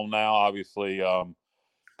on his own now. Obviously,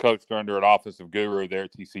 coached under an offensive guru there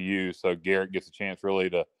at TCU, so Garrett gets a chance really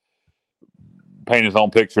to paint his own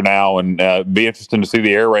picture now, and be interesting to see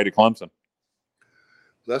the air raid at Clemson.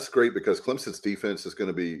 That's great because Clemson's defense is going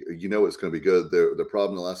to be, it's going to be good. The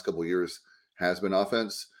problem the last couple of years has been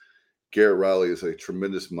offense. Garrett Riley is a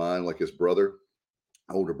tremendous mind, like his brother,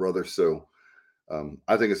 older brother. So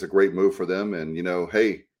I think it's a great move for them. And,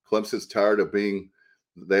 hey, Clemson's tired of they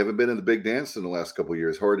haven't been in the big dance in the last couple of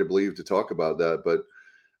years. Hard to believe to talk about that. But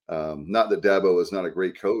not that Dabo is not a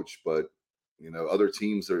great coach, but, other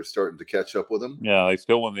teams are starting to catch up with him. Yeah, they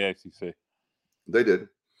still won the ACC. They did.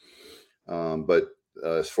 But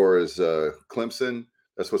as far as Clemson,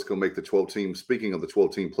 that's what's going to make the 12-team. Speaking of the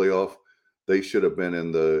 12-team playoff, they should have been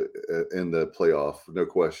in the playoff, no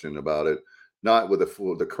question about it. Not with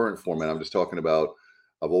the current format. I'm just talking about.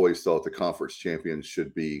 I've always thought the conference champions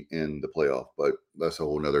should be in the playoff, but that's a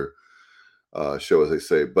whole nother show, as they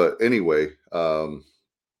say. But anyway,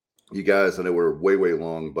 you guys, I know we're way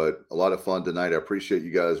long, but a lot of fun tonight. I appreciate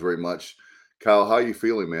you guys very much. Kyle, how are you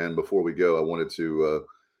feeling, man? Before we go, I wanted to.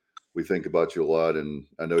 We think about you a lot, and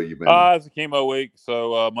I know you've been. It's a chemo week,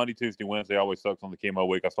 so Monday, Tuesday, Wednesday always sucks on the chemo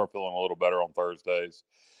week. I start feeling a little better on Thursdays.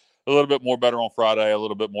 a little bit more better on Friday, a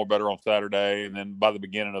little bit more better on Saturday, and then by the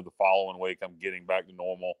beginning of the following week, I'm getting back to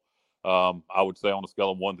normal. I would say on a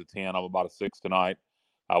scale of 1 to 10, I'm about a 6 tonight.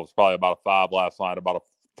 I was probably about a 5 last night, about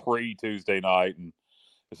a 3 Tuesday night, and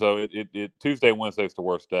so it Tuesday and Wednesday is the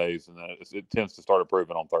worst days, and it tends to start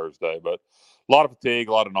improving on Thursday. But a lot of fatigue,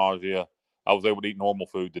 a lot of nausea. I was able to eat normal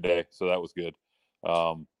food today, so that was good.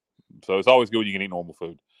 So it's always good when you can eat normal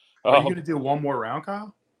food. Are you going to do one more round,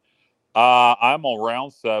 Kyle? I'm on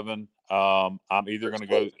round 7. I'm either going to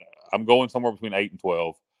go. I'm going somewhere between 8 and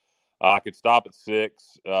 12. I could stop at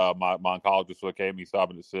 6. My oncologist was okay with me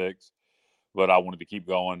stopping at 6, but I wanted to keep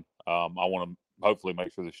going. I want to hopefully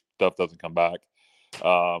make sure this stuff doesn't come back.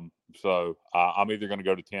 So I'm either going to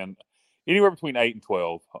go to 10, anywhere between 8 and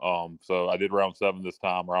 12. So I did round 7 this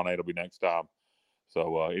time. Round 8 will be next time.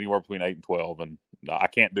 So anywhere between 8 and 12, and I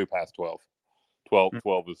can't do past 12.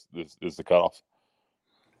 12 is the cutoff.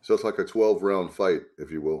 So it's like a 12-round fight, if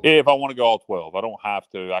you will. If I want to go all 12, I don't have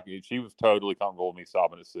to. She was totally comfortable with me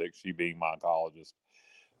stopping at 6, she being my oncologist.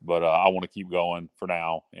 But I want to keep going for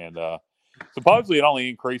now. And supposedly it only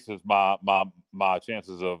increases my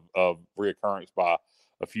chances of reoccurrence by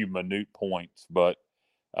a few minute points, but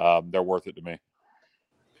they're worth it to me.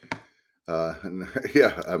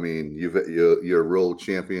 Yeah, I mean, you're a real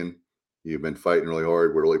champion. You've been fighting really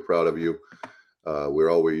hard. We're really proud of you. We're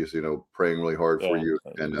always, praying really hard for you.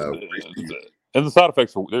 And the side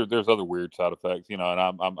effects there's other weird side effects, and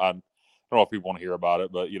I don't know if people want to hear about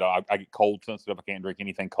it, but I get cold sensitive. I can't drink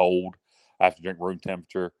anything cold. I have to drink room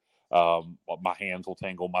temperature. My hands will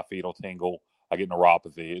tingle, my feet will tingle. I get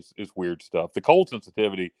neuropathy. It's weird stuff. The cold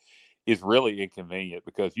sensitivity is really inconvenient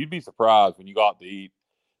because you'd be surprised when you go out to eat,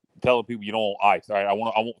 telling people you don't want ice. All right, I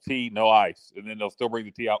want tea, no ice, and then they'll still bring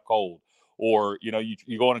the tea out cold. Or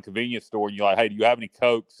you go in a convenience store and you're like, hey, do you have any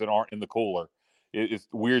Cokes that aren't in the cooler? It's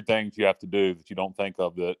weird things you have to do that you don't think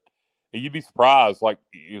of. That and you'd be surprised. Like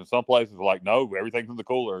some places are like, no, everything's in the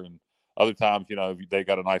cooler, and other times they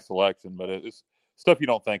got a nice selection, but it's stuff you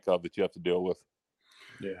don't think of that you have to deal with.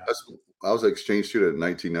 Yeah, I was an exchange student in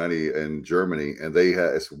 1990 in Germany, and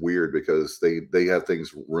it's weird because they have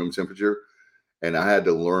things room temperature. And I had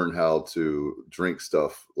to learn how to drink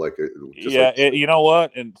stuff like you know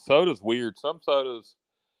what? And soda's weird. Some sodas,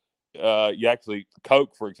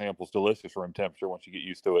 Coke, for example, is delicious room temperature once you get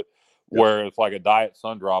used to it. Yep. Where it's like a Diet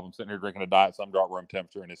Sundrop. I'm sitting here drinking a Diet Sundrop room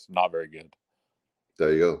temperature, and it's not very good.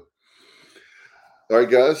 There you go. All right,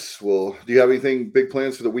 guys. Well, do you have anything big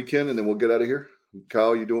plans for the weekend, and then we'll get out of here?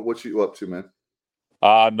 Kyle, what you up to, man?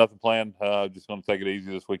 Nothing planned. Just going to take it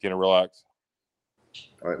easy this weekend and relax.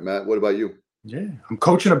 All right, Matt. What about you? Yeah, I'm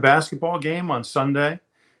coaching a basketball game on Sunday,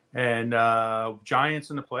 and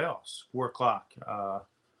Giants in the playoffs, 4:00.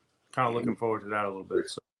 Kind of looking forward to that a little bit.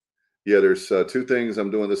 So. Yeah, there's 2 things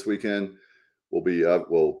I'm doing this weekend. We'll be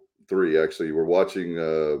 3 actually. We're watching.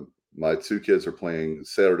 My 2 kids are playing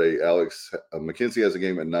Saturday. Alex Mackenzie has a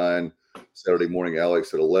game at 9 Saturday morning.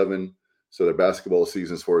 Alex at 11. So the basketball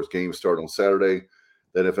season, as far as games, start on Saturday.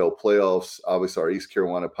 The NFL playoffs. Obviously, our East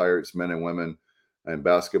Carolina Pirates, men and women. And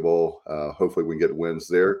basketball, hopefully we can get wins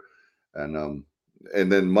there. And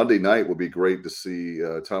then Monday night will be great to see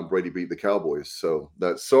Tom Brady beat the Cowboys. So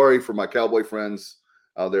sorry for my Cowboy friends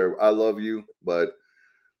out there. I love you, but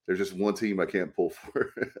there's just one team I can't pull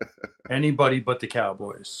for. Anybody but the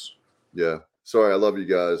Cowboys. Yeah. Sorry, I love you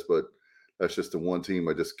guys, but that's just the one team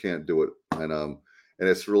I just can't do it. And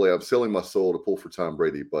it's really, I'm selling my soul to pull for Tom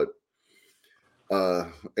Brady. But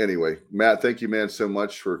anyway, Matt, thank you, man, so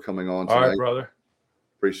much for coming on tonight. All right, brother.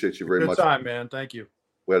 Appreciate you very much. Good time, man. Thank you.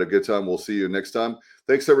 We had a good time. We'll see you next time.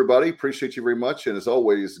 Thanks, everybody. Appreciate you very much. And as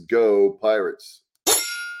always, go Pirates.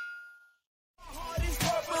 Heart is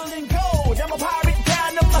purple and gold. I'm a pirate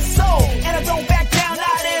down to my soul. And I don't back down,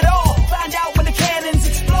 not at all. Find out when the cannons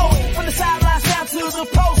explode. From the sidelines down to the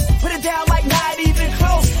post. Put it down like not even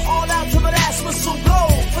close. All out to the last whistle blow.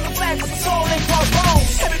 From the flag with the soul and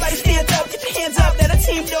crossbones. Everybody stand up, get your hands up. Let a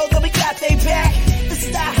team know that we got their back. This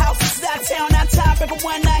is our house, this is our town, our time. Record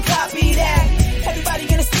 19, copy that. Everybody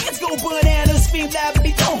in the stands go bananas. Scream loud,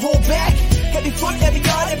 baby, don't hold back. Every foot, every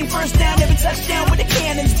yard, every first down, every touchdown with the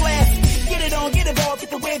cannons blast. Get it on, get it all, get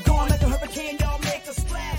the wave going like a hurricane, y'all make